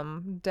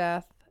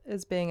death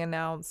is being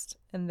announced,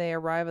 and they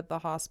arrive at the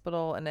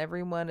hospital, and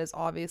everyone is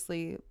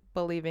obviously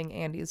believing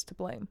Andy's to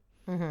blame.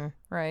 Mm-hmm.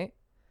 Right?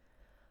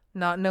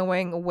 Not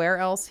knowing where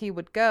else he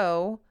would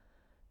go,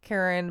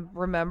 Karen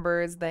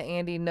remembers that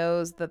Andy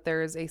knows that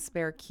there is a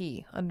spare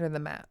key under the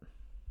mat.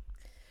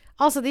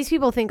 Also, these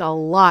people think a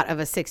lot of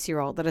a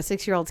 6-year-old, that a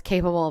 6-year-old's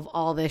capable of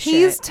all this shit.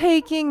 He's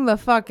taking the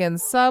fucking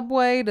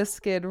subway to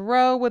Skid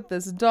Row with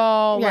this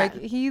doll. Yeah.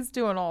 Like, he's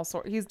doing all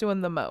sorts. He's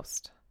doing the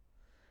most.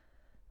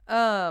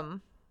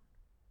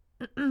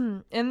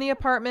 In the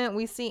apartment,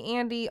 we see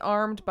Andy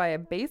armed by a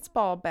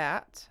baseball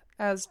bat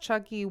as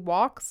Chucky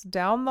walks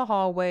down the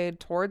hallway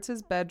towards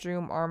his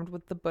bedroom armed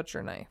with the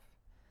butcher knife.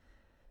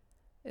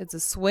 It's a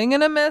swing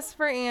and a miss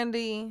for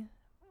Andy,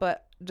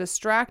 but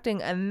distracting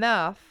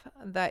enough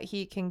that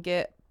he can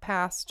get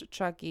past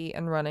Chucky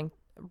and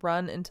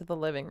run into the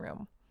living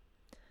room.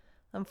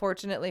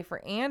 Unfortunately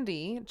for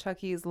Andy,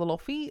 Chucky's little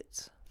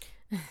feet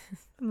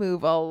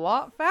move a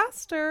lot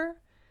faster.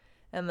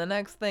 And the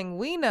next thing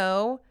we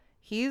know,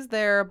 he's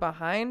there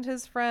behind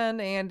his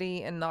friend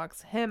Andy and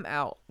knocks him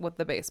out with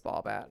the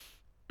baseball bat.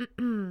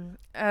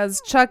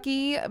 As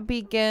Chucky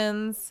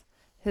begins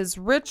his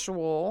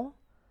ritual,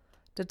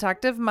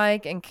 Detective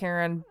Mike and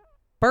Karen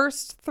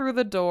burst through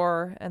the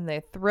door and they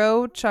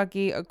throw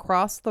Chucky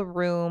across the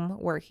room,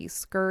 where he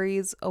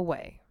scurries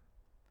away.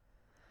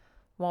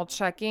 While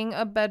checking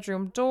a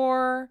bedroom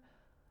door,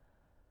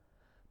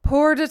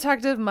 poor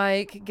Detective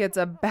Mike gets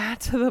a bat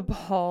to the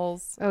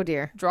balls, Oh,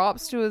 dear.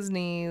 drops to his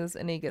knees,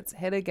 and he gets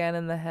hit again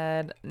in the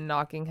head,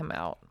 knocking him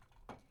out.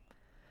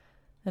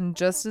 And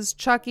just as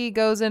Chucky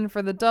goes in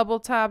for the double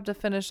tap to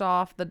finish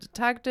off the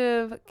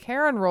detective,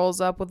 Karen rolls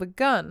up with a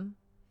gun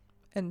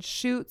and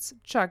shoots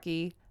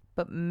Chucky,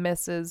 but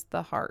misses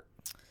the heart.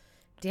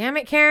 Damn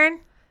it,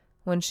 Karen.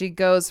 When she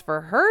goes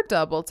for her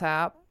double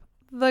tap,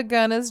 the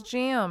gun is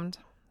jammed,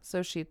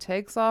 so she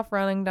takes off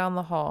running down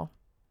the hall.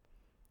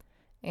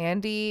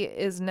 Andy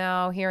is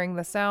now hearing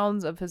the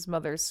sounds of his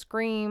mother's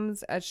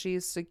screams as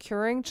she's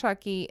securing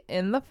Chucky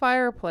in the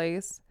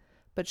fireplace,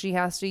 but she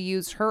has to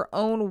use her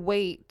own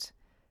weight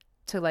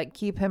to like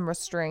keep him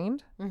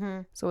restrained.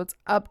 Mm-hmm. So it's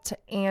up to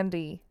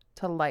Andy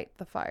to light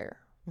the fire.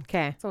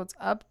 Okay. So it's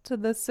up to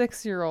the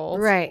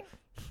 6-year-old. Right.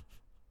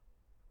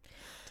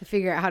 To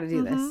figure out how to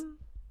do this.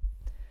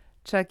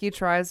 Chucky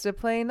tries to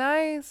play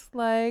nice,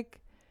 like,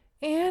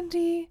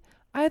 Andy,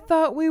 I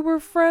thought we were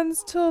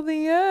friends till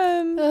the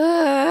end.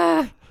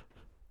 And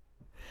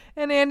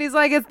Andy's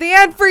like, it's the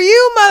end for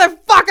you,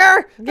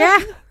 motherfucker. Yeah.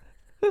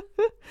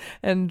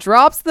 And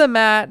drops the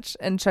match,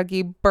 and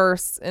Chucky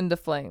bursts into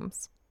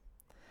flames.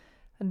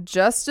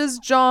 Just as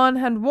John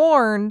had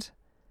warned,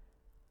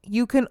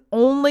 you can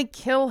only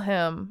kill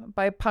him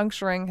by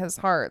puncturing his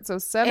heart. So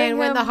setting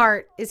when him, the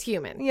heart is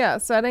human. yeah,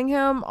 setting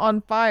him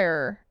on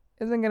fire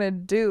isn't going to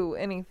do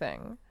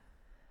anything.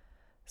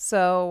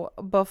 So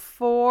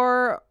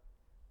before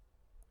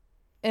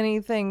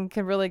anything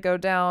can really go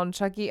down,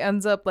 Chucky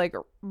ends up like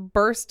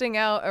bursting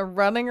out and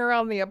running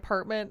around the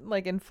apartment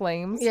like in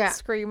flames,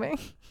 screaming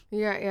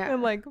Yeah.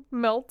 and like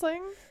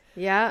melting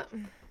Yeah.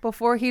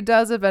 before he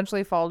does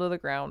eventually fall to the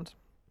ground.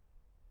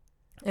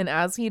 And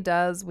as he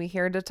does, we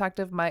hear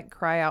Detective Mike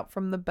cry out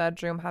from the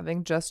bedroom,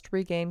 having just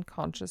regained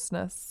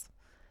consciousness.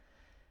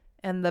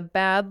 And the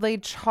badly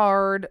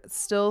charred,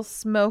 still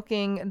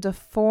smoking,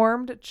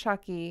 deformed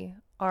Chucky,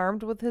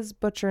 armed with his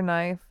butcher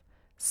knife,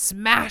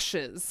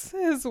 smashes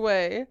his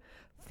way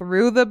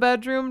through the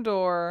bedroom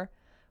door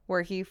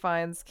where he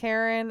finds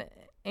Karen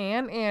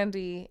and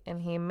Andy,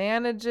 and he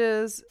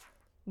manages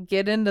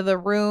get into the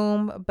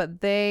room, but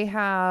they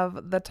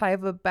have the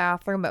type of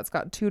bathroom that's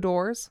got 2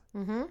 doors.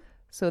 Mm-hmm.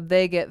 So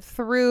they get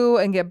through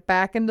and get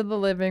back into the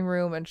living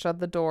room and shut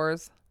the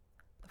doors.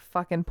 The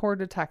fucking poor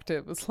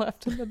detective is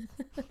left in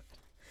the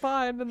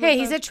Hey,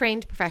 he's a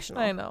trained professional.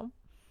 I know.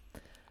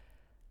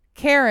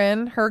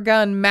 Karen, her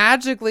gun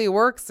magically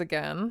works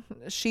again.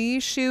 She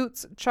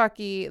shoots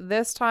Chucky,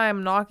 this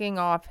time knocking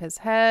off his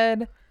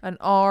head, an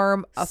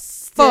arm, a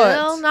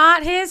Still foot.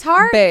 not his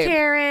heart, Babe.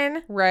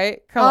 Karen.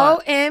 Right? Come on.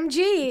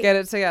 OMG. Get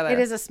it together. It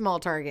is a small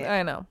target.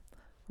 I know.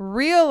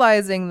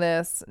 Realizing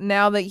this,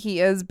 now that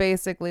he is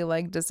basically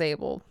like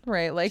disabled,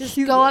 right? Like Just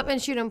he's go up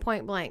and shoot him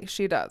point blank.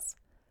 She does.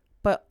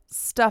 But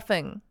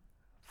stuffing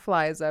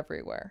flies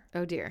everywhere.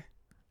 Oh, dear.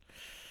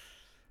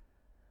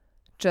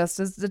 Just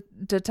as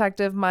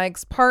Detective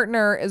Mike's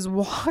partner is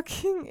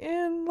walking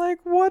in, like,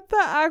 what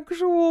the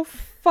actual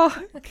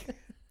fuck?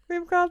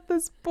 We've got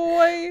this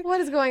boy.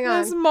 What is going on?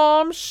 His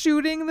mom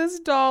shooting this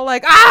doll,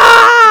 like,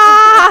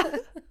 ah!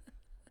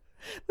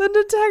 The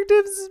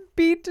detectives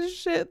beat to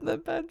shit in the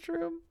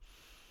bedroom.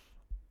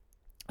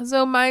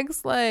 So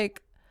Mike's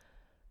like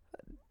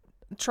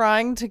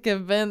trying to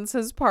convince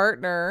his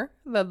partner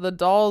that the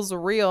doll's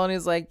real, and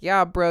he's like,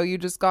 yeah, bro, you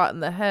just got in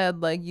the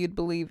head, like you'd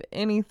believe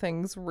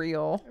anything's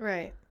real.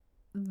 Right.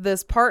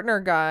 This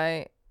partner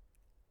guy,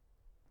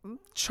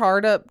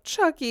 charred up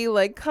Chucky,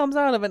 like comes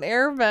out of an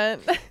air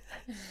vent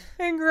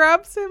and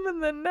grabs him in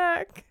the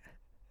neck.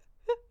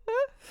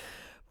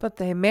 But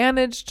they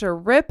managed to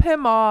rip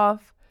him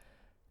off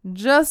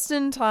just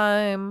in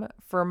time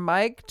for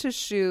Mike to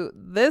shoot,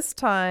 this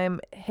time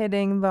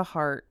hitting the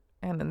heart.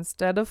 And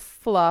instead of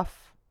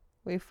fluff,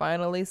 we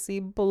finally see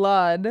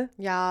blood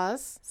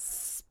Yes.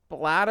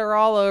 splatter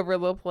all over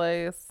the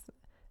place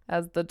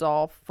as the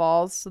doll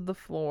falls to the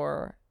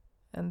floor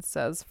and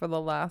says for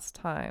the last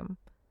time,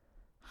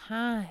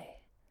 "Hi,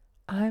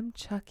 I'm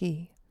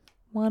Chucky.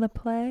 Wanna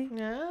play?"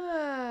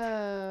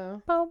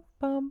 Oh. Bum,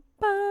 bum,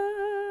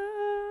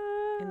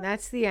 bum. And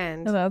that's the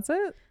end. And that's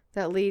it.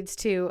 That leads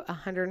to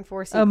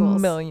 104 A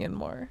sequels. million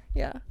more.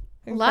 Yeah.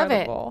 Love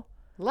it. Incredible.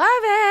 Love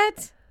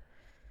it.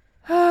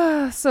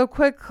 So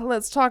quick,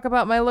 let's talk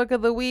about my look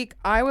of the week.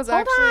 I was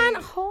Hold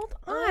actually...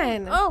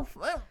 on. Oh.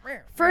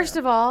 First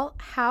of all,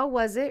 how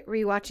was it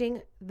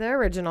rewatching the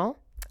original?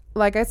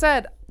 Like I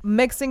said,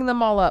 mixing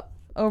them all up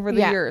over the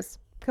Yeah. years,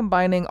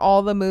 combining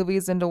all the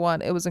movies into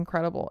one. It was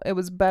incredible. It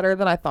was better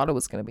than I thought it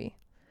was going to be.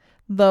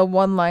 The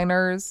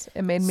one-liners,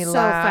 it made me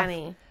laugh. So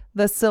funny.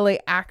 The silly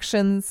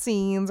action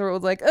scenes where it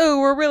was like, oh,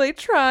 we're really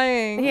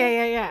trying.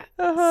 Yeah.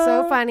 Uh-huh.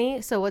 So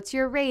funny. So what's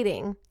your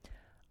rating?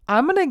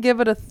 I'm going to give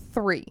it a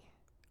 3.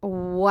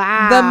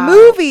 Wow. The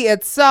movie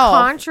itself.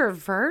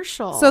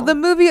 Controversial. So the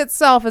movie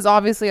itself is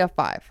obviously a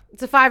 5.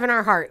 It's a 5 in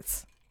our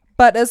hearts.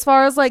 But as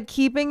far as like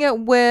keeping it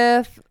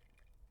with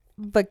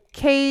the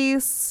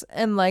case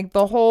and like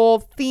the whole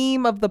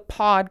theme of the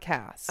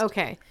podcast,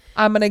 Okay.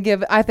 I'm going to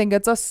give it, I think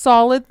it's a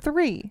solid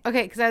 3.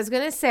 Okay, because I was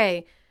going to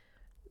say,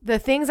 the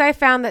things I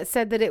found that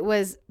said that it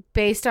was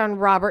based on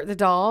Robert the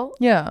Doll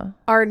Yeah.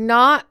 are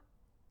not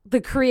the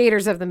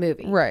creators of the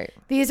movie. Right.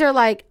 These are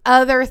like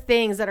other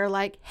things that are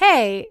like,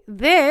 hey,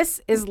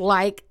 this is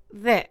like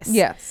this.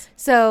 Yes.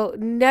 So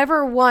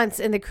never once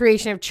in the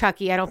creation of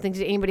Chucky, I don't think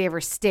did anybody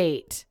ever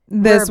state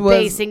This we're was-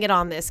 basing it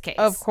on this case.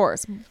 Of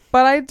course.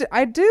 But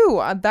I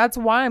do. That's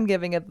why I'm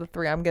giving it the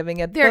 3. I'm giving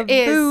it There the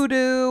is-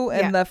 voodoo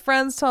and yeah. the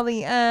friends till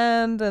the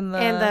end and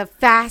the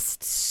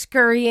fast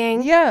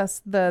scurrying,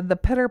 yes, the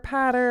pitter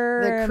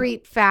patter, the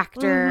creep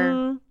factor.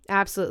 Mhm.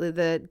 Absolutely.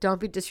 The don't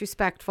be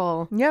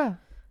disrespectful. Yeah.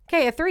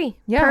 Okay, a 3.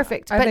 Yeah,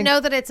 Perfect. I But think- know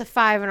that it's a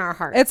 5 in our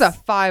hearts. It's a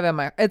 5 in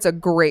my. It's a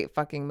great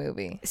fucking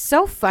movie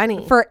so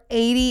funny. for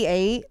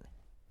 88.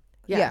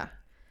 Yeah.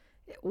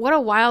 What a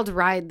wild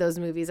ride those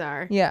movies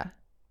are. Yeah.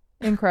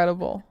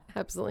 Incredible.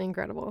 Absolutely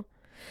incredible.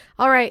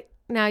 All right.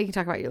 Now you can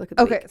talk about your look of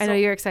the Okay, week. I know so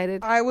you're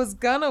excited. I was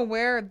gonna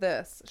wear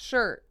this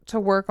shirt to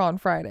work on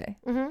Friday.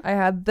 Mhm. I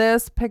had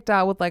this picked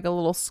out with like a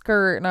little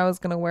skirt, and I was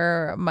gonna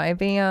wear my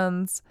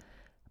Vans,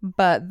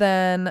 but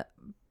then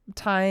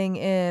tying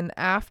in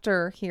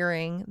after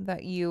hearing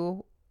that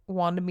you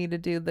wanted me to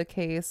do the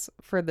case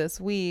for this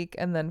week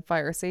and then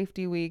fire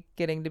safety week,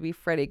 getting to be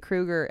Freddy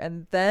Krueger,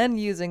 and then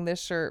using this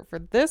shirt for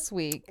this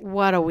week,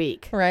 What a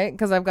week. right?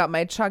 Because I've got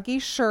my Chucky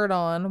shirt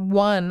on,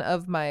 one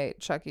of my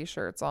Chucky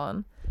shirts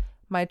on,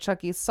 my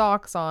Chucky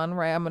socks on,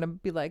 right? I'm gonna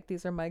be like,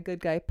 these are my good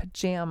guy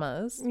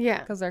pajamas, Yeah.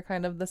 because they're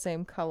kind of the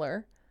same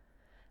color.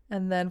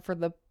 And then for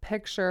the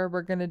picture,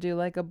 we're going to do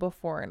like a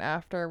before and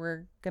after.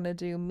 We're going to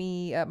do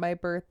me at my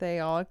birthday,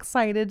 all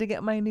excited to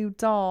get my new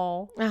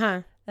doll.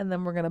 Uh-huh. And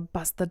then we're going to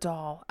bust the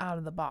doll out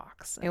of the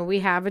box. And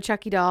we have a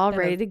Chucky doll And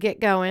ready to get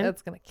going.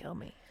 It's going to kill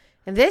me.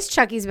 And this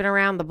Chucky's been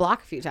around the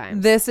block a few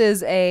times. This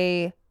is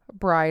a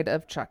Bride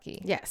of Chucky.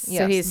 Yes. So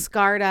Yes. he's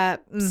scarred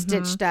up,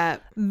 stitched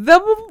up.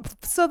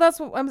 So that's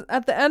what I'm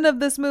at the end of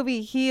this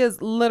movie. He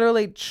is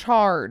literally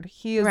charred.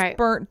 He is Right.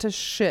 burnt to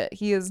shit.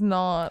 He is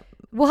not.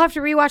 We'll have to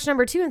rewatch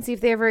number 2 and see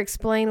if they ever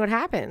explain what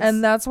happens.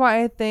 And that's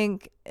why I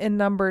think in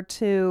number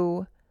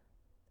 2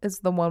 is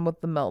the one with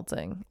the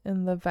melting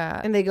in the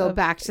vat. And they go of-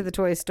 back to the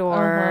toy store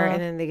Uh-huh.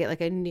 and then they get like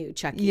a new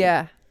Chucky.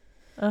 Yeah.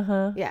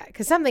 Uh-huh. Yeah.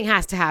 Because something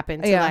has to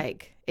happen to Yeah.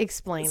 like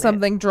explain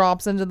Something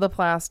drops into the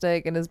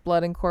plastic and his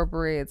blood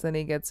incorporates and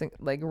he gets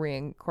like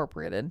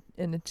reincorporated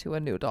into a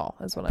new doll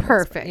is what I'm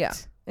Perfect. Yeah.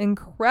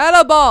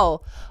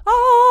 Incredible.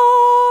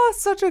 Oh,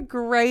 such a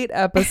great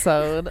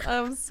episode.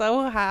 I'm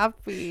so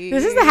happy. it.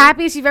 This is the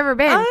happiest you've ever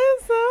been. I'm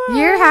so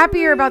You're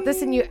happier about this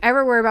than you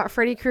ever were about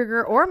Freddy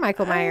Krueger or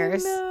Michael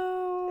Myers. I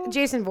know.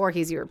 Jason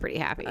Voorhees, you were pretty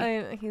happy.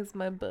 He's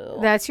my boo.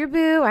 That's your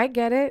boo. I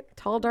get it.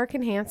 Tall, dark,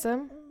 and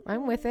handsome.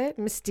 I'm with it.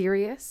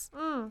 Mysterious.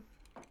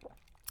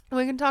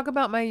 We can talk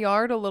about my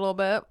yard a little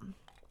bit.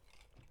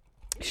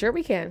 Sure,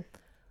 we can.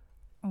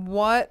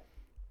 What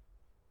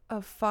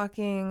a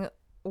fucking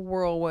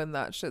whirlwind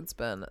that shit's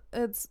been.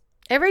 It's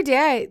Every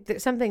day,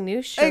 something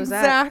new shows up.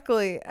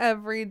 exactly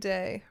every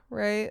day,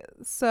 right?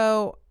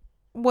 So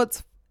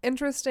what's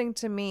interesting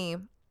to me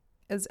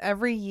is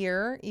every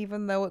year,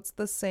 even though it's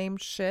the same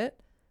shit,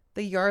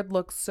 the yard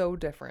looks so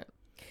different.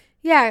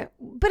 Yeah,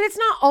 but it's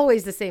not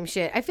always the same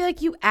shit. I feel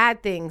like you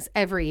add things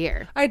every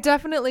year. I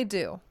definitely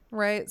do,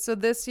 right? So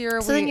this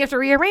year So then you have to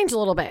rearrange a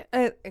little bit.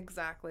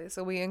 Exactly.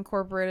 So we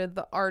incorporated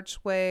the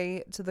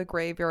archway to the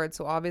graveyard.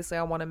 So obviously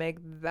I want to make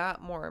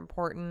that more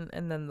important.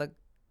 And then the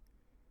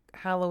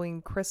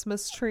Halloween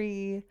Christmas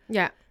tree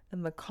Yeah.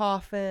 and the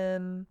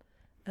coffin.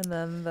 And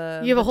then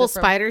You have a the whole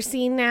different- spider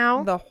scene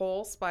now. The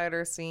whole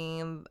spider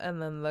scene.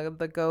 And then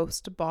the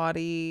ghost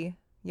body.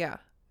 Yeah.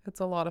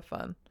 It's a lot of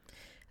fun.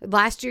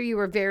 Last year, you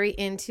were very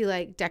into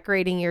like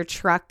decorating your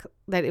truck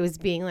that it was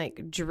being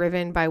like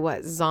driven by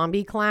what?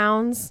 Zombie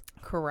clowns?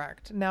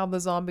 Correct. Now the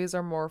zombies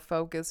are more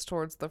focused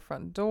towards the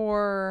front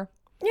door.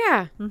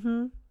 Yeah.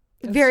 Mm-hmm.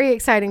 Very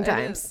exciting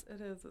times. It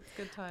is. It's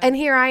good time. And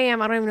here I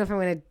am. I don't even know if I'm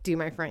going to do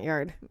my front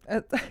yard.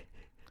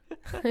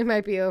 I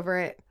might be over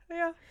it.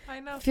 Yeah, I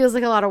know. Feels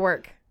like a lot of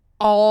work.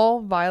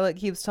 All Violet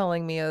keeps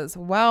telling me is,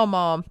 wow,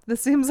 Mom,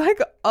 this seems like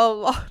a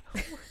lot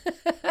of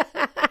work.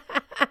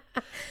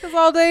 Because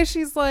all day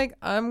she's like,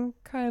 I'm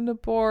kind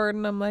of bored.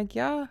 And I'm like,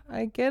 yeah,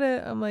 I get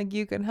it. I'm like,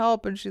 you can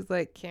help. And she's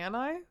like, can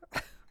I?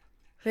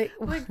 Like,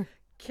 Like,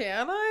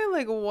 can I?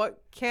 Like,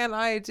 what can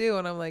I do?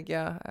 And I'm like,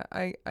 yeah,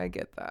 I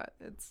get that.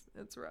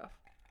 It's rough.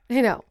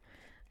 I know.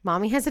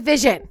 Mommy has a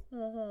vision.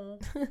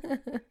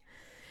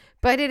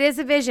 But it is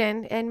a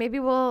vision. And maybe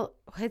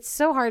it's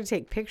so hard to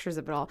take pictures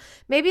of it all.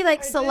 Maybe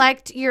like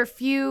select your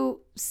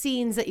few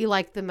scenes that you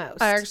like the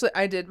most.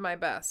 I did my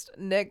best.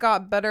 Nick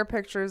got better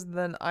pictures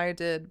than I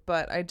did,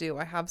 but I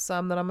have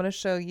some that I'm going to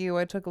show you.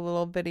 I took a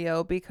little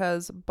video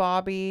because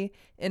Bobby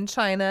in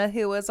China,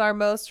 who is our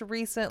most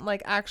recent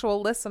like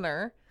actual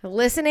listener,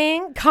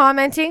 Listening,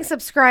 commenting,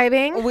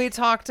 subscribing. we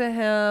talked to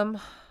him.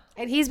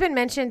 And he's been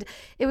mentioned.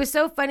 It was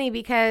so funny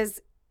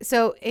because,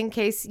 so in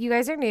case you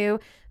guys are new,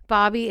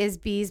 Bobby is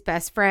B's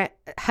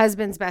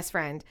husband's best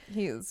friend.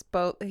 He's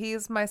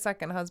my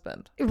second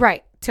husband.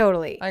 Right.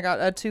 Totally. I got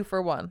a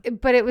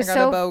 2-for-1. But it was I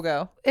got a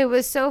BOGO. it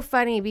was so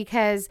funny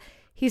because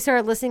he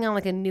started listening on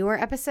like a newer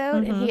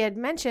episode and he had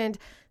mentioned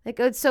Like,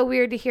 oh, it's so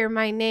weird to hear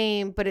my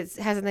name, but it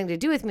has nothing to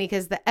do with me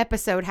because the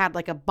episode had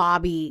like a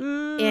Bobby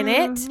in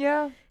it.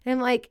 Yeah. And I'm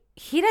like,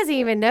 he doesn't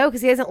even know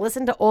because he hasn't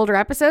listened to older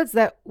episodes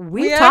that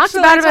we talked actually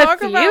about him a talk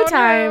few about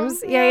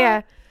times. him.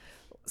 Yeah.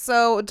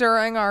 So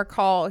during our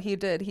call, he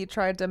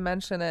tried to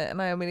mention it,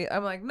 and I'm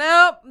like,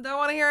 nope, don't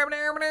want to hear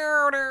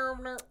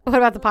it. What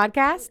about the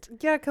podcast?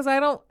 Yeah, because I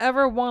don't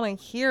ever want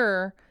to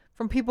hear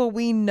from people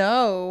we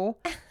know,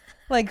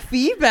 like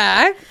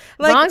feedback.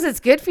 As long as it's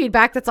good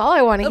feedback, that's all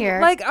I want to hear.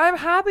 Like, I'm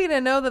happy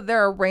to know that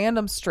there are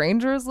random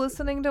strangers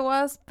listening to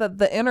us. That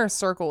the inner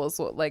circle is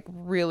what like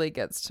really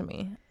gets to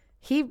me.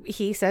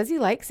 He says he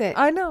likes it.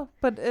 I know,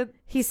 but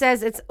He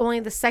says it's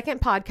only the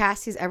second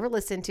podcast he's ever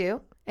listened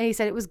to. And he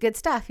said it was good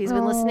stuff. He's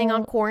been listening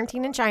on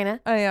quarantine in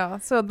China. Yeah.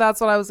 So that's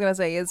what I was going to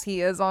say is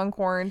he is on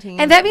quarantine.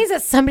 And that means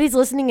that somebody's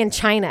listening in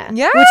China.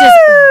 Yes! Which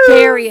is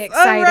very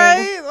exciting.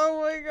 Right?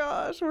 Oh my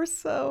gosh. We're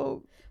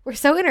so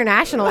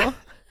international.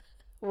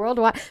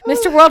 Worldwide.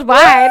 Mr.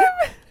 Worldwide.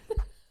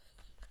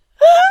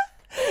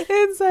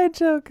 Inside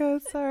joke.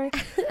 Sorry.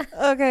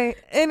 Okay.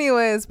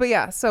 Anyways, but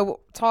yeah, so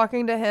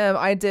talking to him,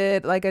 I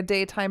did like a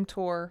daytime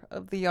tour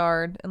of the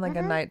yard and like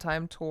a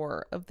nighttime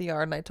tour of the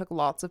yard, and I took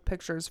lots of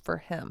pictures for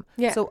him.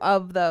 Yeah. So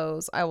of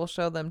those, I will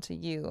show them to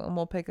you, and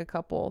we'll pick a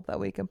couple that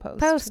we can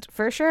post.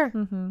 For sure.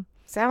 Mm-hmm.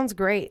 Sounds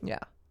great. Yeah.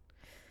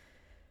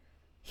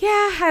 Yeah,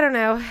 I don't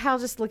know. I'll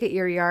just look at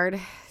your yard.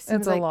 Seems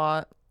It's like a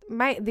lot.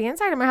 the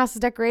inside of my house is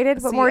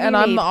decorated. What See, more do you and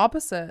need? I'm the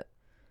opposite.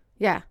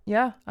 Yeah.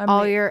 Yeah.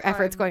 All your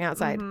efforts going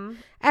outside. Mhm.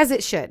 As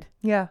it should.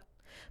 Yeah.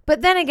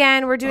 But then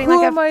again, we're doing Who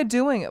like am I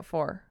doing it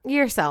for?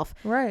 yourself.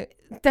 Right.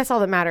 That's all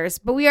that matters.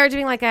 But we are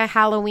doing like a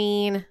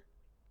Halloween,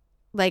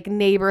 like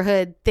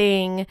neighborhood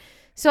thing.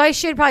 So I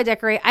should probably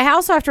decorate. I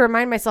also have to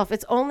remind myself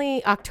it's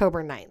only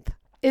October 9th.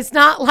 It's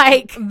not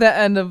like The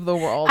end of the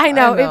world. I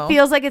know. It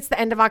feels like it's the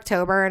end of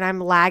October and I'm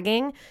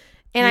lagging.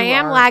 And I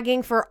am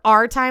lagging for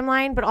our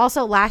timeline. But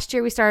also last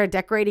year we started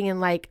decorating in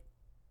like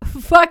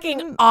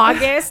fucking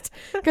August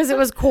because it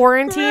was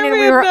quarantine and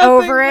we were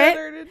over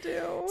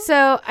it.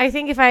 So I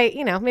think if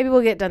maybe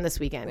we'll get it done this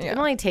weekend. Yeah. It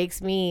only takes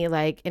me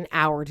like an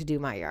hour to do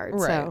my yard.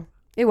 Right. So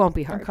it won't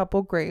be A hard.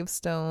 couple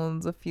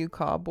gravestones, a few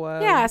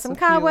cobwebs. Yeah, some a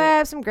few-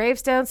 cobwebs, some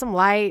gravestones, some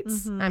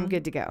lights. Mhm. I'm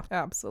good to go.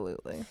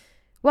 Absolutely.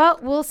 Well,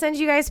 we'll send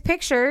you guys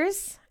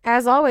pictures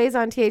as always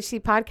on THC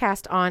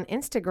Podcast on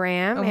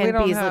Instagram And we and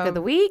don't Bees Look of have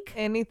the Week.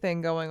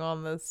 Anything going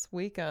on this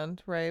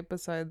weekend, right?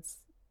 Besides.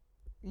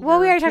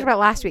 Well, we your already talked kid- about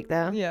last week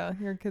though. Yeah,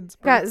 your kid's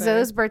You got birthday.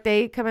 Zoe's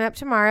birthday coming up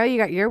tomorrow. You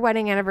got your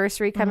wedding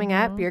anniversary coming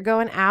up. You're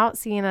going out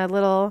seeing a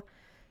little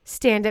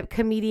stand-up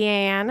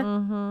comedian.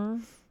 Mm-hmm.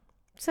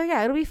 So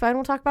yeah, it'll be fun.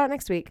 We'll talk about it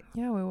next week.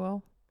 Yeah, we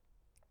will.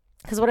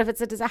 Because what if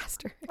it's a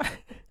disaster?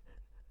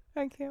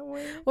 I can't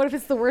wait. What if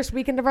it's the worst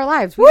weekend of our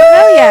lives? We don't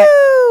know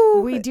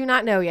yet. We do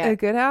not know yet. It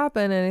could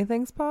happen.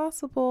 Anything's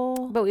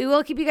possible. But we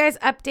will keep you guys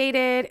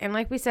updated. And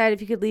like we said,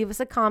 if you could leave us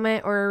a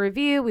comment or a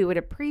review, we would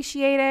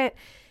appreciate it.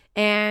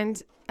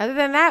 And other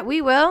than that,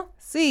 we will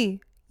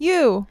See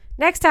you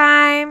next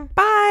time.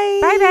 Bye.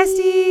 Bye,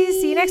 besties.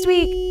 See you next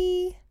week.